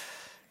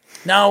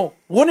 Now,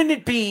 wouldn't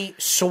it be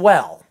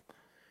swell?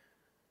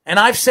 And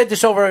I've said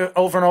this over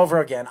and over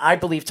again. I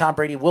believe Tom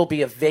Brady will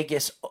be a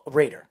Vegas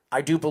Raider.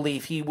 I do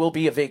believe he will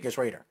be a Vegas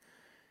Raider.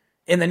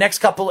 In the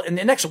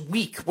next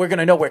week, we're going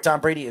to know where Tom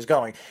Brady is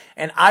going.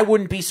 And I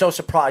wouldn't be so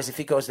surprised if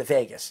he goes to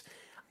Vegas.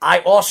 I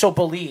also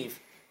believe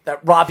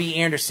that Robbie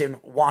Anderson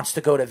wants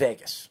to go to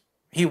Vegas.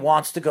 He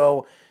wants to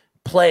go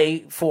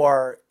play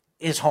for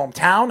his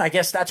hometown. I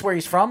guess that's where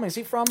he's from. Is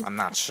he from? I'm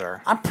not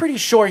sure. I'm pretty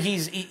sure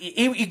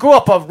he grew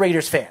up a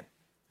Raiders fan.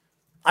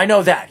 I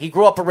know that. He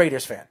grew up a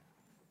Raiders fan.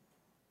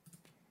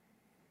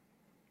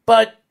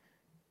 But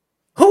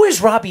who is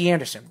Robbie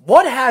Anderson?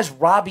 What has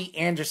Robbie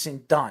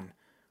Anderson done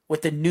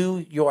with the New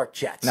York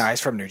Jets? No,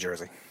 he's from New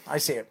Jersey. I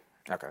see it.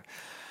 Okay.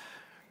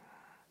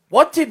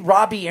 What did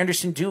Robbie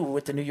Anderson do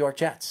with the New York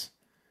Jets?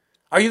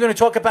 Are you going to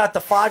talk about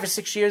the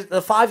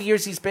 5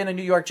 years he's been in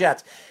New York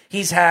Jets?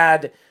 He's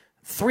had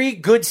 3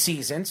 good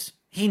seasons.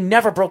 He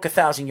never broke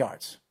 1,000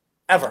 yards.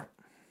 Ever.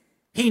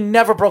 He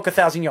never broke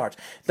 1,000 yards.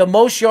 The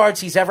most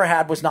yards he's ever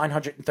had was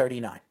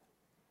 939.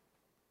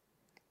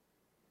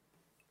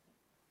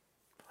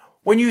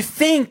 When you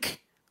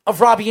think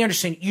of Robbie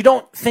Anderson, you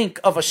don't think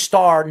of a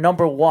star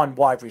number 1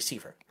 wide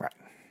receiver. Right.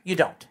 You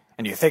don't.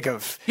 And you think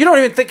of... You don't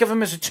even think of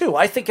him as a 2.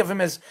 I think of him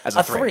as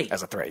a 3.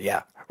 As a 3,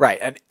 yeah. Right.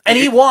 And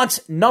he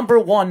wants number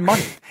 1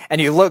 money.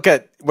 And you look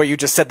at what you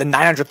just said, the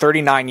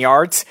 939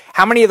 yards.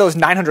 How many of those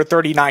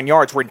 939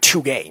 yards were in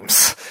 2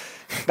 games?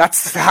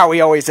 That's how he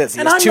always is.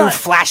 He has 2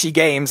 flashy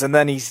games, and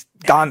then he's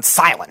gone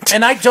silent.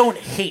 And I don't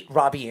hate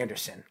Robbie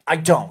Anderson. I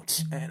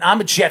don't. And I'm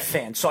a Jet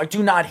fan, so I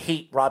do not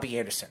hate Robbie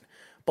Anderson.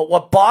 But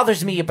what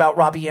bothers me about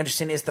Robbie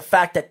Anderson is the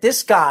fact that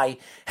this guy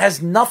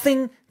has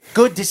nothing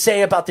good to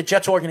say about the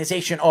Jets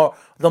organization or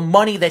the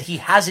money that he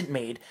hasn't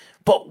made.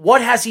 But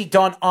what has he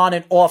done on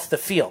and off the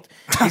field?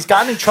 He's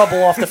gotten in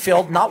trouble off the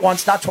field, not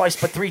once, not twice,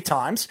 but 3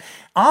 times.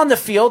 On the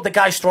field, the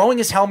guy's throwing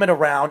his helmet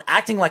around,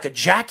 acting like a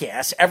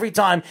jackass. Every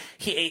time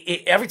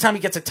he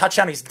gets a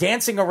touchdown, he's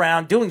dancing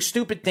around, doing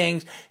stupid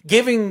things,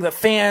 giving the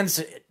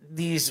fans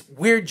these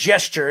weird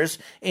gestures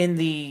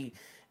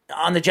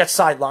on the Jets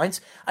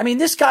sidelines. I mean,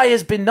 this guy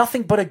has been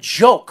nothing but a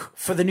joke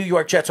for the New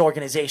York Jets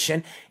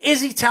organization. Is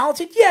he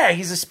talented? Yeah,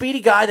 he's a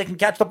speedy guy that can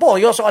catch the ball.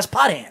 He also has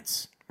pot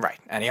hands. Right,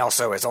 and he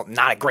also is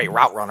not a great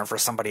route runner for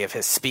somebody of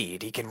his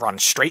speed. He can run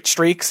straight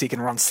streaks, he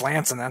can run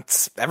slants, and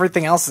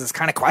everything else is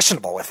kind of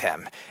questionable with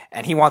him.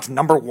 And he wants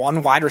number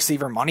 1 wide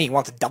receiver money. He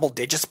wants double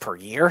digits per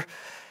year.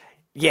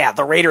 Yeah,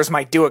 the Raiders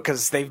might do it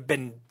because they've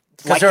been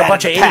like they're that a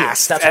bunch in the of past.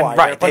 Idiots. That's why.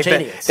 They're a bunch of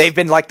idiots. They've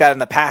been like that in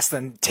the past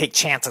and take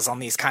chances on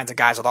these kinds of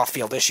guys with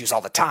off-field issues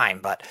all the time.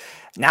 But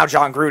now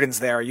John Gruden's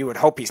there. You would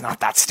hope he's not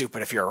that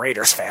stupid if you're a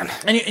Raiders fan.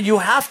 And you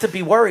have to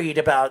be worried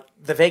about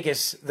the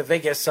Vegas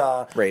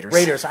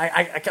Raiders.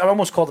 I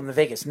almost called them the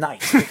Vegas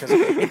Knights because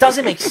it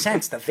doesn't make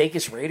sense. The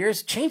Vegas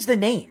Raiders, change the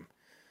name,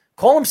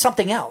 call them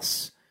something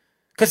else,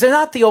 because they're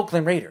not the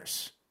Oakland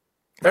Raiders.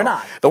 They're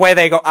not. The way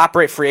they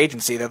operate free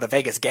agency, they're the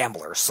Vegas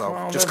Gamblers.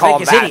 So just call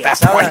them that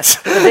idiots. At that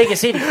point. The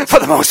Vegas Idiots. For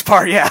the most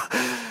part, yeah.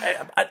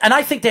 And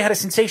I think they had a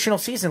sensational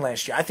season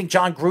last year. I think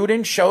John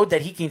Gruden showed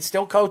that he can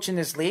still coach in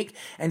this league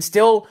and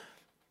still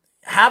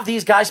have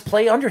these guys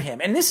play under him.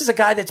 And this is a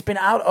guy that's been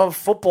out of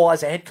football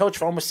as a head coach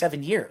for almost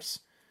 7 years.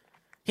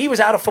 He was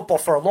out of football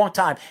for a long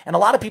time. And a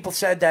lot of people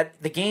said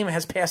that the game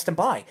has passed him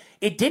by.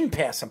 It didn't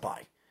pass him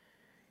by.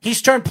 He's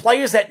turned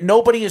players that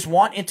nobody is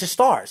want into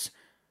stars.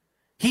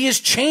 He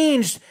has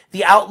changed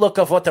the outlook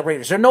of what the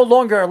Raiders. They're no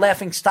longer a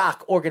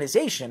laughingstock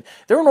organization.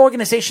 They're an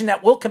organization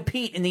that will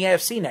compete in the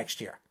AFC next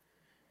year.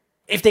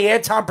 If they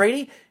add Tom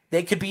Brady,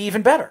 they could be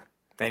even better.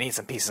 They need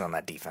some pieces on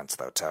that defense,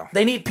 though, too.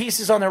 They need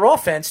pieces on their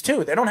offense,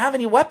 too. They don't have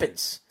any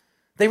weapons.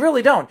 They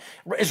really don't.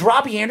 Is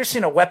Robbie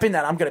Anderson a weapon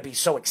that I'm going to be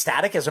so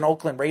ecstatic as an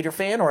Oakland Raider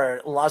fan or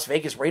a Las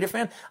Vegas Raider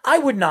fan? I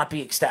would not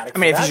be ecstatic. I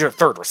mean, if he's your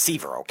third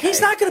receiver, okay. He's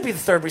not going to be the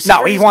third receiver.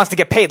 No, he wants to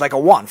get paid like a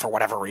 1 for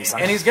whatever reason.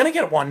 And he's going to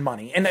get 1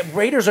 money. And the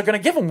Raiders are going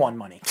to give him 1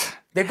 money.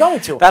 They're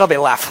going to. That'll be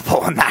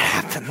laughable when that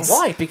happens.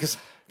 Why? Because,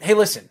 hey,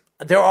 listen,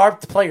 there are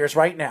players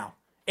right now.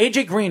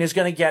 A.J. Green is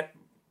going to get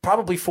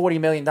probably $40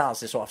 million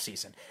this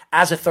offseason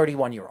as a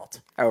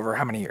 31-year-old. Over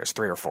how many years?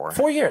 3 or 4?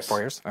 4 years. 4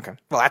 years? Okay.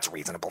 Well, that's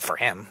reasonable for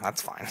him.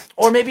 That's fine.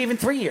 Or maybe even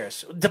 3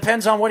 years.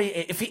 Depends on what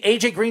if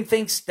A.J. Green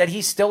thinks that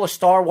he's still a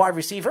star wide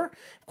receiver,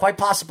 quite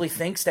possibly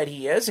thinks that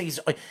he is.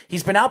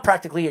 He's been out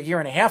practically a year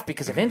and a half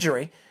because of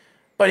injury.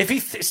 But if he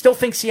still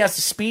thinks he has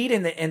the speed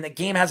and the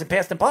game hasn't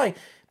passed him by,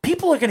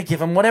 people are going to give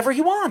him whatever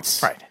he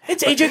wants. Right.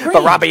 It's A.J. Green.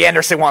 But Robbie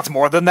Anderson wants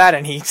more than that,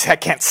 and he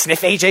can't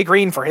sniff A.J.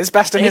 Green for his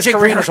best in his career. A.J.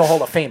 Green is a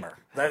Hall of Famer.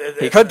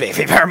 He could be.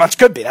 He very much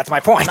could be. That's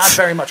my point. Not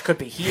very much could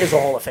be. He is a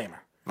Hall of Famer.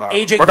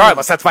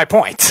 Regardless, that's my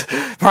point.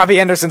 Robbie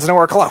Anderson's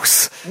nowhere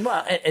close.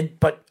 Well,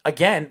 but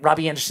again,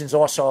 Robbie Anderson's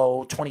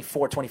also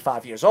 24,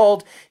 25 years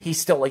old.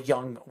 He's still a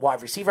young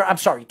wide receiver. I'm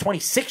sorry,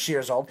 26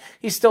 years old.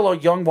 He's still a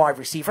young wide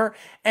receiver.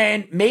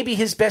 And maybe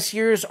his best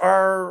years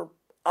are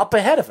up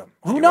ahead of him.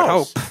 Who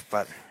knows? Hope,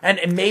 but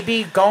and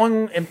maybe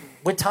going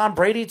with Tom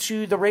Brady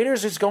to the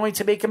Raiders is going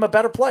to make him a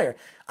better player.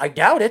 I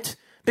doubt it,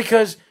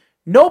 because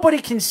nobody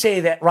can say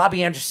that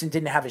Robbie Anderson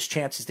didn't have his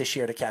chances this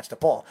year to catch the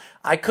ball.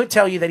 I could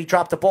tell you that he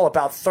dropped the ball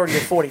about 30 or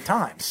 40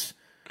 times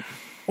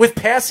with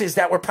passes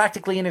that were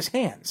practically in his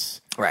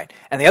hands. Right.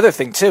 And the other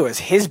thing, too, is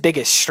his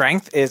biggest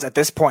strength is, at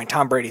this point,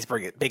 Tom Brady's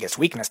biggest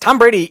weakness. Tom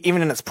Brady,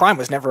 even in his prime,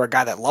 was never a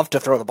guy that loved to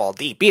throw the ball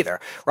deep either.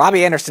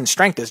 Robbie Anderson's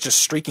strength is just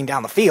streaking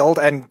down the field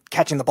and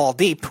catching the ball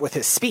deep with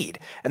his speed.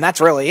 And that's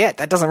really it.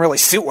 That doesn't really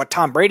suit what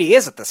Tom Brady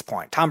is at this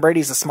point. Tom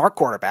Brady's a smart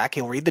quarterback.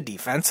 He'll read the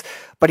defense,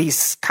 but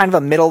he's kind of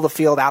a middle of the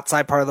field,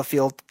 outside part of the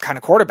field kind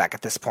of quarterback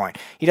at this point.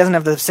 He doesn't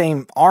have the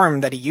same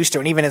arm that he used to,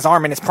 and even his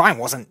arm in his prime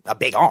wasn't a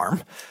big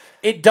arm.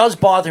 It does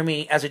bother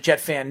me as a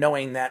Jet fan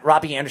knowing that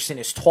Robbie Anderson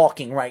is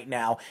talking right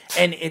now,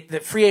 and the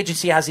free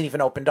agency hasn't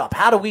even opened up.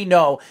 How do we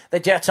know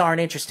the Jets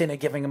aren't interested in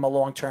giving him a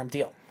long-term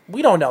deal?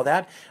 We don't know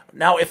that.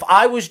 Now, if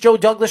I was Joe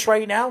Douglas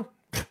right now,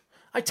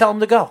 I'd tell him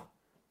to go.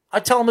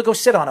 I'd tell him to go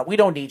sit on it. We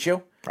don't need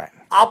you. Right.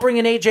 I'll bring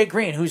in A.J.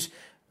 Green, who's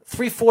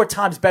 3-4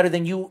 times better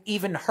than you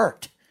even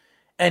hurt,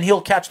 and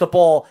he'll catch the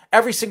ball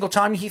every single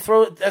time Sam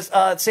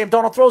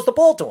Darnold throws the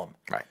ball to him.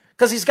 Right.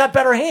 Because he's got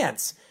better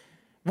hands.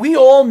 We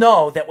all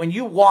know that when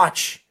you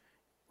watch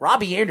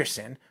Robbie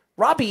Anderson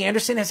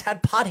has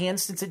had pot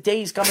hands since the day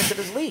he's come into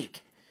this league.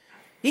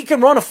 He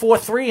can run a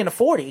 4.3 and a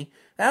 40.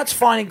 That's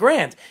fine and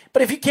grand.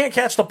 But if he can't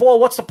catch the ball,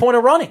 what's the point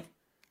of running?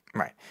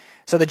 Right.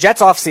 So the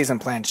Jets'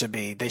 offseason plan should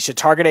be they should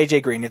target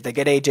A.J. Green. If they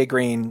get A.J.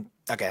 Green,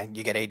 okay,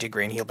 you get A.J.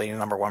 Green. He'll be the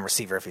number 1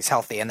 receiver if he's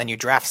healthy. And then you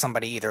draft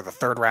somebody either the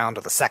 3rd round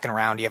or the 2nd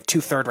round. You have 2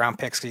 third-round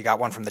picks because you got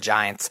one from the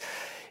Giants.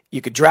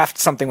 You could draft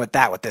something with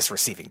this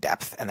receiving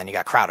depth. And then you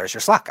got Crowder as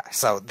your slot guy.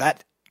 So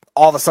that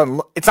all of a sudden,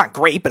 it's not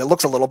great, but it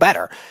looks a little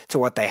better to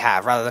what they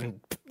have rather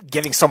than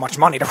giving so much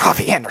money to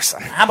Robbie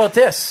Anderson. How about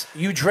this?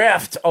 You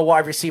draft a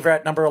wide receiver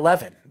at number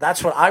 11.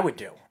 That's what I would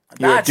do.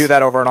 You would do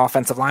that over an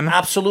offensive lineman?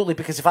 Absolutely,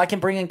 because if I can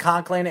bring in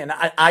Conklin, and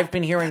I've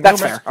been hearing That's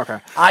rumors. fair. Okay.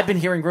 I've been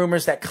hearing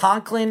rumors that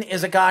Conklin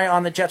is a guy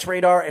on the Jets'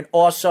 radar, and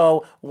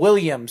also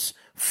Williams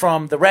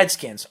from the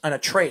Redskins on a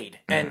trade.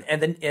 And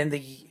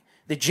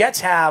the Jets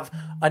have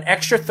an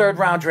extra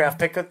 3rd-round draft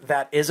pick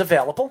that is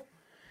available.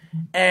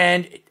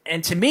 And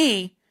to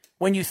me,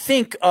 when you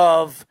think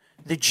of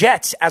the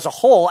Jets as a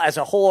whole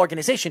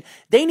organization,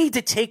 they need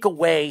to take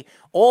away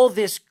all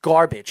this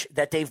garbage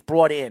that they've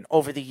brought in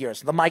over the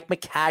years, the Mike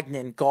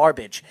Maccagnan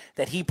garbage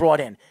that he brought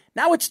in.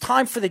 Now it's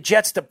time for the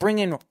Jets to bring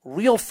in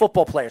real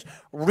football players,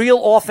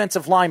 real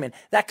offensive linemen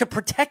that could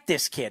protect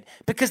this kid,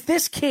 because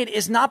this kid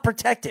is not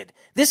protected.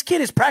 This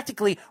kid is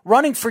practically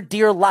running for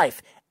dear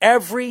life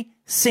every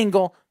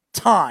single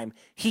time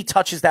he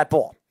touches that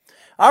ball.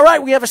 All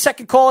right, we have a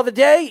second call of the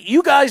day.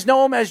 You guys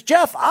know him as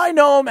Jeff. I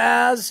know him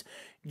as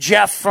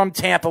Jeff from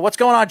Tampa. What's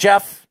going on,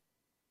 Jeff?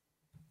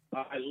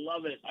 I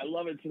love it. I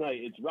love it tonight.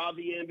 It's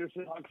Robbie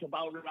Anderson talks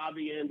about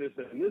Robbie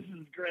Anderson. This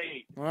is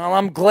great. Well,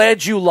 I'm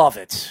glad you love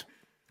it.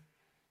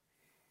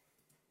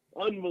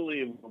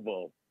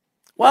 Unbelievable.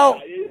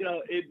 Well,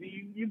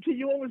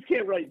 you always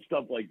can't write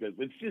stuff like this.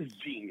 It's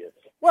just genius.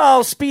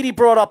 Well, Speedy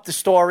brought up the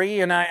story,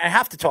 and I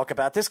have to talk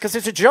about this because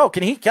it's a joke.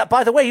 And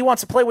by the way, he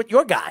wants to play with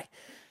your guy,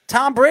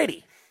 Tom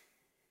Brady.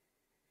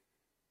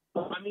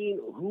 I mean,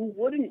 who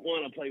wouldn't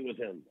want to play with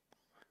him?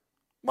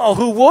 Well,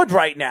 who would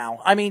right now?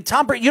 I mean,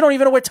 Tom Brady. You don't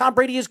even know where Tom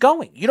Brady is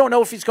going. You don't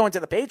know if he's going to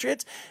the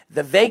Patriots,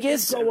 the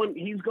Vegas.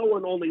 He's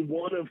going only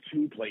one of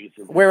 2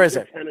 places. Where is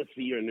it?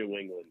 Tennessee or New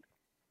England.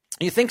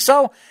 You think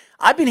so?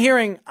 I've been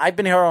hearing a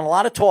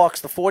lot of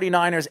talks. The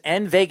 49ers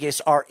and Vegas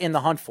are in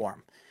the hunt for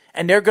him,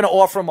 and they're going to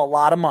offer him a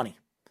lot of money.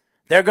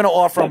 They're going to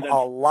offer him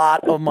a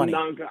lot of money.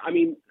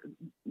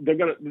 They're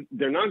not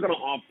going to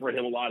offer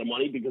him a lot of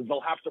money because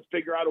they'll have to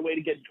figure out a way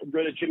to get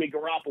rid of Jimmy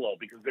Garoppolo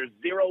because there's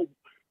zero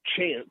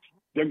chance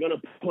they're going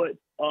to put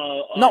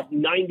a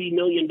 $90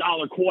 million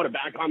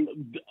quarterback on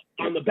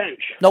the bench.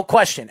 No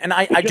question. And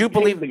I do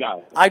believe the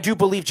guy. I do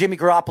believe Jimmy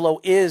Garoppolo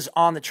is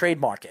on the trade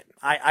market.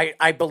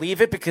 I believe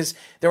it because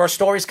there are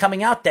stories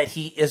coming out that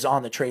he is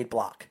on the trade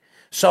block.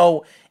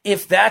 So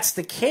if that's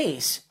the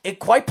case, it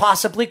quite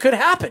possibly could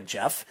happen,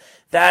 Jeff,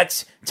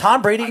 that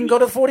Tom Brady can go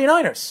to the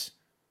 49ers.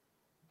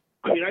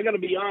 I mean, I got to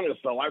be honest,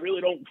 though. I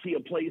really don't see a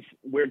place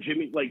where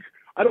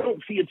I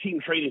don't see a team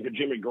trading for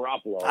Jimmy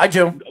Garoppolo. I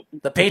do.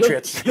 The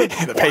Patriots.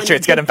 The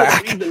Patriots get him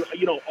back. Reason,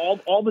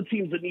 all the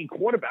teams that need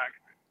quarterback,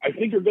 I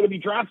think are going to be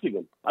drafting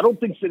him. I don't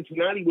think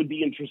Cincinnati would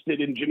be interested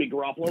in Jimmy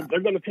Garoppolo. No.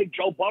 They're going to take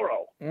Joe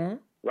Burrow,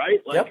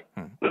 right?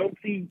 I don't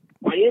see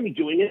Miami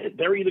doing it.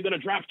 They're either going to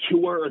draft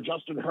Tua or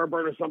Justin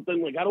Herbert or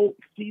something. I don't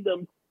see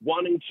them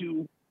wanting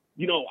to.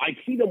 I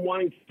see them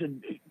wanting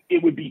to.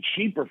 It would be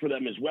cheaper for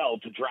them as well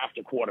to draft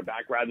a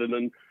quarterback rather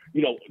than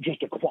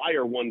just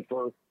acquire one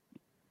for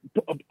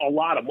a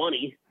lot of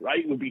money, right?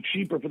 It would be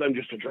cheaper for them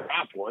just to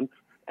draft one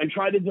and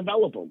try to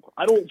develop them.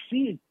 I don't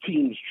see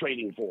teams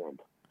trading for them.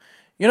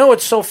 You know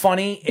what's so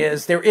funny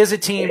is there is a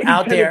team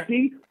out there.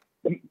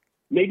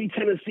 Maybe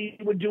Tennessee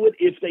would do it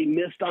if they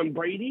missed on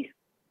Brady.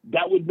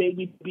 That would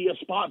maybe be a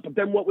spot. But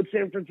then what would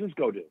San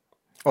Francisco do?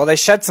 Well, they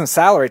shed some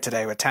salary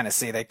today with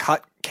Tennessee. They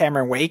cut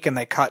Cameron Wake and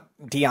they cut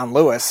Dion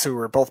Lewis, who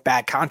were both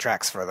bad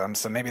contracts for them.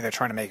 So maybe they're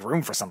trying to make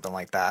room for something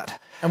like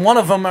that. And one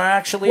of them are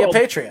actually a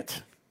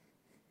Patriot.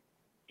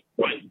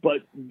 Right,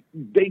 but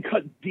they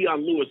cut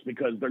Dion Lewis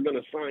because they're going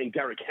to sign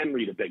Derrick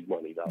Henry to big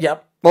money, though.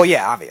 Yep. Well,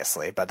 yeah,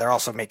 obviously, but they're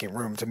also making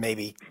room to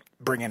maybe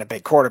bring in a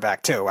big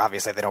quarterback, too.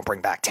 Obviously, they don't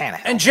bring back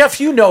Tannehill. And, Jeff,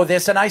 you know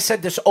this, and I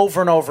said this over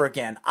and over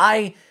again.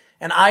 I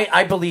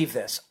believe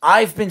this.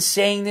 I've been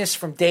saying this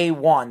from day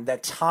one,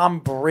 that Tom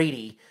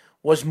Brady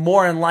was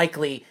more than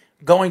likely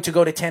going to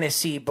go to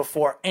Tennessee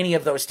before any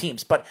of those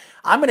teams. But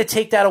I'm going to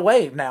take that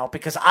away now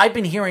because I've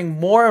been hearing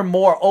more and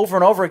more over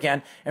and over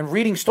again and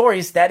reading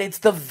stories that it's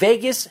the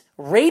Vegas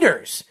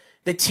Raiders,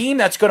 the team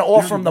that's going to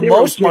offer him the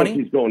most money.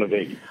 He's going to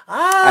Vegas.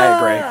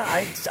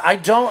 I agree.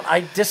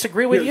 I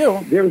disagree with you.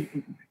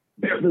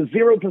 There's a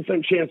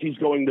 0% chance he's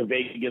going to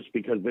Vegas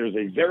because there's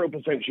a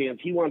 0% chance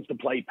he wants to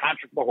play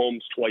Patrick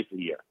Mahomes twice a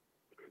year.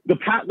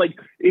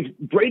 If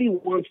Brady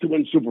wants to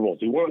win Super Bowls,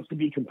 he wants to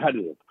be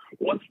competitive.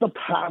 What's the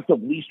path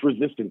of least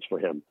resistance for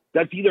him?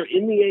 That's either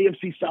in the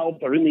AFC South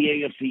or in the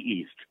AFC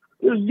East.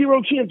 There's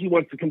 0 chance he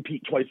wants to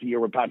compete twice a year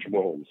with Patrick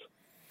Mahomes.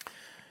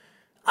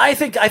 I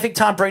think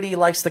Tom Brady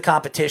likes the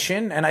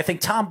competition, and I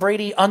think Tom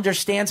Brady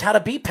understands how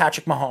to beat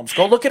Patrick Mahomes.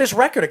 Go look at his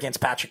record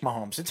against Patrick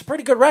Mahomes. It's a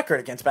pretty good record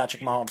against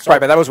Patrick Mahomes. So, right,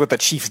 but that was with the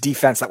Chiefs'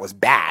 defense that was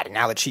bad.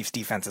 Now the Chiefs'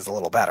 defense is a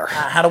little better.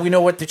 How do we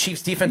know what the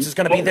Chiefs' defense is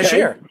going to be this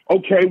year?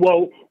 Okay,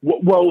 well,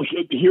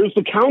 here's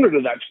the counter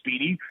to that,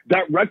 Speedy.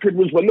 That record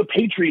was when the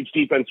Patriots'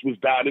 defense was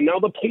bad, and now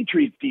the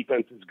Patriots'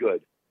 defense is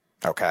good.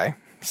 Okay,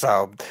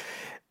 so,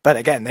 but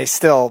again, they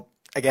still...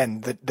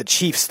 Again, the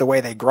Chiefs, the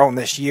way they've grown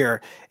this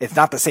year, it's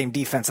not the same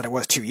defense that it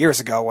was 2 years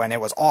ago when it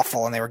was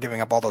awful and they were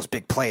giving up all those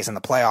big plays in the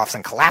playoffs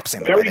and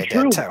collapsing the way they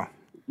did, too.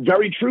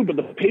 Very true, but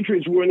the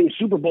Patriots were winning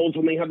Super Bowls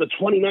when they had the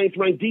 29th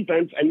ranked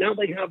defense, and now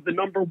they have the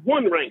number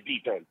 1 ranked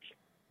defense.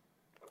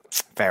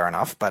 Fair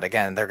enough, but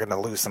again, they're going to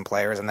lose some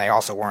players, and they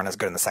also weren't as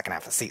good in the second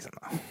half of the season,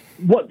 though.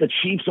 What, the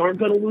Chiefs aren't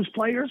going to lose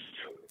players?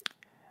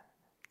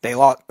 They're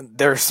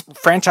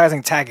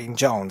franchising tagging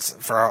Jones,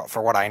 for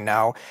what I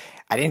know.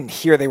 I didn't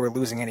hear they were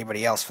losing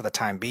anybody else for the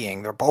time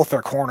being. Both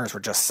their corners were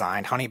just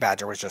signed. Honey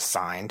Badger was just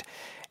signed,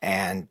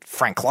 and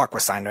Frank Clark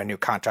was signed to a new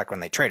contract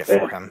when they traded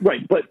for him.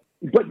 Right, but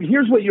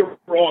here's what you're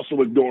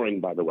also ignoring,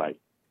 by the way.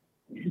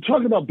 You're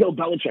talking about Bill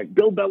Belichick.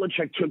 Bill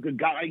Belichick took a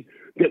guy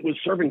that was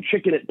serving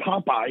chicken at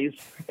Popeyes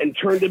and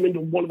turned him into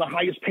one of the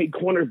highest paid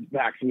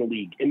cornerbacks in the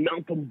league, in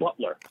Malcolm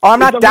Butler. Oh, I'm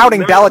not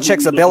doubting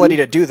Belichick's ability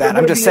to do that.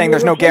 I'm just saying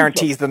there's no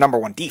guarantees the number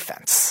 1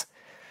 defense.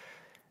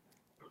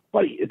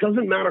 Buddy, it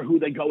doesn't matter who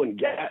they go and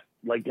get.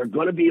 They're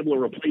going to be able to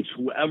replace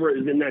whoever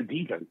is in that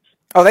defense.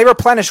 Oh, they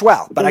replenish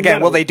well. But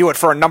again, will they do it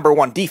for a number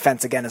 1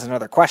 defense again is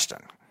another question.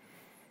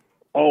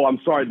 Oh, I'm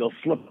sorry. They'll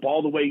slip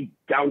all the way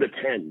down to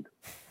 10.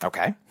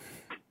 Okay.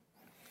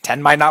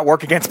 10 might not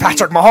work against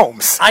Patrick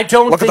Mahomes.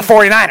 Look at the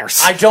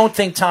 49ers. I don't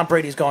think Tom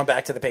Brady's going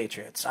back to the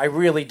Patriots. I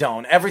really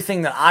don't.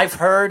 Everything that I've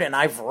heard and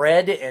I've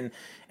read, and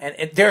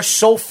they're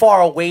so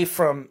far away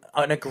from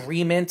an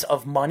agreement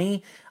of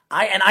money.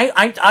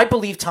 I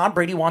believe Tom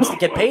Brady wants to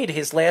get paid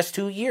his last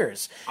 2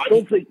 years. I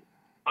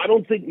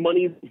don't think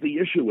money is the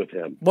issue with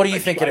him. What do you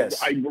think it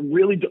is? I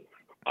really do.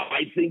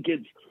 I think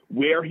it's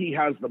where he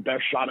has the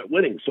best shot at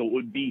winning. So it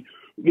would be,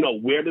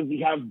 where does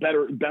he have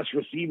best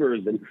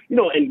receivers and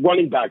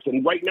running backs?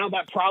 And right now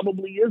that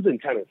probably is in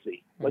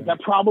Tennessee.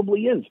 That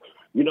probably is,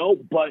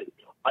 but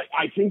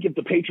I think if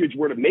the Patriots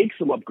were to make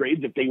some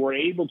upgrades, if they were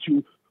able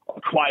to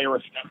acquire a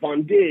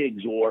Stephon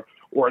Diggs or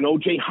an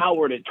O.J.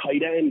 Howard at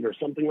tight end or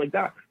something like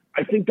that,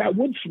 I think that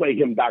would sway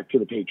him back to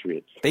the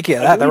Patriots. Speaking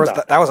of that,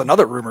 that was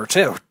another rumor,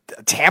 too.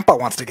 Tampa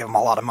wants to give him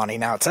a lot of money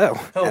now, too.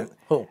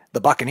 Who?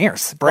 The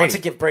Buccaneers. Brady. Want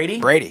to give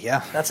Brady? Brady,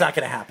 yeah. That's not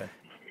going to happen.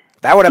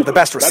 That would have the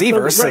best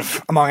receivers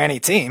among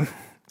any team.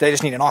 They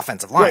just need an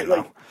offensive line,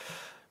 though.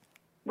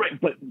 Right,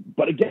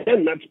 but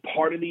again, that's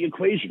part of the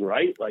equation,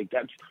 right? Like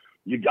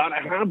you got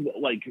to have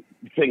like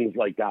things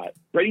like that.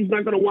 Brady's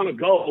not going to want to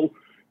go.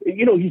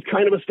 You know, he's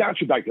kind of a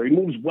statue back there. He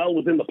moves well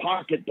within the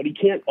pocket, but he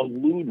can't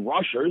elude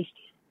rushers.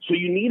 So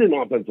you need an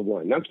offensive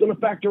line. That's going to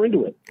factor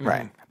into it.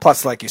 Right.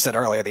 Plus, like you said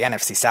earlier, the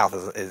NFC South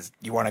is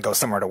you want to go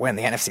somewhere to win.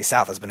 The NFC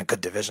South has been a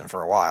good division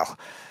for a while.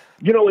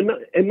 You know, and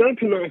not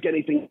to knock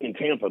anything in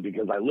Tampa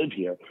because I live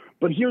here,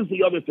 but here's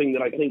the other thing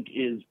that I think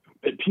is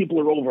that people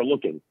are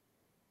overlooking.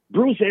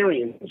 Bruce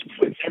Arians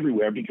fits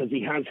everywhere because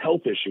he has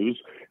health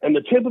issues, and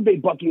the Tampa Bay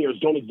Buccaneers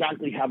don't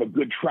exactly have a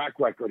good track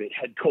record at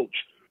head coach.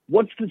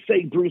 What's to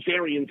say Bruce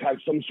Arians has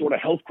some sort of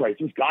health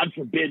crisis? God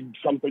forbid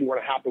something were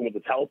to happen with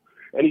his health,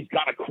 and he's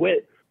got to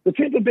quit. The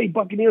Tampa Bay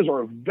Buccaneers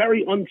are a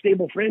very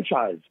unstable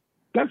franchise.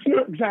 That's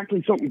not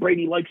exactly something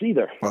Brady likes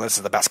either. Well, this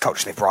is the best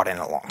coach they've brought in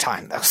a long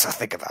time, though, so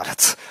think about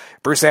it.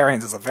 Bruce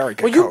Arians is a very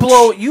good coach.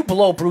 Well, you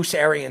blow Bruce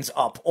Arians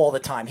up all the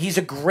time. He's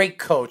a great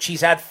coach.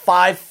 He's had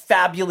 5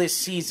 fabulous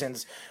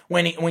seasons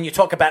when you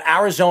talk about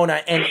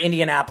Arizona and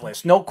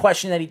Indianapolis. No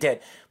question that he did.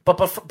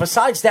 But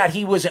besides that,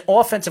 he was an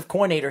offensive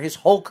coordinator his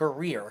whole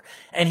career.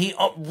 And he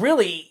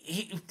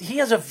he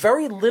has a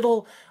very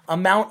little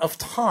amount of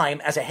time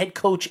as a head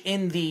coach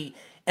in the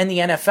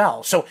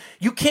NFL. So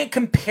you can't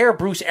compare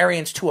Bruce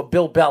Arians to a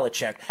Bill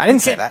Belichick. I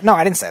didn't say that. No,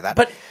 I didn't say that.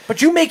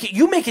 But you make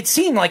it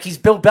seem like he's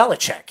Bill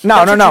Belichick.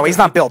 No. He's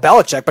not Bill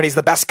Belichick, but he's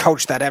the best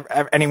coach that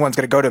anyone's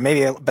going to go to,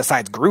 maybe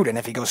besides Gruden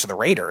if he goes to the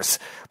Raiders.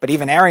 But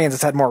even Arians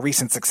has had more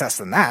recent success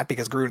than that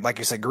because Gruden, like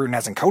you said, Gruden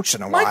hasn't coached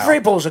in a while. Mike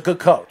Vrabel is a good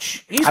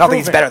coach. I don't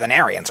think he's better than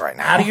Arians right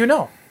now. How do you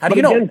know?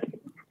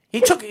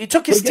 He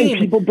took his team.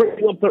 People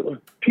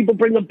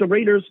bring up the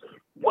Raiders.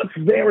 What's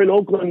there in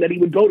Oakland that he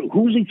would go to?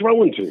 Who's he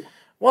throwing to?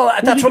 Well,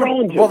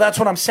 that's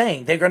what I'm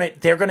saying. They're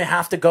gonna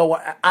have to go.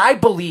 I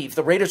believe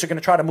the Raiders are going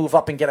to try to move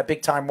up and get a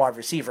big time wide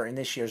receiver in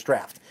this year's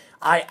draft.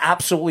 I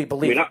absolutely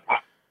believe.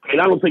 I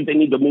don't think they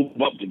need to move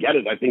up to get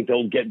it. I think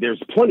they'll get.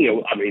 There's plenty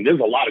of. I mean, there's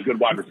a lot of good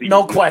wide receivers.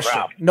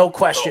 No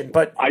question. So,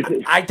 but I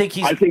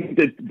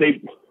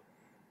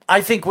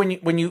think when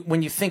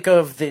you think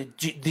of the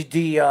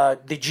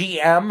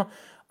GM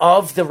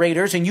of the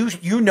Raiders, and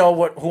you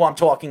know who I'm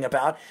talking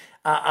about.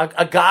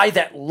 A guy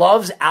that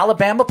loves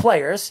Alabama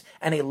players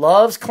and he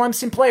loves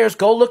Clemson players.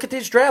 Go look at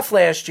his draft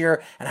last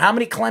year and how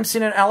many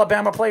Clemson and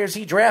Alabama players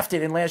he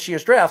drafted in last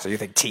year's draft. So you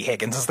think T.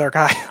 Higgins is their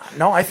guy?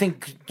 No, I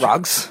think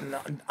Ruggs. No,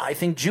 I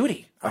think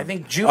Judy. Oh,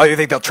 you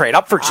think they'll trade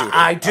up for Judy?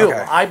 I do. Okay.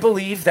 I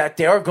believe that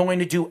they are going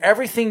to do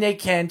everything they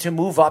can to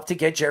move up to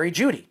get Jerry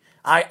Judy.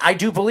 I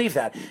do believe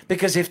that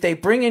because if they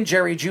bring in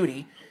Jerry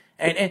Judy,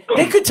 and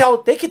they could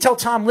tell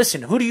Tom,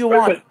 listen, who do you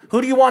want?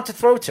 Who do you want to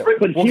throw to?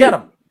 We'll get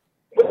him.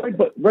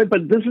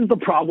 But this is the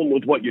problem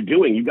with what you're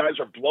doing. You guys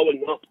are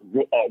blowing up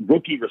a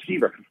rookie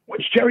receiver,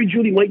 which Jerry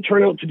Judy might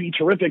turn out to be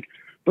terrific.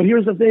 But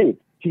here's the thing.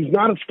 He's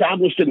not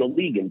established in the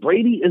league, and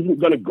Brady isn't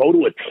going to go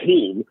to a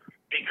team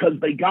because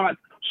they got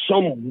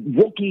some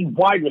rookie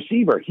wide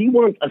receiver. He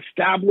wants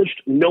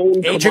established, known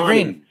AJ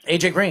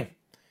Green.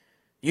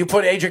 You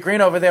put AJ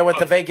Green over there with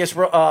the Vegas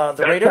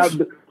the Raiders?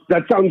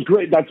 That sounds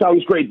great.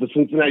 The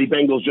Cincinnati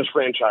Bengals just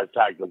franchise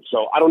tagged him.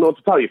 So I don't know what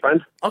to tell you, friend.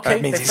 Okay,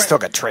 that means he's still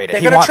got traded.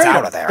 He wants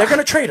out of there. They're going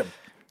to trade him.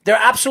 They're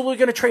absolutely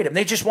going to trade him.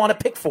 They just want a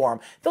pick for him.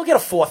 They'll get a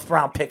 4th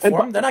round pick for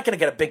him. They're not going to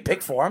get a big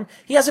pick for him.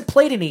 He hasn't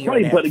played in a year.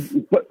 Right,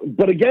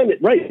 but again,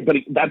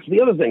 that's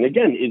the other thing.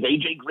 Again, is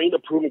AJ Green a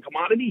proven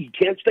commodity?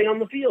 He can't stay on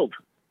the field.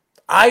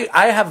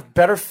 I have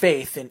better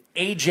faith in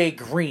AJ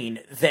Green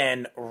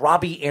than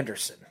Robbie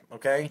Anderson.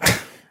 Okay.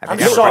 I'm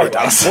sorry.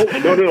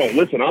 No.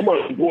 Listen, I'm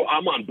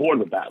on board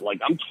with that. Like,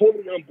 I'm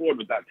totally on board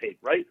with that take,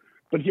 right?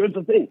 But here's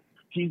the thing.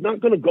 He's not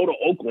going to go to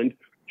Oakland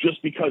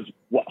just because,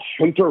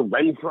 Hunter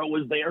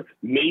Renfrow is there.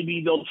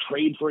 Maybe they'll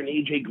trade for an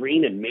A.J.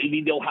 Green, and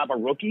maybe they'll have a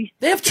rookie.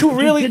 They have two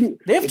really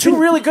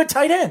good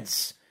tight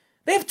ends.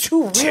 They have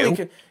two really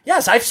good.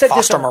 Yes, I've said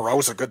Foster this.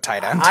 Moreau's a good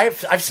tight end.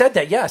 I've said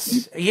that.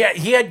 Yes, he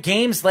had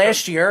games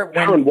last year. When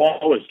Darren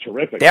Wall is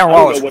terrific. Darren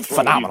Wall is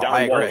phenomenal.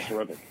 I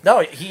agree. No,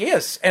 he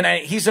is, and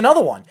he's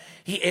another one.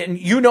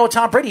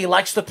 Tom Brady, he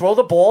likes to throw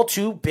the ball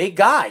to big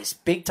guys,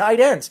 big tight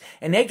ends,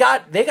 and they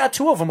got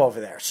 2 of them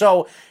over there.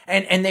 So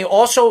and they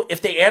also,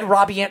 if they add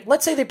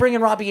let's say they bring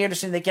in Robbie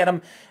Anderson, they get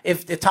him.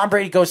 If Tom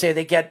Brady goes there,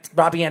 they get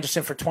Robbie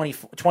Anderson for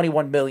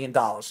 $21 million,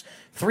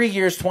 3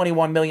 years,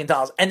 $21 million,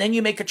 and then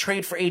you make a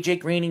trade for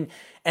AJ Green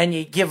and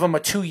you give him a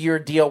 2-year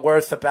deal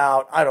worth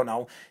about, I don't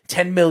know,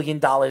 $10 million,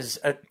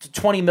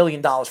 $20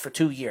 million for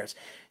 2 years.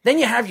 Then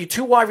you have your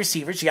 2 wide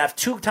receivers, you have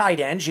 2 tight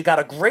ends, you got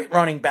a great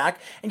running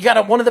back, and you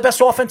got one of the best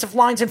offensive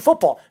lines in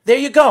football. There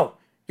you go.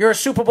 You're a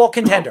Super Bowl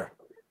contender.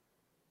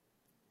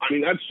 I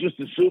mean, that's just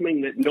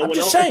assuming that no one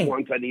else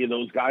wants any of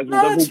those guys and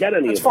doesn't get any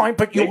of them. That's fine,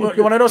 but you want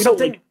to know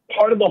something?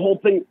 Part of the whole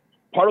thing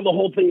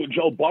with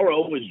Joe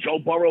Burrow is Joe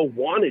Burrow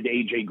wanted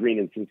A.J. Green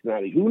in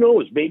Cincinnati. Who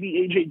knows?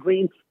 Maybe A.J.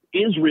 Green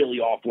is really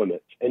off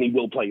limits, and he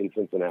will play in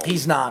Cincinnati.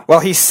 He's not.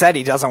 Well, he said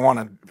he doesn't want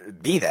to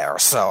be there,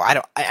 so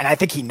I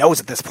think he knows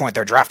at this point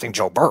they're drafting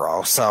Joe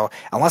Burrow. So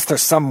unless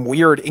there's some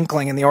weird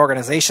inkling in the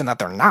organization that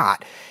they're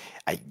not,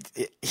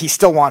 he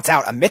still wants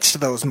out amidst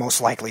those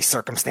most likely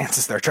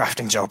circumstances they're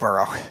drafting Joe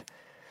Burrow.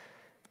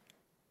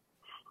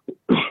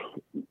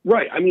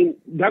 Right. I mean,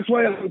 that's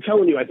why I'm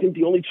telling you, I think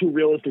the only two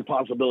realistic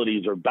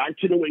possibilities are back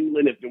to New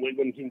England if New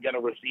England can get a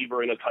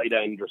receiver and a tight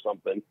end or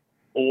something,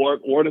 or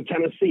to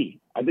Tennessee.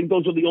 I think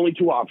those are the only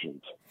two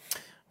options.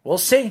 We'll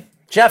see.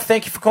 Jeff,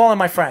 thank you for calling,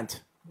 my friend.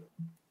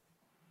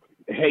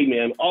 Hey,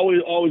 man,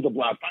 always a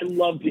blast. I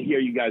love to hear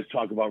you guys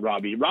talk about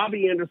Robbie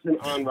Anderson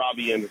on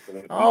Robbie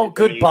Anderson. Oh,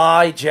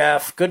 goodbye,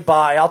 Jeff.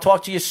 Goodbye. I'll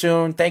talk to you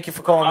soon. Thank you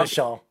for calling the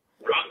show.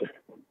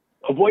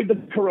 Avoid the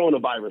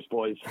coronavirus,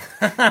 boys.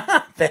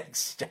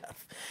 Thanks,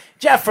 Jeff.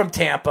 Jeff from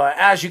Tampa,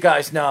 as you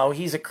guys know,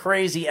 he's a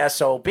crazy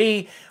SOB.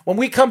 When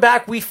we come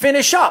back, we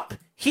finish up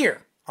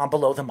here on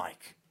Below the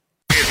Mic.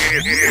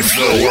 It's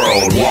the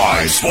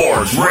Worldwide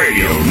Sports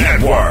Radio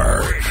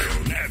Network.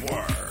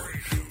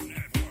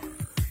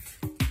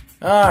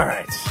 All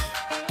right.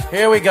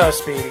 Here we go,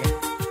 Speedy.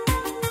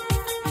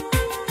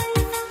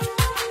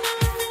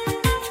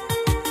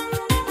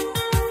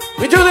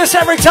 We do this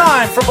every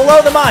time for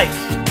Below the Mic.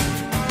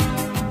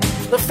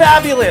 The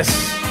fabulous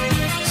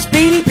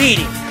Speedy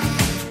Petey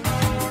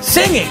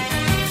singing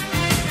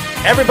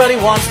Everybody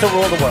Wants to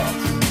Rule the World.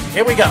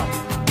 Here we go.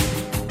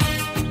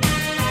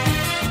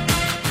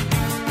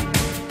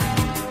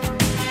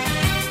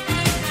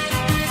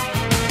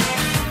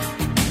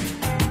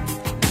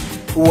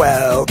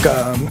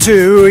 Welcome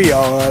to your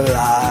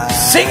life.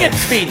 Sing it,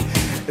 Speedy.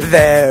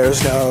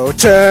 There's no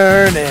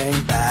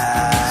turning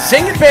back.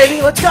 Sing it,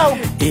 baby. Let's go.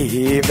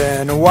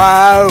 Even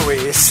while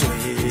we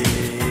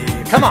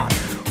sleep. Come on.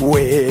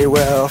 We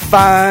will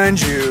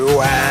find you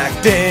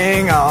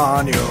acting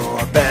on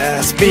your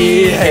best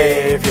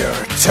behavior.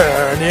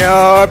 Turn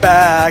your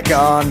back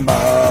on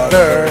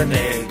Mother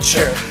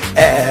Nature.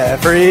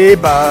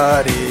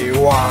 Everybody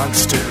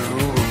wants to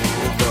rule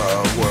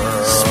the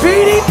world.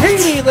 Speedy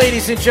Petey,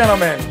 ladies and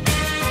gentlemen.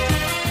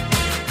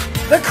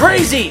 The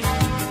crazy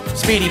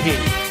Speedy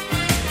Petey.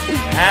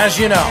 As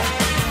you know,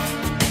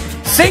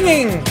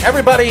 singing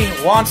Everybody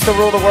Wants to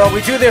Rule the World.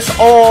 We do this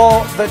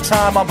all the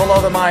time on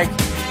Below the Mic.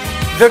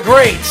 The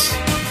great,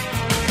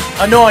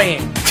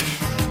 annoying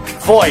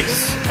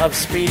voice of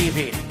Speedy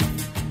Petey.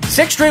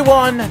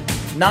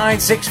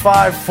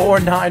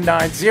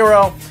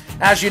 631-965-4990.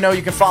 As you know,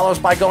 you can follow us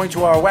by going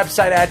to our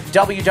website at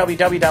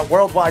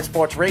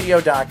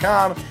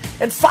www.worldwidesportsradio.com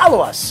and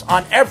follow us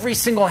on every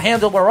single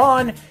handle we're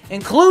on,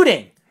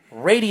 including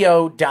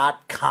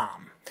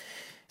radio.com.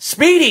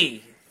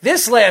 Speedy,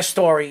 this last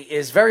story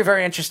is very,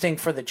 very interesting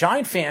for the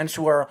Giant fans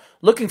who are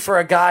looking for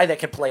a guy that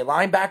can play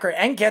linebacker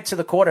and get to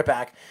the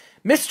quarterback.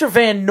 Mr.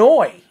 Van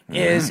Noy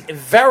is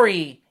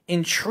very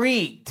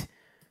intrigued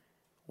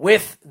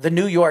with the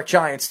New York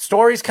Giants.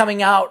 Stories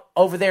coming out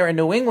over there in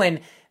New England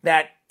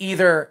that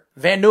either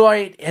Van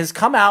Noy has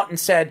come out and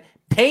said,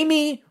 pay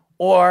me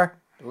or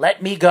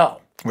let me go.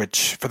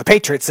 Which, for the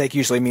Patriots' sake,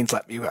 usually means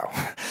let you go.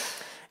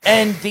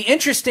 And the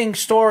interesting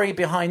story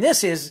behind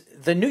this is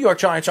the New York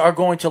Giants are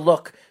going to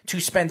look to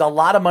spend a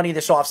lot of money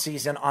this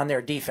offseason on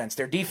their defense.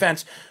 Their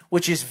defense,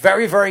 which is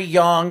very, very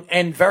young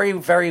and very,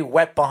 very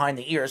wet behind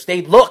the ears.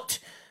 They looked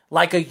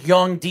like a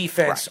young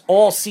defense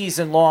all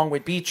season long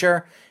with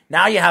Beecher.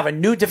 Now you have a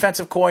new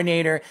defensive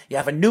coordinator. You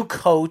have a new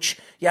coach.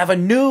 You have a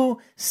new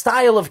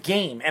style of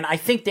game. And I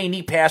think they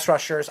need pass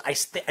rushers. I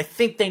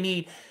think they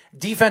need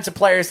defensive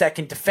players that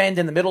can defend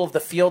in the middle of the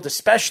field,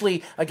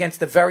 especially against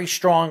the very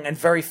strong and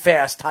very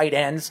fast tight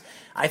ends.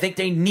 I think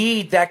they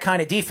need that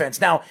kind of defense.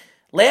 Now,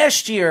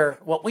 last year,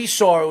 what we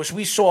saw was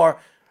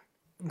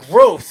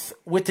growth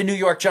with the New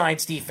York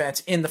Giants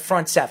defense in the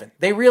front seven.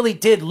 They really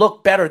did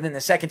look better than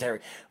the secondary.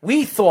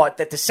 We thought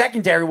that the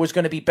secondary was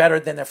going to be better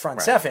than their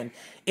front seven.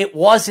 It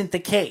wasn't the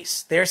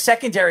case. Their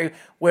secondary,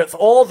 with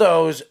all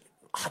those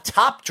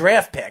top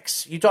draft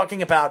picks, you're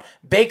talking about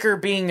Baker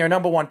being their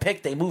number one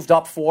pick, they moved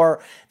up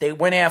for. They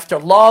went after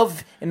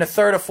Love in the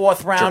third or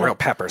fourth round. Jabril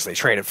Peppers they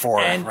traded for.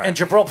 And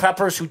Jabril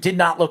Peppers, who did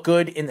not look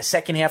good in the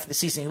second half of the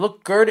season. He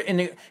looked good in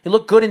the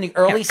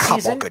early season.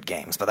 A couple good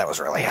games, but that was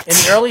really it. In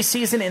the early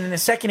season, and in the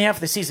second half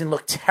of the season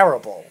looked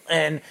terrible.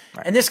 And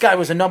this guy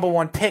was a number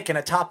one pick and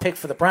a top pick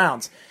for the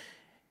Browns.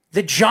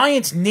 The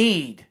Giants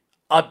need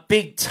a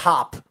big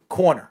top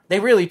corner. They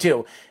really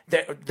do.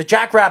 The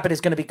Jackrabbit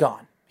is going to be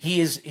gone.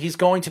 He's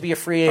going to be a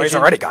free agent. Oh, he's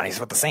already gone. He's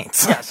with the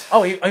Saints. Yes.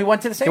 Oh, he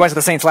went to the Saints? He went to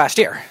the Saints last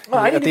year.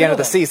 Oh, at the end of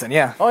the season,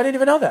 yeah. Oh, I didn't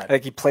even know that. I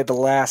think he played the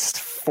last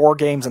 4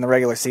 games in the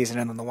regular season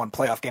and then the one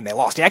playoff game they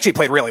lost. He actually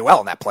played really well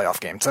in that playoff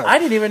game, too. I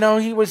didn't even know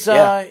he was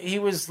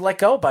let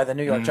go by the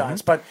New York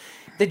Giants. But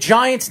the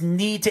Giants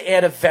need to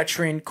add a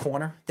veteran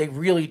corner. They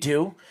really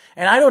do.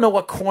 And I don't know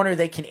what corner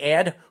they can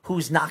add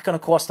who's not going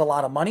to cost a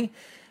lot of money.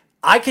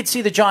 I could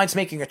see the Giants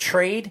making a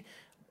trade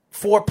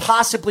for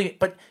possibly,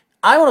 but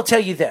I want to tell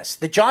you this.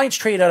 The Giants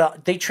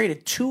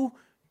traded 2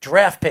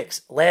 draft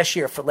picks last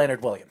year for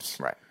Leonard Williams.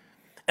 Right.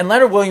 And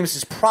Leonard Williams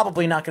is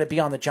probably not going to be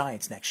on the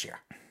Giants next year.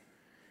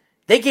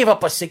 They gave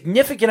up a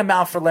significant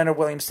amount for Leonard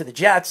Williams to the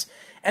Jets,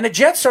 and the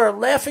Jets are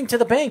laughing to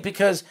the bank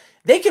because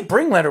they could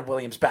bring Leonard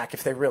Williams back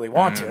if they really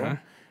want to.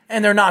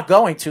 And they're not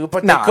going to,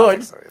 but they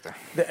could.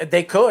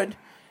 They could.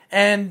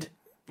 And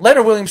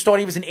Leonard Williams thought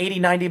he was an 80,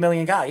 90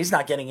 million guy. He's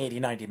not getting 80,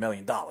 90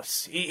 million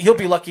dollars. He'll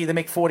be lucky to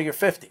make 40 or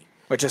 50.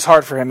 Which is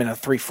hard for him in a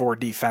 3-4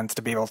 defense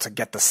to be able to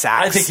get the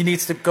sacks. I think he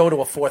needs to go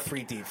to a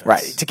 4-3 defense.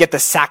 Right, to get the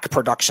sack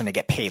production to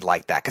get paid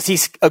like that. Because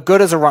he's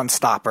good as a run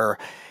stopper.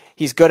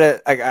 He's good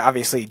at,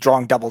 obviously,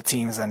 drawing double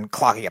teams and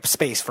clogging up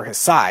space for his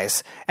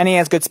size. And he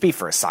has good speed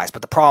for his size.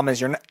 But the problem is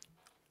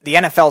the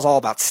NFL is all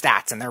about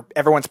stats, and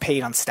everyone's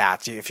paid on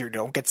stats. If you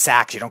don't get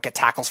sacks, you don't get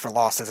tackles for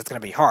losses, it's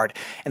going to be hard.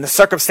 And the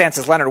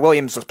circumstances Leonard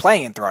Williams was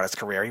playing in throughout his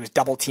career, he was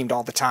double-teamed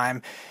all the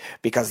time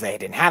because they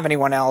didn't have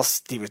anyone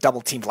else. He was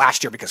double-teamed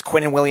last year because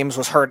Quinnen Williams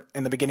was hurt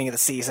in the beginning of the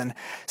season.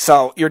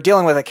 So you're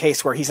dealing with a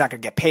case where he's not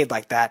going to get paid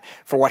like that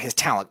for what his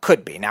talent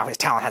could be. Now, his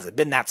talent hasn't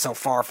been that so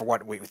far for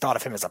what we thought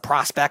of him as a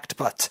prospect,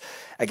 but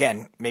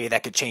again, maybe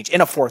that could change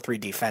in a 4-3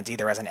 defense,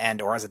 either as an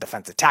end or as a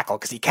defensive tackle,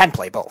 because he can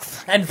play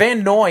both. And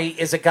Van Noy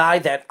is a guy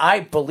that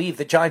I believe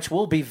the Giants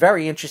will be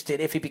very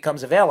interested if he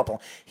becomes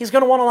available. He's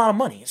going to want a lot of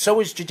money. So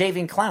is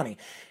Jadeveon Clowney.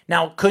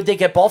 Now, could they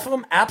get both of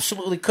them?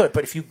 Absolutely could.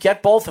 But if you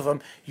get both of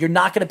them, you're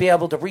not going to be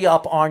able to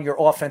re-up on your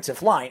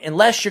offensive line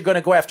unless you're going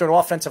to go after an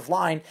offensive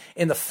line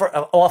in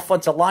the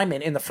offensive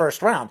lineman in the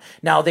first round.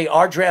 Now, they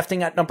are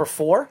drafting at number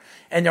 4,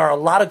 and there are a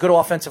lot of good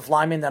offensive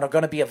linemen that are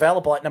going to be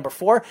available at number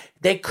 4.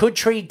 They could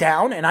trade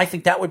down, and I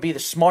think that would be the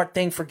smart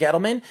thing for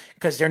Gettleman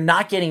because they're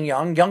not getting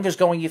young. Young is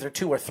going either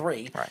 2 or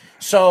 3. Right.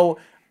 So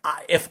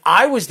if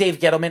I was Dave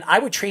Gettleman, I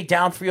would trade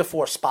down 3 or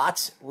 4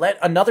 spots, let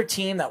another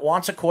team that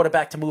wants a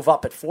quarterback to move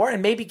up at 4,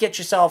 and maybe get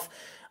yourself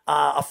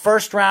a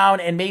first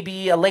round and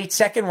maybe a late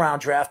second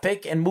round draft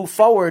pick and move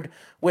forward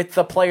with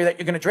the player that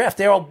you're going to draft.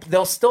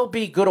 There'll still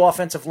be good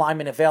offensive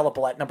linemen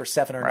available at number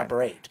 7 or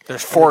number 8.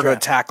 There's 4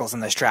 good tackles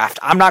in this draft.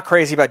 I'm not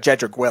crazy about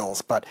Jedrick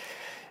Wills, but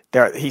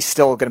he's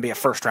still going to be a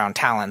first-round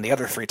talent. The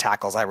other 3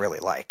 tackles I really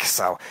like.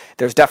 So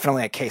there's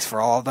definitely a case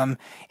for all of them.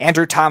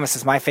 Andrew Thomas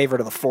is my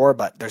favorite of the 4,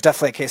 but there's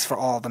definitely a case for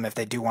all of them if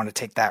they do want to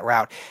take that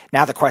route.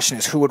 Now the question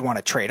is who would want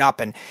to trade up.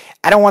 And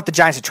I don't want the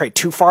Giants to trade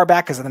too far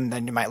back because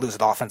then you might lose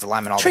the offensive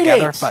lineman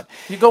altogether. But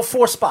you go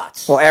 4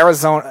 spots. Well,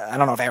 Arizona, I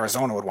don't know if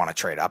Arizona would want to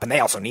trade up. And they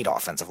also need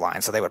offensive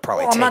line, so they would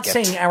probably take it. I'm not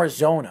saying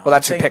Arizona. Well,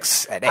 that's who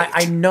picks at 8.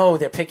 I know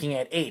they're picking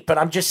at 8, but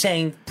I'm just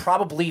saying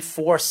probably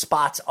 4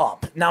 spots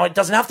up. Now, it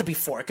doesn't have to be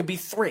 4. It could be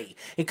 3.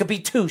 It could be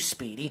 2,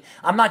 Speedy.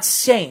 I'm not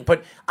saying,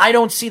 but I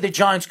don't see the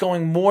Giants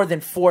going more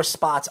than 4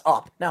 spots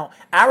up. Now,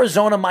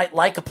 Arizona might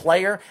like a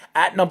player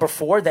at number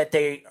 4 that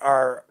they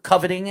are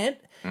coveting him.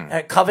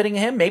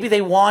 Maybe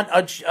they want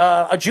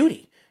a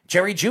Jerry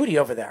Jeudy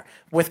over there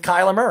with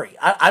Kyler Murray.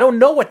 I don't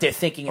know what they're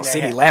thinking in their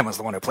head. CeeDee Lamb was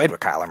the one who played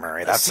with Kyler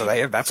Murray. That's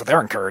what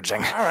they're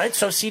encouraging. All right,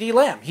 so CeeDee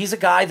Lamb. He's a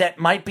guy that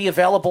might be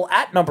available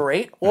at number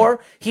 8,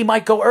 or he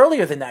might go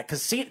earlier than that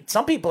because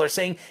some people are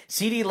saying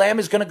CeeDee Lamb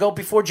is going to go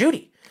before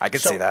Jeudy. I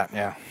could see that,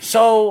 yeah.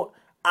 So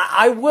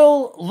I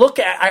will look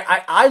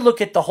at I look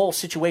at the whole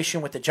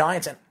situation with the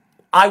Giants, and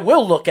I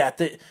will look at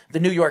the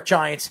New York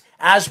Giants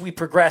as we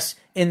progress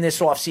in this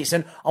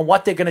offseason on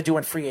what they're going to do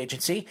in free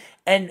agency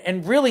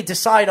and really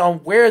decide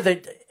on where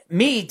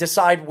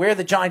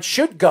the Giants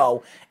should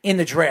go in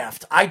the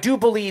draft. I do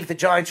believe the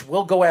Giants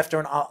will go after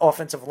an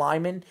offensive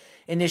lineman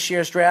in this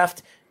year's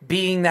draft,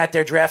 being that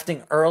they're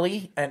drafting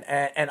early,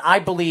 and I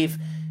believe,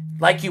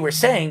 like you were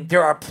saying,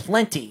 there are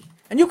plenty.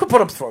 And you can put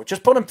them through.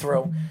 Just put them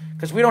through,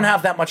 because we don't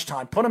have that much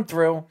time. Put them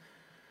through.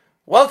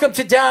 Welcome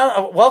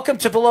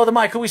to Below the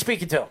Mic. Who are we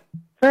speaking to?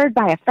 Referred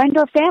by a friend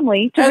or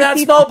family. And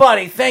that's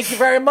nobody. Thank you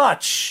very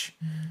much.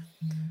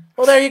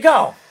 Well, there you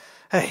go.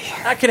 Hey,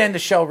 that could end the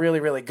show really,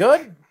 really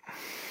good.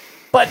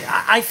 But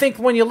I think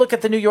when you look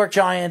at the New York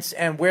Giants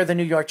and where the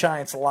New York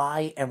Giants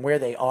lie and where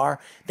they are,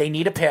 they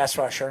need a pass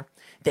rusher.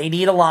 They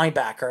need a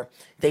linebacker.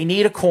 They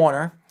need a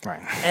corner.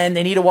 Right. And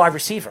they need a wide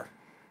receiver.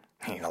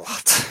 A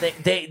lot.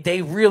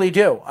 They really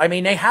do. I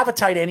mean, they have a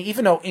tight end,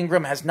 even though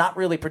Ingram has not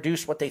really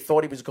produced what they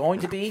thought he was going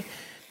to be.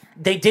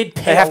 They did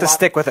pay. They have to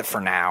stick with it for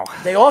now.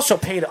 They also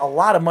paid a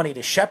lot of money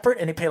to Shepard,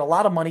 and they paid a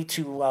lot of money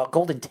to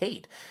Golden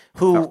Tate,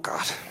 who. Oh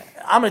God.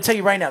 I'm going to tell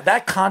you right now,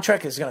 that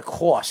contract is going to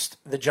cost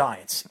the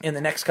Giants in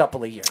the next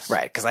couple of years.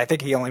 Right, because I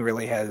think he only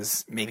really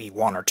has maybe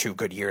 1 or 2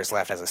 good years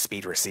left as a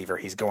speed receiver.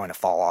 He's going to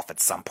fall off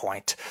at some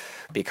point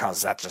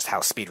because that's just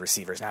how speed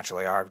receivers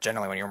naturally are.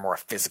 Generally, when you're more a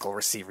physical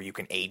receiver, you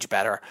can age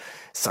better.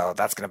 So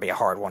that's going to be a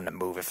hard one to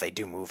move if they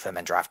do move him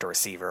and draft a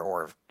receiver,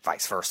 or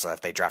vice versa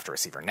if they draft a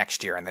receiver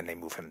next year and then they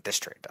move him this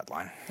trade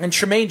deadline. And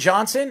Tremaine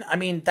Johnson, I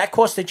mean, that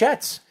cost the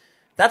Jets.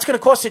 That's going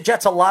to cost the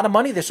Jets a lot of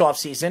money this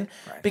offseason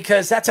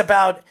because that's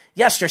about,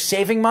 yes, they're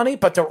saving money,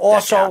 but they're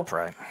also,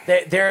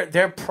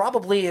 they're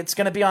probably, it's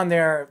going to be on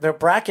their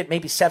bracket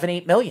maybe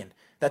 $7-8 million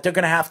that they're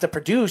going to have to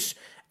produce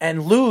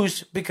and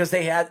lose because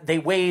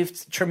they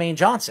waived Tremaine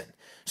Johnson.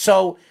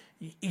 So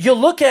you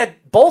look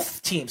at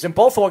both teams and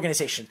both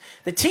organizations.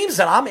 The teams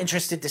that I'm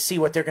interested to see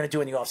what they're going to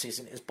do in the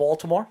offseason is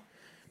Baltimore,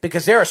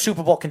 because they're a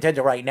Super Bowl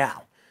contender right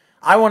now.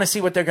 I want to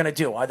see what they're going to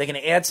do. Are they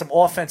going to add some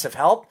offensive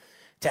help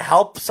to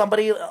help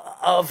somebody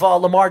of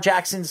Lamar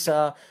Jackson's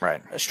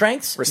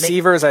strengths?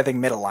 Receivers, I think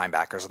middle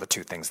linebackers are the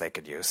 2 things they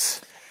could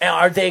use.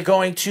 Are they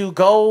going to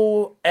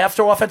go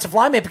after offensive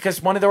linemen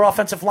because one of their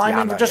offensive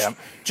linemen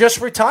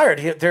just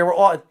retired?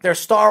 Their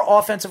star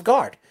offensive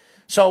guard.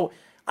 So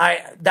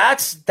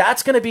that's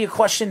going to be a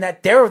question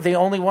that they're the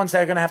only ones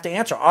that are going to have to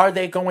answer. Are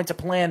they going to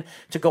plan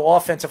to go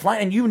offensive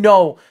line? And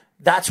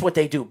that's what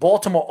they do.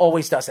 Baltimore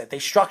always does that. They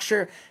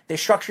structure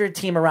a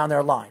team around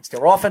their lines,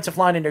 their offensive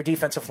line and their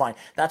defensive line.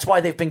 That's why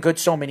they've been good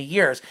so many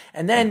years.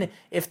 And then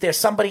if there's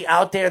somebody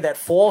out there that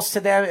falls to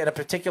them in a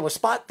particular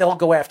spot, they'll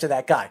go after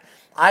that guy.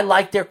 I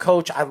like their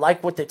coach. I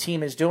like what the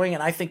team is doing,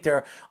 and I think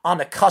they're on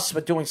the cusp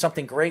of doing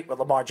something great with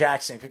Lamar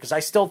Jackson because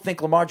I still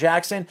think Lamar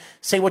Jackson,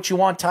 say what you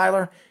want,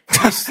 Tyler,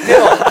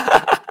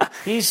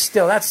 he's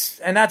still,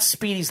 that's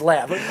Speedy's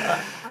laugh.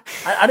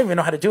 I don't even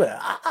know how to do it.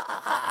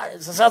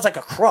 It sounds like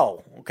a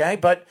crow, okay?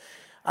 But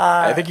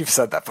I think you've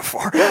said that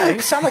before. Yeah, you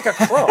sound like a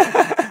crow.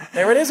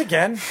 There it is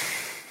again.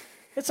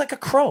 It's like a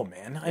crow,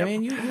 man. I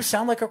mean, you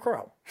sound like a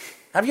crow.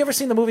 Have you ever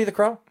seen the movie The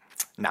Crow?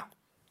 No.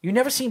 You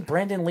never seen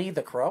Brandon Lee,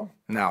 The Crow?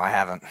 No, I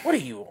haven't. What are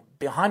you,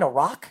 behind a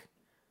rock?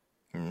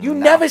 You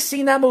never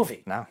seen that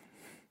movie? No.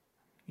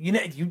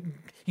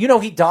 You know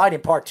he died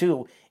in part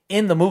 2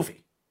 in the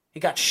movie. He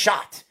got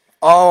shot.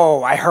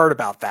 Oh, I heard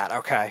about that.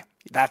 Okay.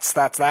 That's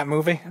that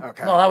movie?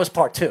 Okay. No, that was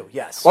part 2,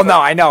 yes. Well, no,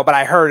 I know, but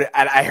I heard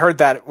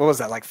that, what was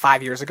that, like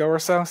 5 years ago or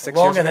so? 6 years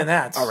ago? Longer than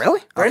that. Oh, really?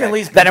 Brandon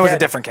Lee's been Then it was dead. a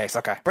different case,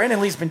 okay. Brandon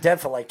Lee's been dead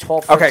for like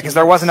 12, 13 because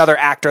there was another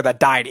actor that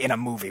died in a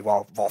movie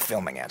while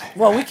filming it.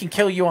 Well, we can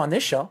kill you on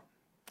this show.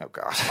 Oh,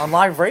 God. On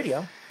live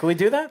radio. Can we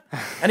do that?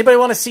 Anybody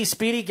want to see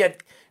Speedy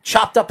get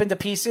chopped up into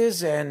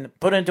pieces and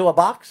put into a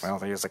box? Well,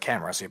 they use a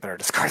camera, so you better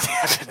discard the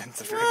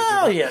evidence.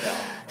 Oh, yeah.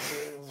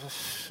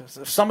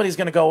 If somebody's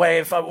going to go away,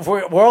 if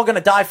we're all going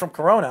to die from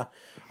corona,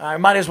 I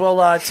might as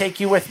well take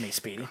you with me,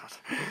 Speedy.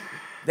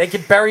 They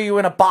could bury you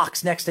in a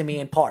box next to me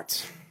in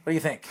parts. What do you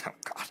think? Oh,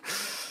 God.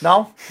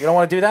 No? You don't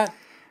want to do that?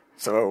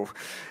 So...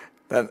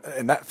 You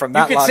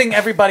could sing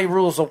 "Everybody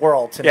Rules the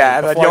World" to me. Yeah,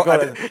 I'll do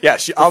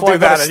that. I'll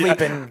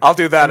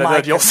do that, and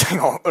then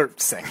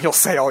you'll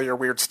say all your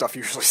weird stuff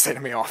you usually say to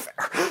me off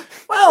air.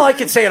 Well, I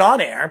could say it on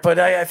air, but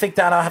I think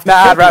that I'll have to. Nah,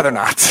 I'd rather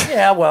not.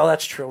 Yeah, well,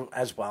 that's true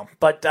as well.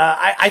 But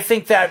I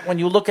think that when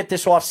you look at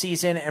this off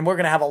season, and we're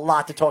going to have a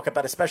lot to talk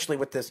about, especially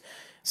with this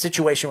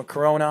situation with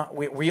Corona,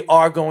 we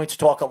are going to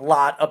talk a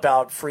lot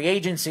about free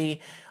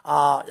agency,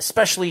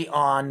 especially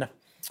on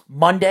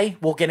Monday.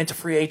 We'll get into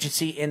free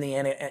agency in the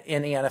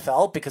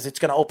NFL because it's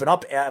going to open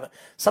up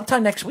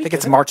sometime next week. I think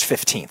it's March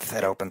 15th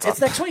it opens up.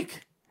 It's next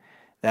week.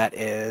 That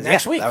is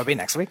next week. That would be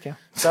next week, yeah.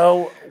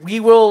 So we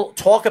will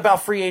talk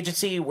about free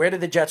agency. Where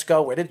did the Jets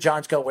go? Where did the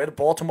Giants go? Where did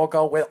Baltimore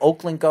go? Where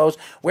Oakland goes?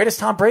 Where does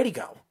Tom Brady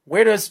go?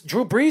 Where does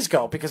Drew Brees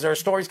go? Because there are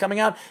stories coming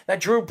out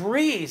that Drew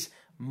Brees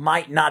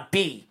might not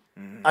be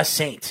a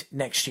Saint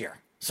next year.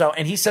 So,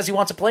 and he says he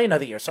wants to play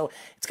another year. So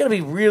it's going to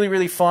be really,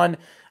 really fun.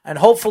 And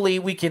hopefully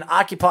we can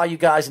occupy you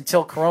guys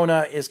until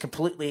Corona is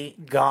completely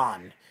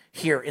gone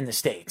here in the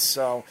States.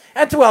 So,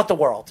 and throughout the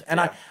world. And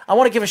I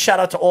want to give a shout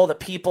out to all the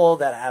people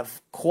that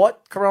have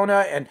caught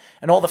Corona and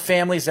all the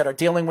families that are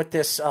dealing with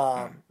this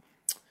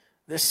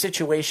this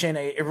situation.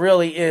 It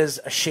really is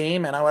a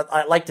shame. And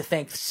I'd like to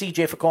thank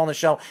CJ for calling the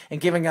show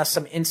and giving us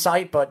some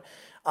insight. But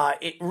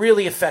it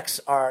really affects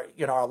our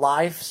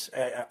lives,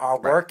 our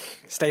work.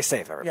 Stay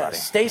safe, everybody. Yeah,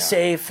 stay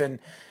safe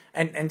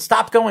and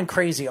stop going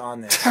crazy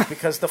on this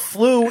because the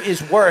flu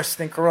is worse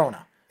than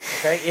Corona.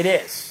 Okay, it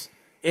is.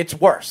 It's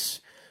worse.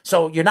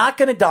 So you're not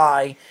going to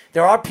die.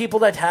 There are people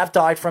that have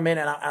died from it,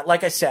 and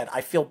like I said,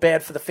 I feel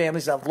bad for the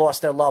families that have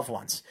lost their loved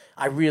ones.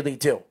 I really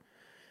do.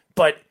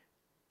 But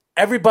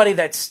everybody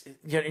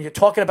you're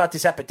talking about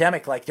this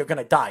epidemic like you're going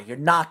to die. You're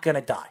not going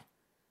to die.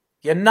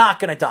 You're not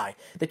going to die.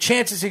 The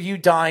chances of you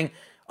dying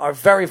are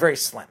very, very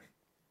slim,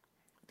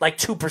 like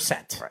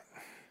 2%. Right.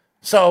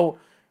 So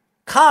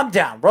calm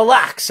down,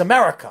 relax,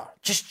 America.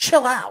 Just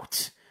chill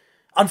out.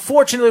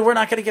 Unfortunately, we're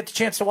not going to get the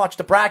chance to watch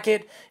the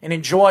bracket and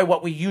enjoy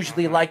what we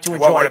usually like to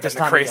enjoy. What would at have this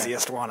been the time of year.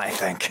 craziest one, I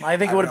think. I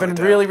think it would have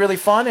been really, really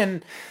fun,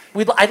 and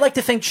I'd like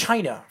to thank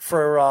China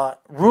for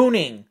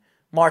ruining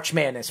March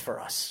Madness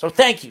for us. So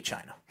thank you,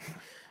 China.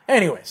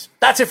 Anyways,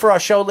 that's it for our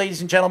show,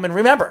 ladies and gentlemen.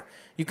 Remember,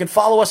 you can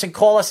follow us and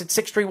call us at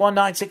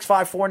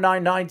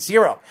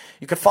 631-965-4990.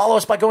 You can follow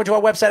us by going to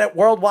our website at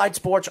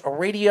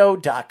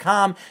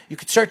worldwidesportsradio.com. You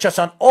can search us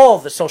on all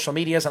the social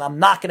medias, and I'm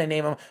not going to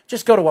name them.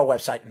 Just go to our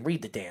website and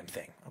read the damn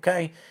thing,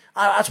 okay?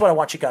 That's what I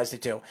want you guys to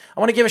do. I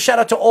want to give a shout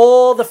out to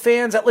all the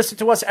fans that listen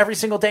to us every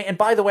single day. And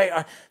by the way,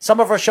 some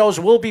of our shows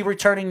will be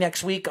returning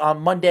next week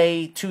on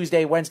Monday,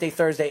 Tuesday, Wednesday,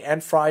 Thursday,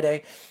 and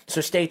Friday. So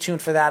stay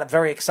tuned for that. I'm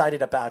very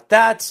excited about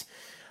that.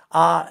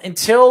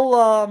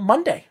 Until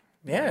Monday.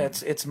 Yeah,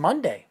 it's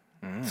Monday.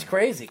 It's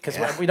crazy because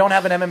we don't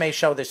have an MMA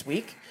show this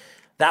week.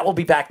 That will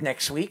be back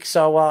next week.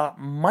 So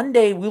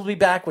Monday we'll be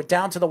back with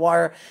Down to the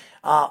Wire.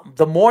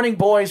 The Morning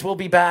Boys will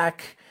be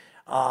back.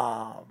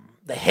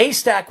 The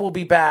Haystack will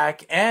be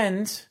back.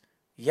 And,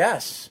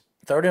 yes,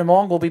 Third and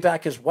Long will be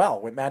back as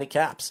well with Matty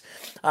Caps.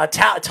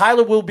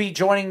 Tyler will be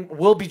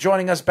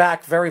joining us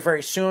back very,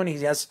 very soon. He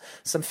has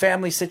some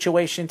family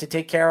situation to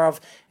take care of.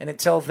 And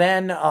until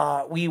then,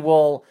 we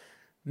will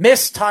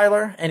miss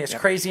Tyler and his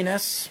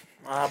craziness.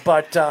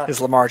 But his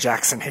Lamar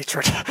Jackson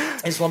hatred.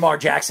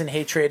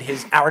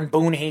 His Aaron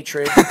Boone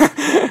hatred.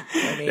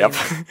 I mean,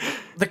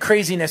 the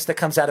craziness that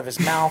comes out of his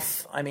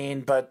mouth. I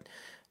mean, but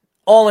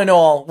all in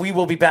all, we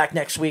will be back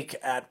next week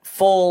at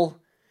full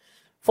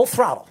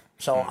throttle.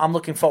 So I'm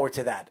looking forward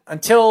to that.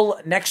 Until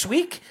next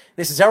week,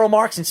 this is Errol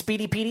Marks and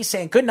Speedy Petey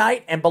saying good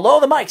night, and below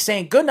the mic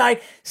saying good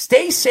night.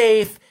 Stay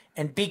safe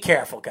and be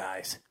careful,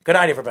 guys. Good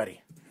night, everybody.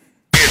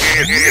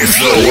 It's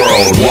the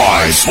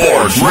Worldwide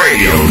Sports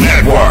Radio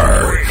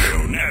Network.